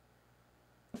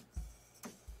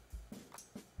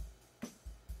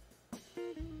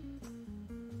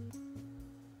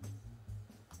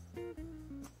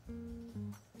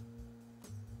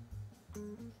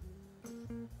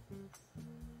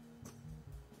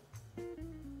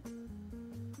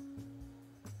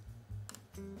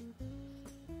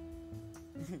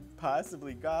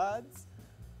 Possibly gods?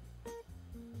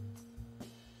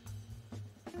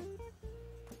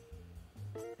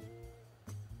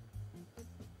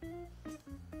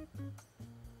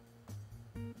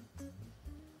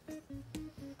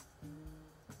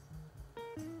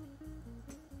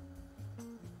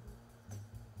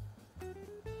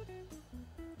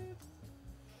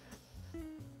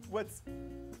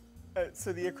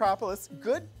 So the Acropolis,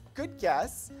 good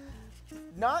guess.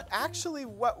 Not actually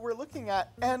what we're looking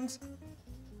at, and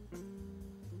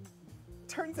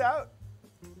turns out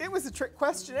it was a trick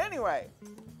question anyway.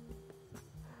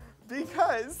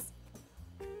 Because,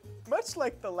 much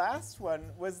like the last one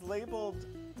was labeled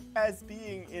as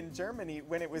being in Germany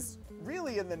when it was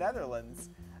really in the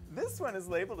Netherlands, this one is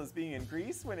labeled as being in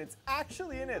Greece when it's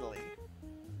actually in Italy.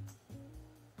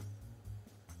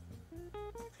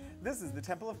 This is the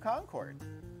Temple of Concord.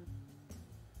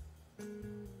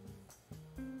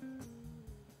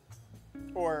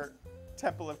 Or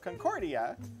Temple of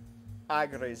Concordia,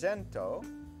 Agrigento,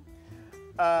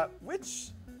 which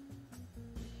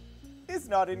is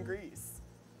not in Greece.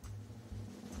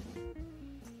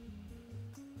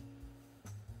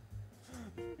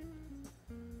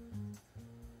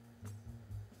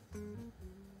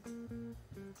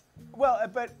 Well,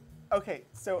 but, okay,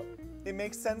 so it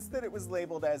makes sense that it was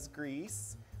labeled as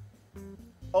Greece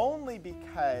only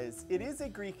because it is a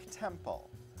Greek temple.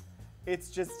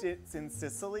 It's in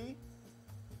Sicily,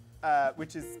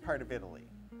 which is part of Italy.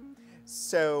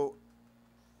 So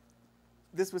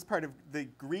this was part of the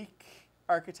Greek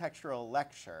architectural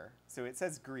lecture. So it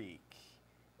says Greek.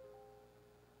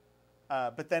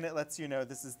 But then it lets you know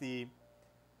this is the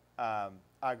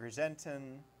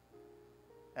Agrigentum,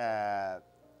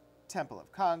 Temple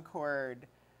of Concord.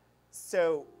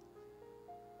 So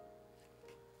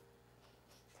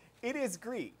it is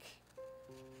Greek,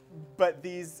 but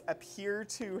these appear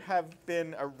to have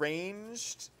been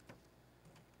arranged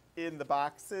in the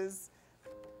boxes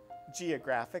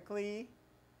geographically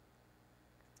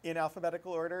in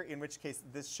alphabetical order, in which case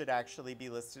this should actually be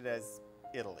listed as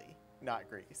Italy, not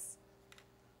Greece.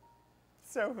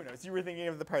 So who knows? You were thinking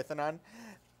of the Parthenon.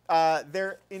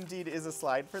 There indeed is a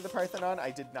slide for the Parthenon.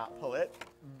 I did not pull it,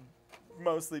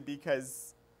 mostly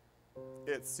because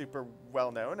it's super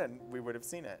well known and we would have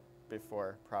seen it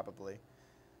before, probably.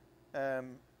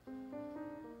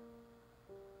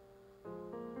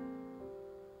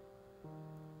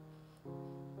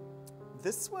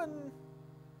 This one,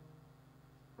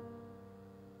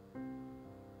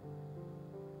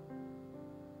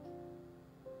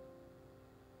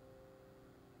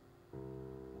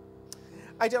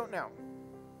 I don't know.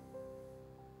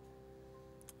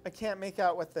 I can't make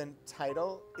out what the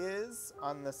title is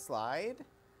on the slide.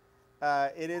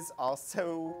 It is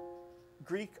also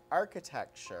Greek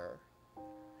architecture.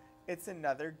 It's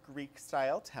another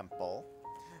Greek-style temple.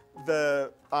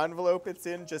 The envelope it's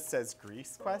in just says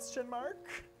Greece ?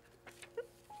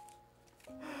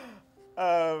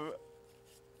 And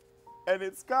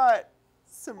it's got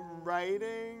some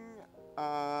writing.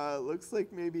 Looks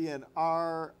like maybe an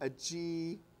R, a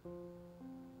G,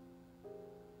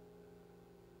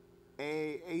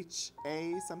 A, H,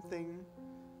 A something.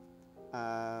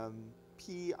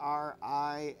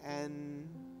 P-R-I-N.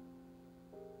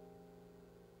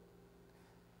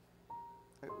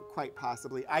 Quite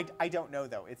possibly. I don't know,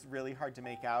 though. It's really hard to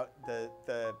make out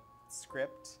the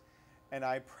script, and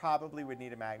I probably would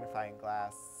need a magnifying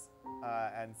glass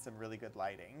and some really good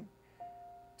lighting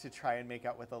to try and make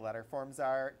out what the letter forms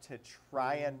are, to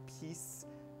try and piece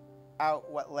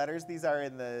out what letters these are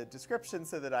in the description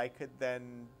so that I could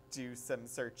then do some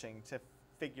searching to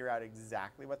figure out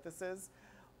exactly what this is.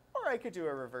 Or I could do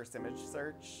a reverse image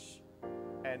search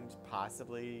and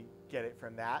possibly get it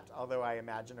from that, although I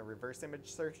imagine a reverse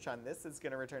image search on this is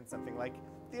going to return something like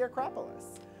the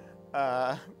Acropolis,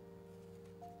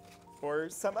 or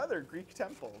some other Greek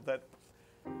temple that,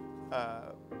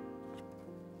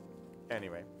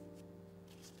 anyway.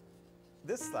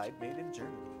 This slide made in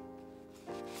Germany.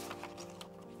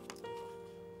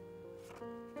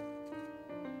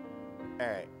 All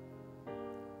right.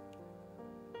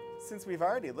 Since we've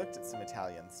already looked at some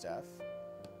Italian stuff,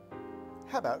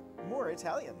 how about more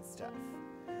Italian stuff?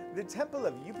 The Temple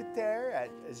of Jupiter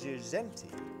at Girgenti.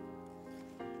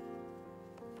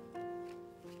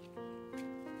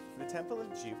 The Temple of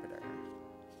Jupiter.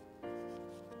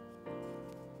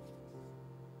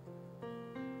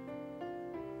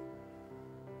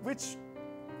 Which,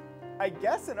 I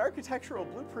guess, an architectural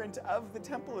blueprint of the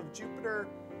Temple of Jupiter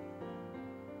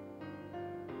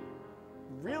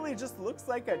really just looks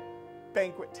like a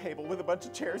banquet table with a bunch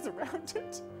of chairs around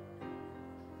it.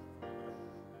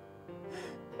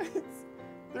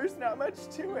 There's not much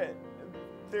to it.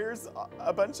 There's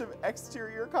a bunch of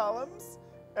exterior columns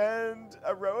and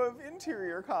a row of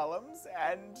interior columns,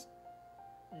 and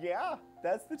yeah,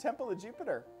 that's the Temple of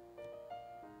Jupiter.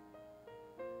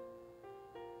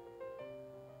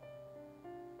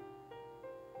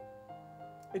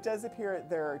 It does appear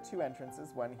there are two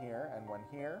entrances, one here and one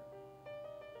here.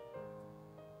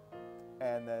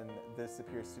 And then this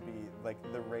appears to be like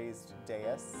the raised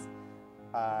dais.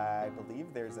 I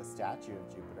believe there's a statue of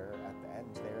Jupiter at the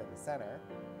end there in the center.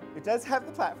 It does have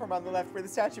the platform on the left where the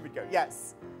statue would go,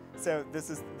 yes. So this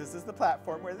is the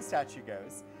platform where the statue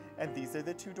goes, and these are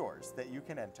the two doors that you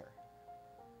can enter.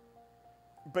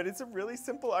 But it's a really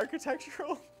simple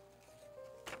architectural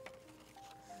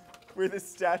where the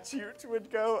statue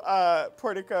would go.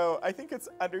 Portico, I think it's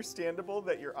understandable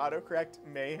that your autocorrect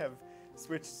may have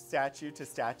switched statue to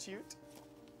statute.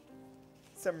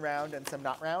 Some round and some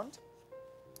not round.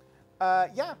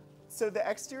 Yeah, so the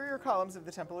exterior columns of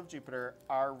the Temple of Jupiter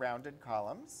are rounded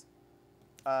columns,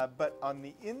 but on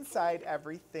the inside,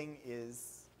 everything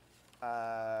is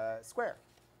square.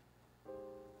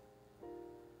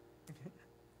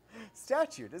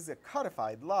 Statute is a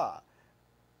codified law.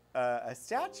 A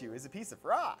statue is a piece of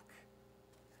rock.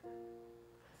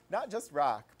 Not just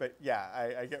rock, but yeah,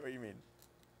 I get what you mean.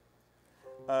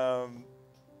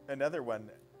 Another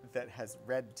one that has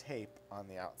red tape on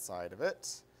the outside of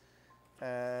it.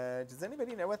 Does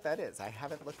anybody know what that is? I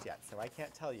haven't looked yet, so I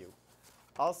can't tell you.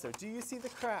 Also, do you see the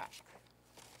crack?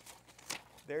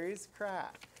 There is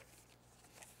crack.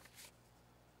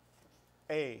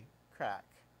 A crack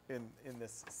in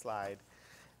this slide.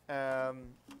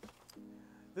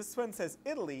 This one says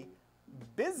Italy,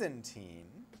 Byzantine,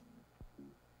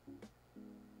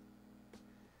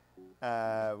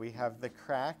 we have the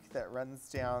crack that runs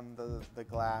down the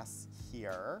glass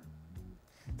here.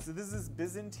 So this is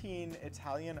Byzantine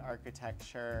Italian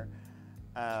architecture.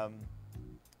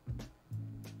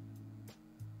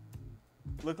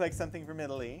 Look like something from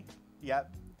Italy.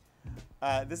 Yep.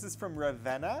 This is from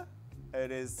Ravenna.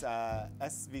 It is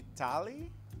S.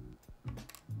 Vitali.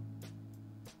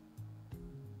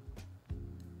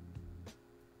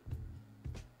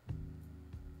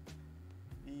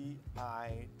 V-I-T-A-L-I.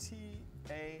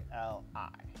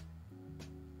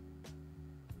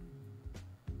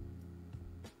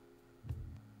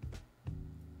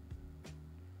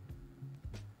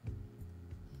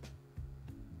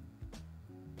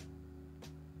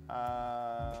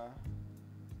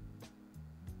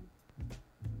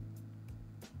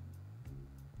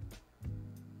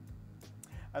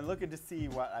 I'm looking to see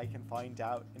what I can find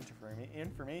out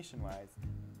information-wise.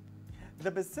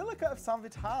 The Basilica of San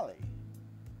Vitale.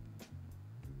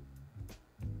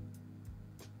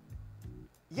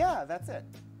 Yeah, that's it.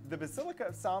 The Basilica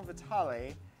of San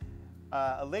Vitale,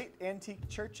 a late antique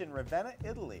church in Ravenna,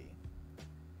 Italy.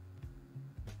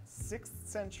 6th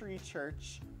century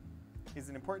church is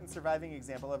an important surviving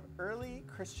example of early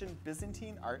Christian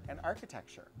Byzantine art and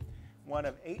architecture. One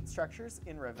of 8 structures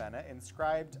in Ravenna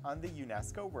inscribed on the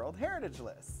UNESCO World Heritage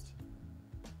List.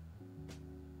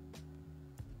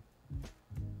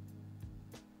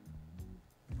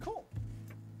 Cool.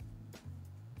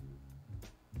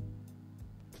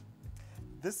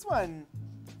 This one,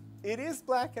 it is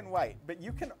black and white, but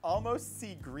you can almost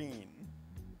see green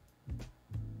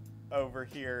over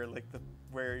here, like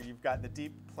where you've got the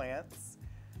deep plants.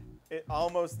 It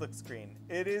almost looks green.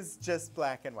 It is just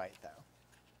black and white, though.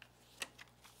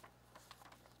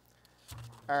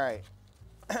 All right.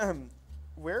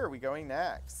 Where are we going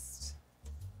next?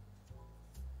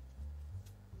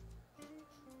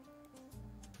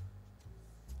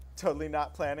 Totally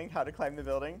not planning how to climb the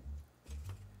building.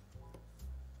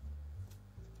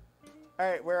 All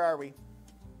right, where are we?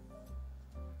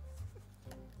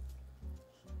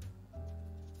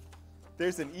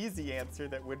 There's an easy answer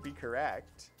that would be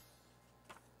correct.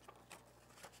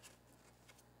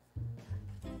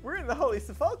 We're in the Holy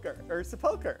Sepulchre, or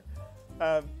Sepulchre.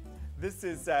 This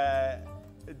is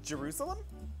Jerusalem.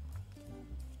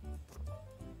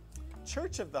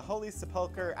 Church of the Holy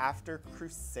Sepulchre after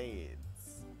Crusades.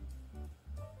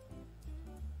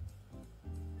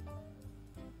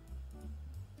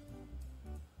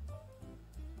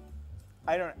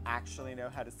 I don't actually know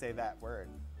how to say that word.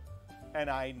 And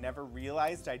I never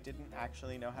realized I didn't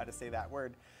actually know how to say that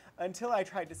word until I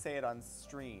tried to say it on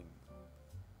stream.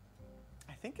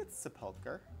 I think it's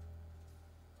Sepulchre.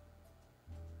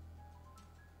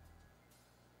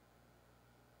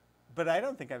 But I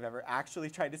don't think I've ever actually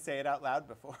tried to say it out loud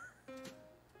before.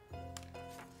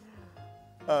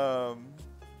 All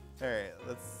right,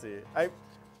 let's see.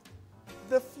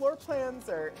 The floor plans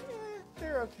are,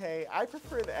 they're okay. I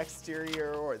prefer the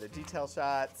exterior or the detail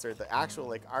shots or the actual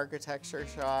like architecture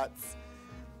shots.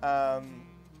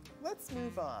 Let's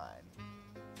move on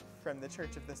from the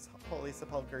Church of the Holy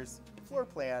Sepulchre's floor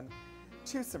plan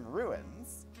to some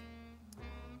ruins.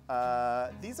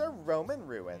 These are Roman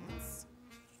ruins,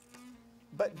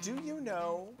 but do you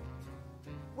know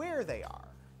where they are?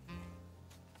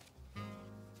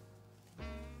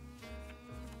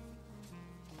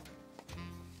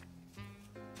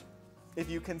 If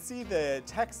you can see the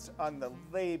text on the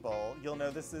label, you'll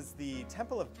know this is the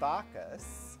Temple of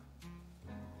Bacchus.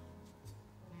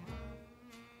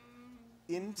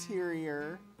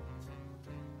 Interior,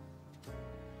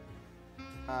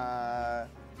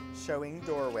 showing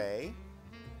doorway.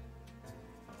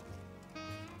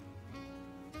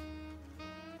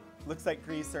 Looks like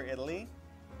Greece or Italy.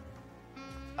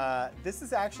 This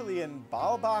is actually in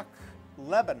Baalbek,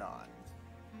 Lebanon.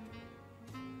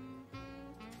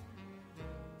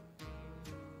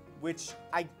 Which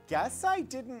I guess I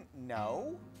didn't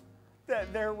know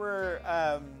that there were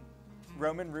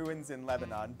Roman ruins in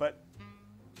Lebanon, but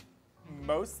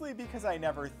mostly because I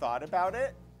never thought about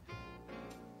it.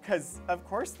 Because of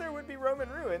course there would be Roman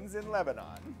ruins in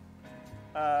Lebanon.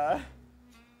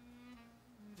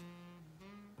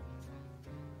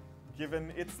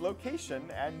 Given its location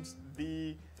and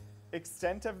the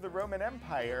extent of the Roman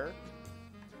Empire,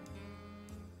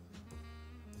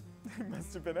 it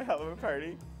must have been a hell of a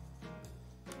party.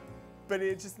 But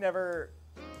it just never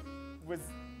was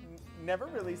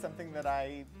really something that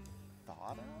I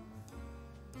thought of.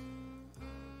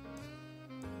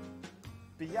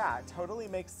 But yeah, it totally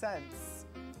makes sense.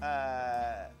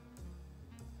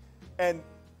 And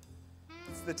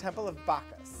it's the Temple of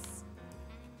Bacchus.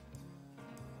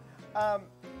 Um,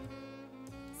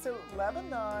 so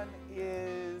Lebanon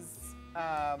is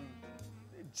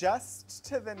just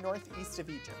to the northeast of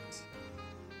Egypt.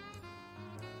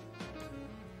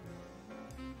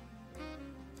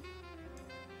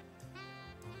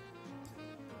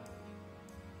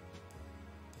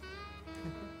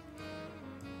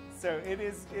 So it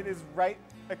is right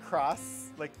across,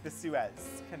 like, the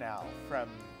Suez Canal from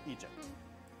Egypt.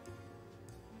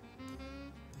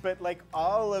 But, like,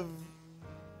 all of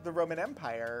the Roman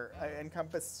Empire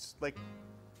encompassed, like,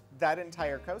 that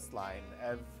entire coastline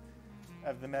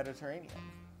of the Mediterranean.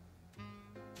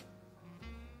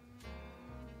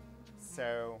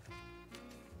 So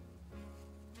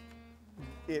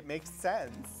it makes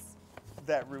sense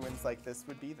that ruins like this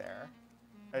would be there.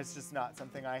 It's just not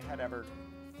something I had ever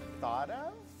thought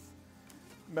of,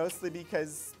 mostly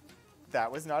because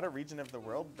that was not a region of the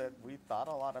world that we thought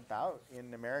a lot about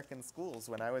in American schools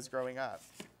when I was growing up.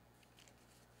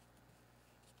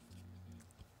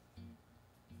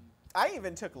 I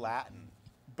even took Latin,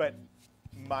 but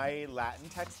my Latin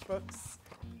textbooks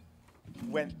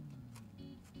went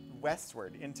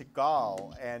westward into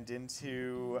Gaul and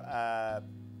into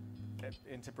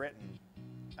Britain.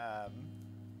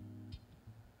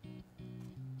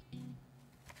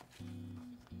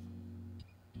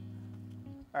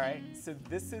 All right, so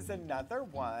this is another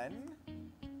one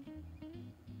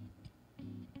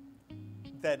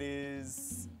that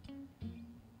is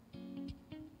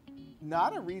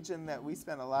not a region that we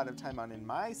spent a lot of time on in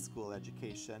my school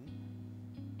education,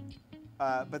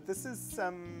 but this is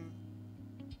some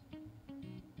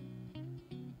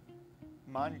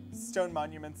stone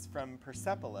monuments from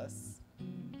Persepolis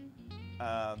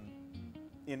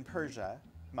in Persia,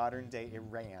 modern-day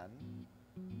Iran.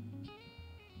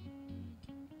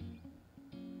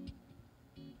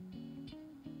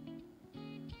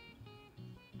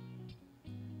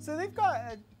 So they've got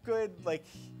a good, like,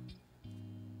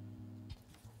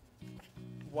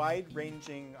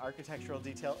 wide-ranging architectural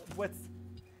detail.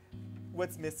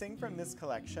 What's missing from this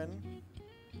collection,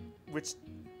 which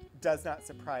does not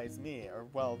surprise me, or,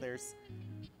 well, there's,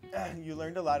 you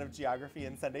learned a lot of geography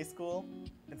in Sunday school,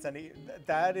 and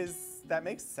that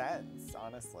makes sense,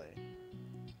 honestly.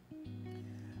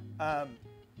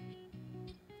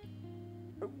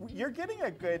 You're getting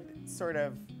a good sort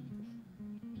of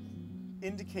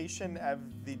indication of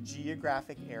the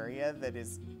geographic area that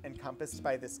is encompassed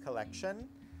by this collection.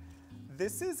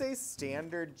 This is a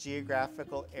standard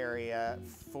geographical area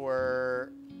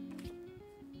for,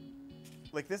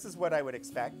 like, this is what I would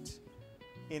expect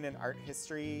in an art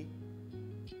history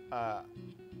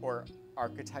or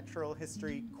architectural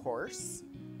history course.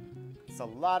 It's a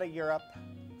lot of Europe,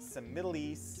 some Middle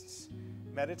East,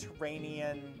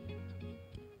 Mediterranean.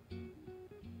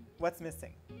 What's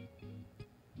missing?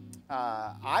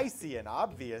 I see an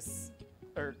obvious,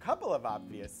 or a couple of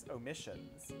obvious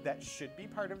omissions that should be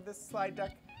part of this slide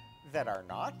deck that are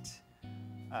not.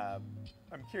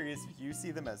 I'm curious if you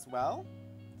see them as well.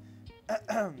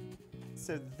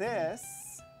 So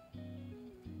this,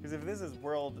 because if this is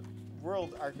world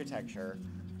architecture,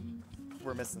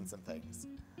 we're missing some things.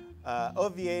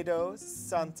 Oviedo,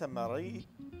 Santa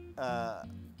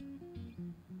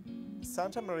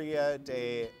Maria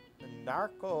de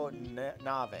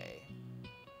Narconave.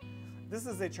 This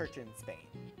is a church in Spain.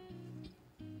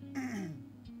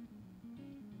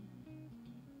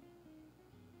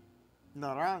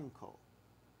 Naranjo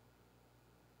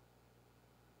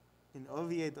in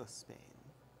Oviedo, Spain.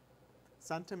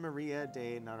 Santa Maria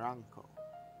de Naranjo.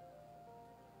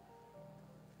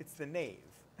 It's the nave.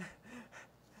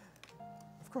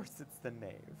 Of course it's the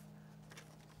nave.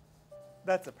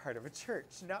 That's a part of a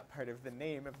church, not part of the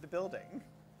name of the building.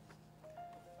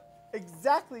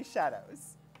 Exactly,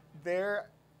 shadows. There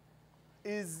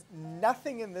is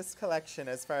nothing in this collection,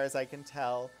 as far as I can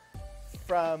tell,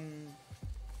 from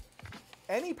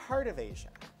any part of Asia.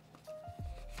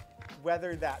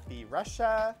 Whether that be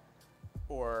Russia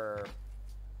or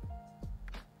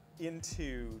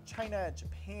into China,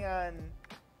 Japan,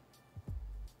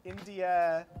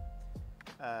 India,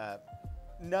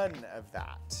 none of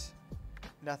that.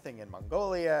 Nothing in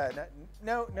Mongolia,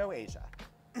 no Asia.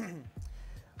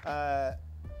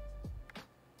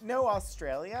 No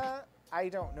Australia. I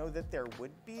don't know that there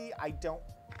would be. I don't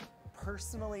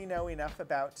personally know enough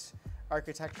about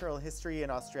architectural history in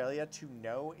Australia to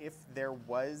know if there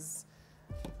was,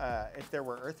 if there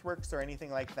were earthworks or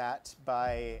anything like that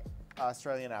by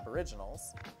Australian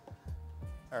Aboriginals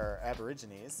or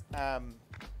Aborigines.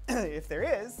 If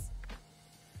there is,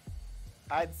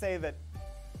 I'd say that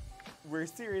we're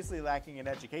seriously lacking in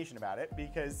education about it,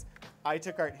 because I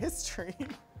took art history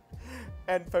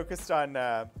and focused on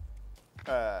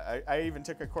I even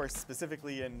took a course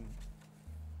specifically in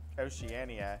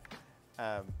Oceania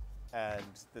and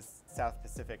the South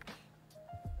Pacific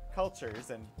cultures,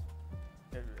 and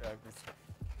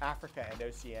Africa and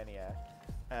Oceania,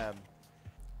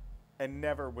 and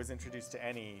never was introduced to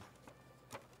any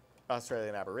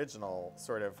Australian Aboriginal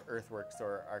sort of earthworks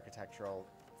or architectural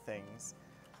things.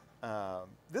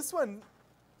 This one,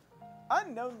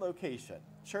 unknown location,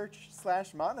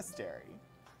 church/monastery.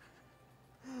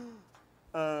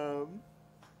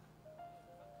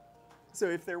 So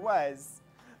if there was,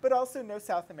 but also no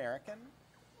South American.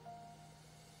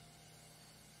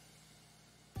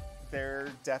 There are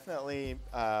definitely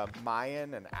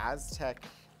Mayan and Aztec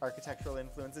architectural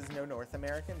influences. No North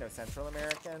American, no Central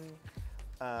American.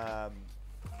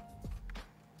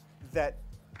 That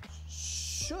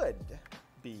should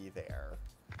be there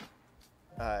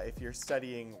if you're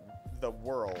studying the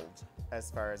world as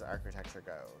far as architecture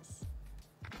goes.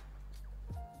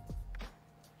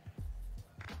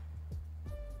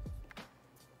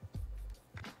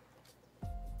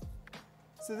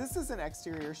 So this is an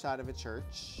exterior shot of a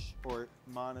church or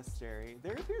monastery.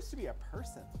 There appears to be a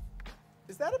person.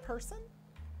 Is that a person?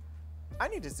 I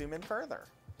need to zoom in further.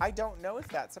 I don't know if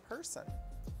that's a person.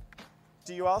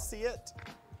 Do you all see it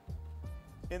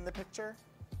in the picture?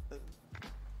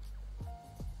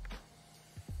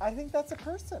 I think that's a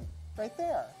person right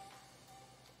there.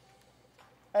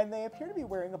 And they appear to be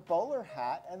wearing a bowler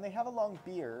hat, and they have a long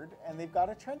beard, and they've got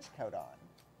a trench coat on.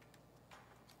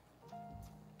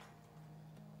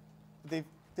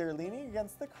 They're leaning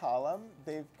against the column.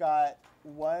 They've got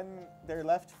their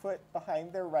left foot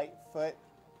behind their right foot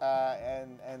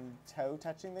and toe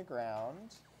touching the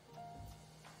ground.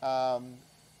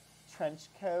 Trench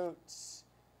coat,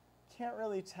 can't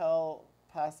really tell,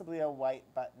 possibly a white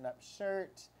button-up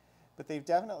shirt, but they've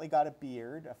definitely got a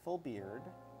beard, a full beard,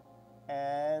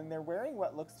 and they're wearing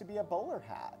what looks to be a bowler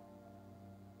hat.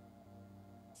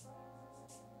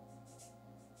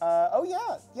 Oh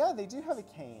yeah, they do have a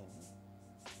cane.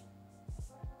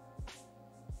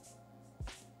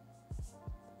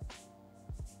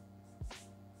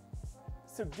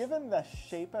 So given the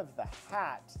shape of the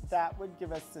hat, that would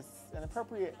give us an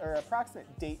appropriate or approximate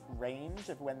date range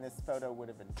of when this photo would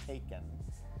have been taken,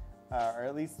 or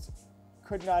at least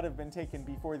could not have been taken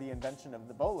before the invention of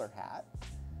the bowler hat.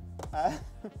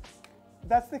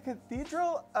 That's the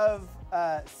Cathedral of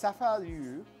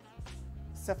Cefalù,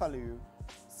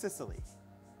 Sicily.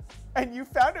 And you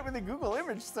found it with a Google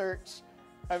image search.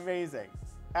 Amazing.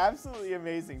 Absolutely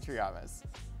amazing, Triamas.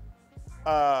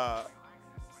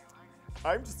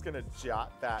 I'm just going to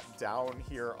jot that down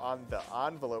here on the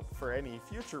envelope for any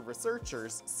future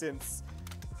researchers, since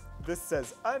this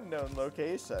says unknown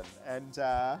location. And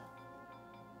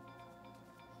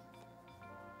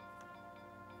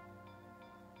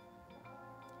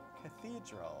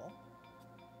Cathedral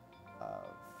of...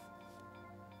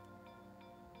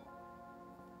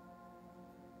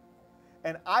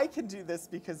 And I can do this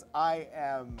because I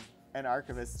am an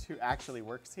archivist who actually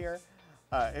works here.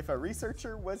 If a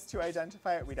researcher was to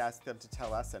identify it, we'd ask them to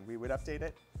tell us and we would update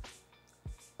it.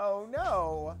 Oh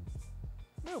no!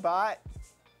 Moobot!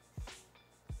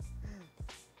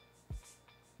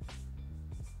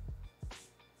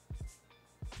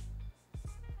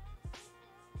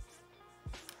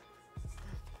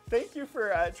 Thank you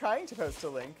for trying to post a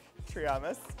link,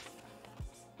 Triamas.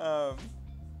 I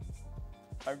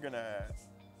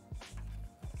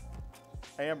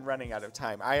am running out of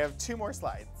time. I have 2 more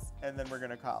slides, and then we're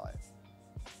gonna call it.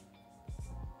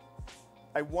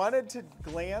 I wanted to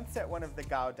glance at one of the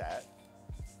Gaudet.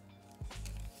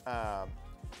 I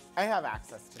have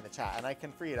access to the chat, and I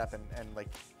can free it up and like,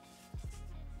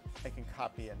 I can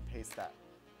copy and paste that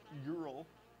URL.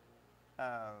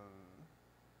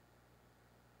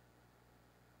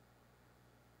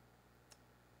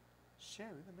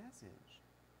 Share the message.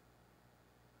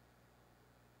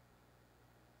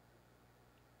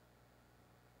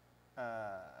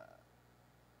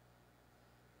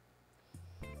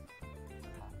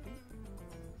 Copy,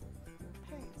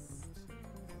 paste,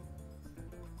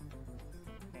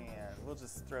 and we'll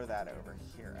just throw that over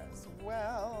here as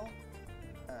well.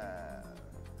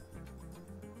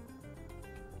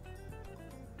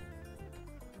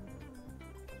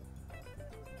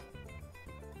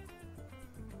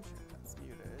 That's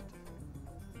muted.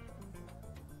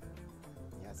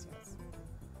 Yes, yes.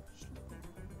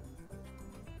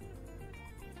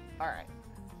 All right.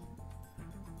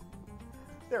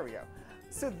 There we go.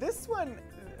 So this one,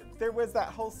 there was that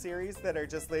whole series that are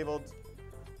just labeled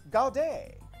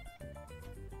Gaudet.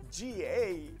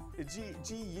 G-U-A-D-E-T,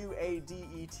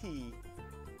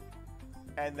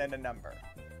 and then a number.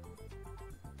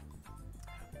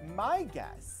 My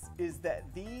guess is that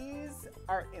these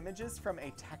are images from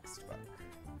a textbook,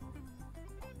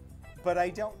 but I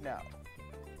don't know.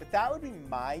 But that would be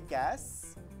my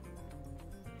guess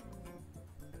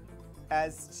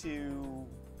as to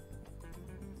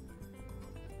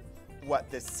what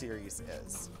this series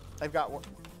is. I've got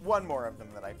one more of them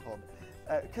that I pulled.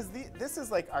 Because this is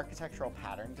like architectural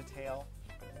pattern detail.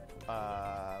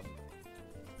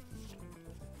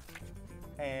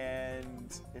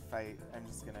 And if I'm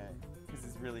just gonna, this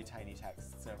is really tiny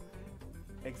text. So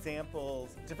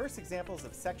examples, diverse examples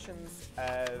of sections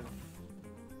of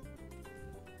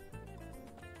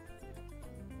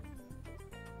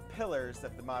pillars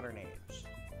of the modern age.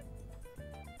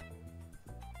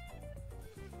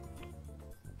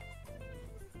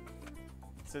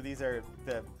 So these are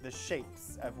the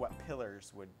shapes of what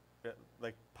pillars would,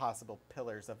 like possible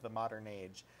pillars of the modern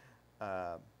age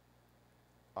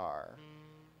are.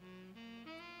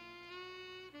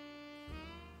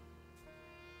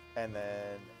 And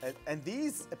then, and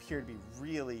these appear to be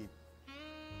really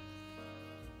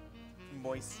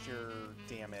moisture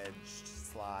damaged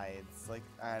slides. Like,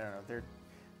 I don't know,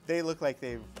 they look like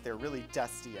they're really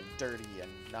dusty and dirty and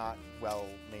not well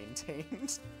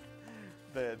maintained.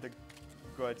 the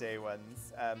Godet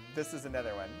ones. This is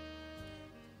another one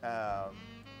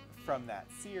from that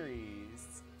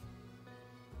series.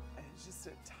 And it's just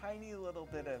a tiny little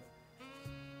bit of,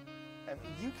 I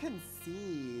mean, you can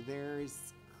see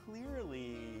there's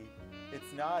clearly,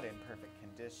 it's not in perfect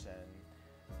condition.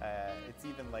 It's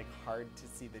even like hard to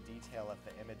see the detail of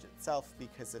the image itself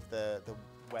because of the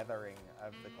weathering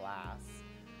of the glass.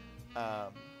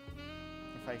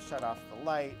 If I shut off the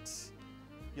light,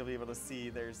 you'll be able to see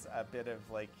there's a bit of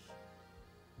like,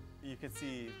 you can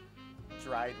see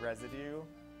dried residue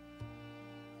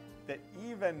that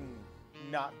even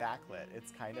not backlit,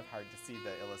 it's kind of hard to see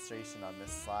the illustration on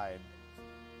this slide.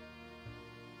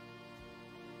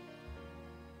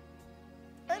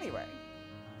 Anyway,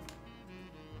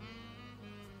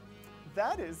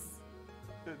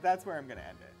 that's where I'm gonna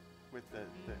end it with the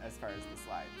as far as the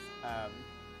slides.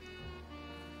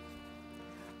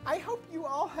 I hope you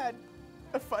all had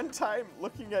a fun time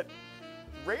looking at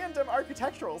random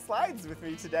architectural slides with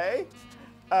me today.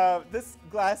 This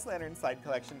glass lantern slide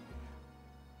collection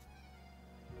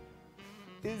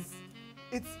it's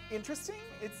interesting,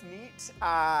 it's neat,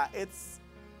 I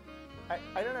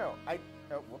don't know,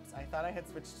 oh, whoops, I thought I had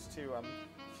switched to,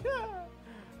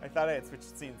 I thought I had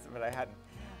switched scenes, but I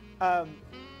hadn't.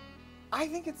 I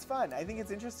think it's fun, I think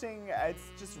it's interesting, it's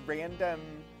just random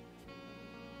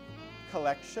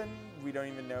collection. We don't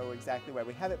even know exactly why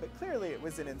we have it, but clearly it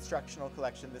was an instructional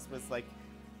collection. This was like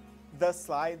the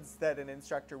slides that an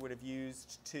instructor would have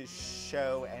used to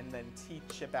show and then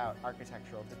teach about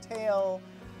architectural detail.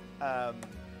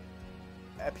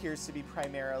 Appears to be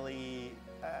primarily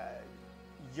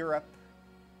Europe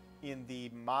in the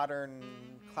modern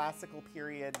classical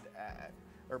period,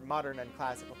 or modern and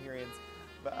classical periods,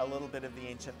 but a little bit of the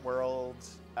ancient world,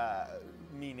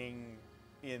 meaning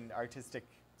in artistic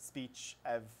speech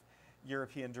of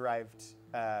European-derived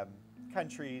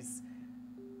countries.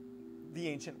 The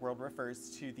ancient world refers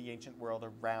to the ancient world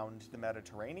around the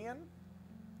Mediterranean.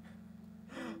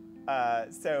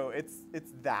 So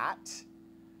it's that.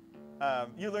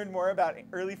 You learn more about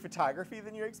early photography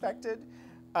than you expected.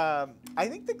 I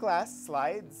think the glass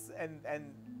slides and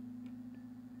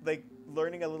like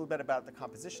learning a little bit about the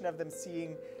composition of them,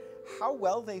 seeing how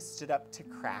well they stood up to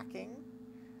cracking.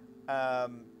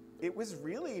 It was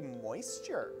really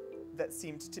moisture that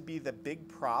seemed to be the big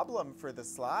problem for the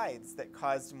slides that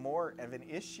caused more of an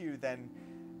issue than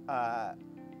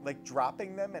like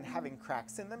dropping them and having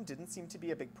cracks in them didn't seem to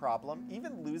be a big problem.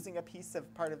 Even losing a piece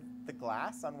of part of the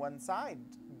glass on one side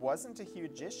wasn't a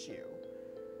huge issue.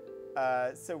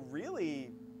 So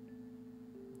really,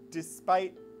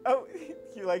 despite, oh,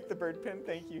 you like the bird pin?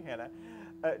 Thank you, Hannah.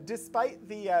 Despite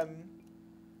the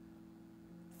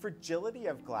fragility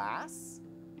of glass,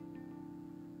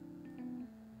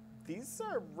 these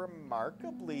are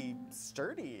remarkably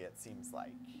sturdy, it seems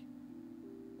like.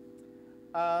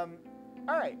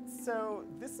 All right, so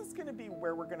this is gonna be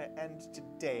where we're gonna end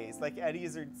today's. Like Eddie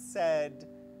Izzard said,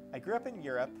 I grew up in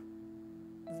Europe,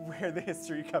 where the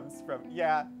history comes from.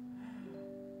 Yeah.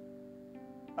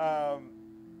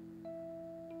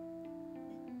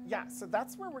 Yeah, so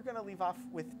that's where we're gonna leave off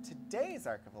with today's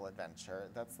archival adventure.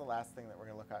 That's the last thing that we're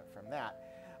gonna look at from that.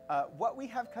 What we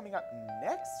have coming up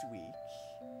next week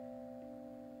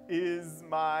is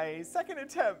my second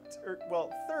attempt, or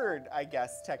well, third, I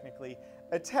guess, technically,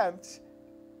 attempt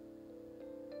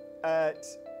at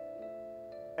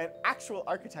an actual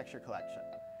architecture collection.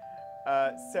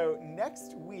 So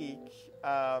next week,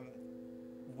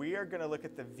 we are going to look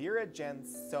at the Vera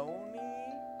Jansoni,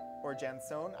 or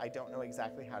Jansone. I don't know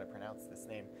exactly how to pronounce this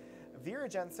name. Vera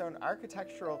Jansone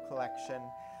Architectural Collection.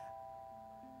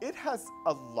 It has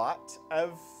a lot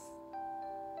of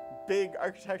big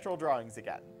architectural drawings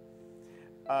again.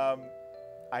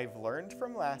 I've learned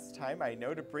from last time, I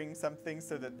know to bring something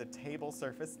so that the table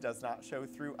surface does not show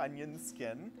through onion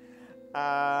skin.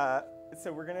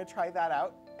 So we're gonna try that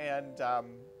out and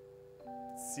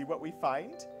see what we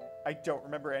find. I don't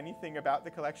remember anything about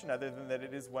the collection other than that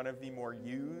it is one of the more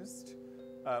used,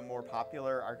 more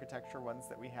popular architecture ones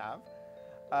that we have.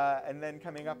 And then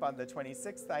coming up on the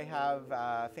 26th, I have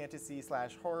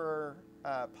fantasy/horror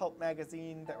pulp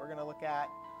magazine that we're gonna look at.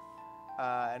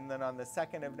 And then on the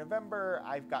 2nd of November,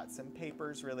 I've got some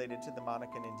papers related to the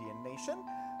Monacan Indian Nation,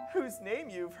 whose name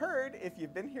you've heard if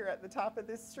you've been here at the top of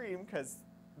this stream, because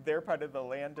they're part of the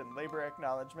land and labor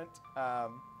acknowledgement.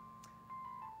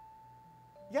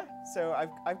 Yeah, so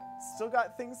I've still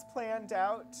got things planned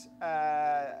out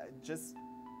just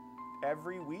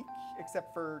every week,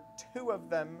 except for 2 of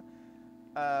them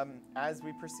as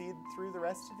we proceed through the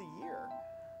rest of the year.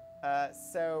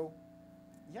 So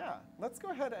yeah, let's go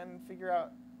ahead and figure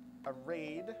out a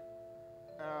raid.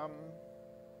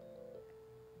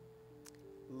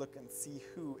 Look and see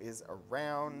who is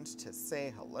around to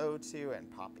say hello to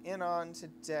and pop in on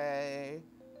today.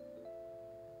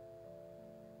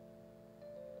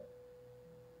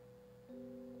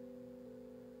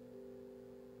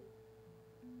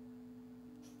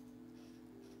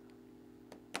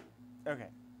 Okay.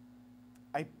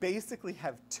 I basically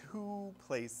have 2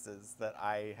 places that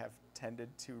I have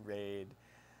tended to raid.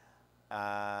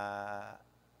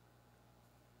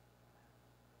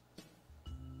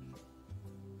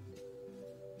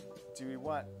 Do we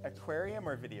want aquarium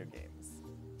or video games?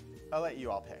 I'll let you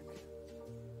all pick.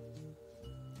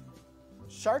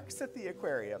 Sharks at the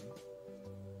aquarium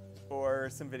or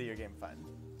some video game fun?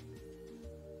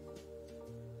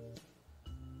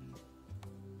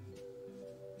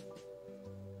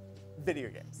 Video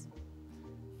games.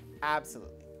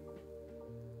 Absolutely.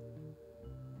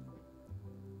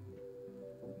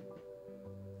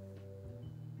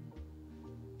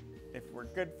 If we're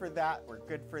good for that, we're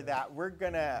good for that. We're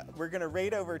gonna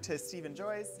raid over to Stephen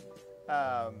Joyce,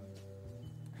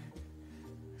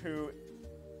 who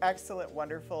excellent,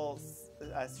 wonderful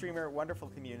streamer, wonderful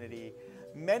community.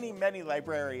 Many, many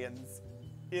librarians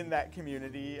in that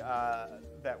community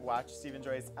that watch Stephen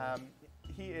Joyce.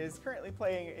 He is currently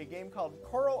playing a game called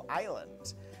Coral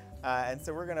Island. And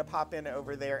so we're gonna pop in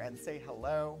over there and say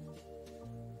hello.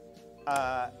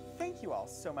 Thank you all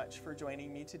so much for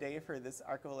joining me today for this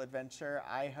Archival adventure.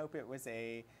 I hope it was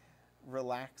a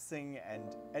relaxing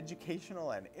and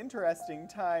educational and interesting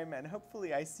time, and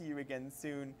hopefully I see you again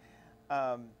soon.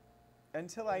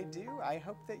 Until I do, I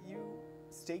hope that you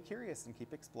stay curious and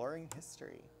keep exploring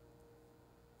history.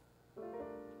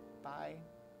 Bye.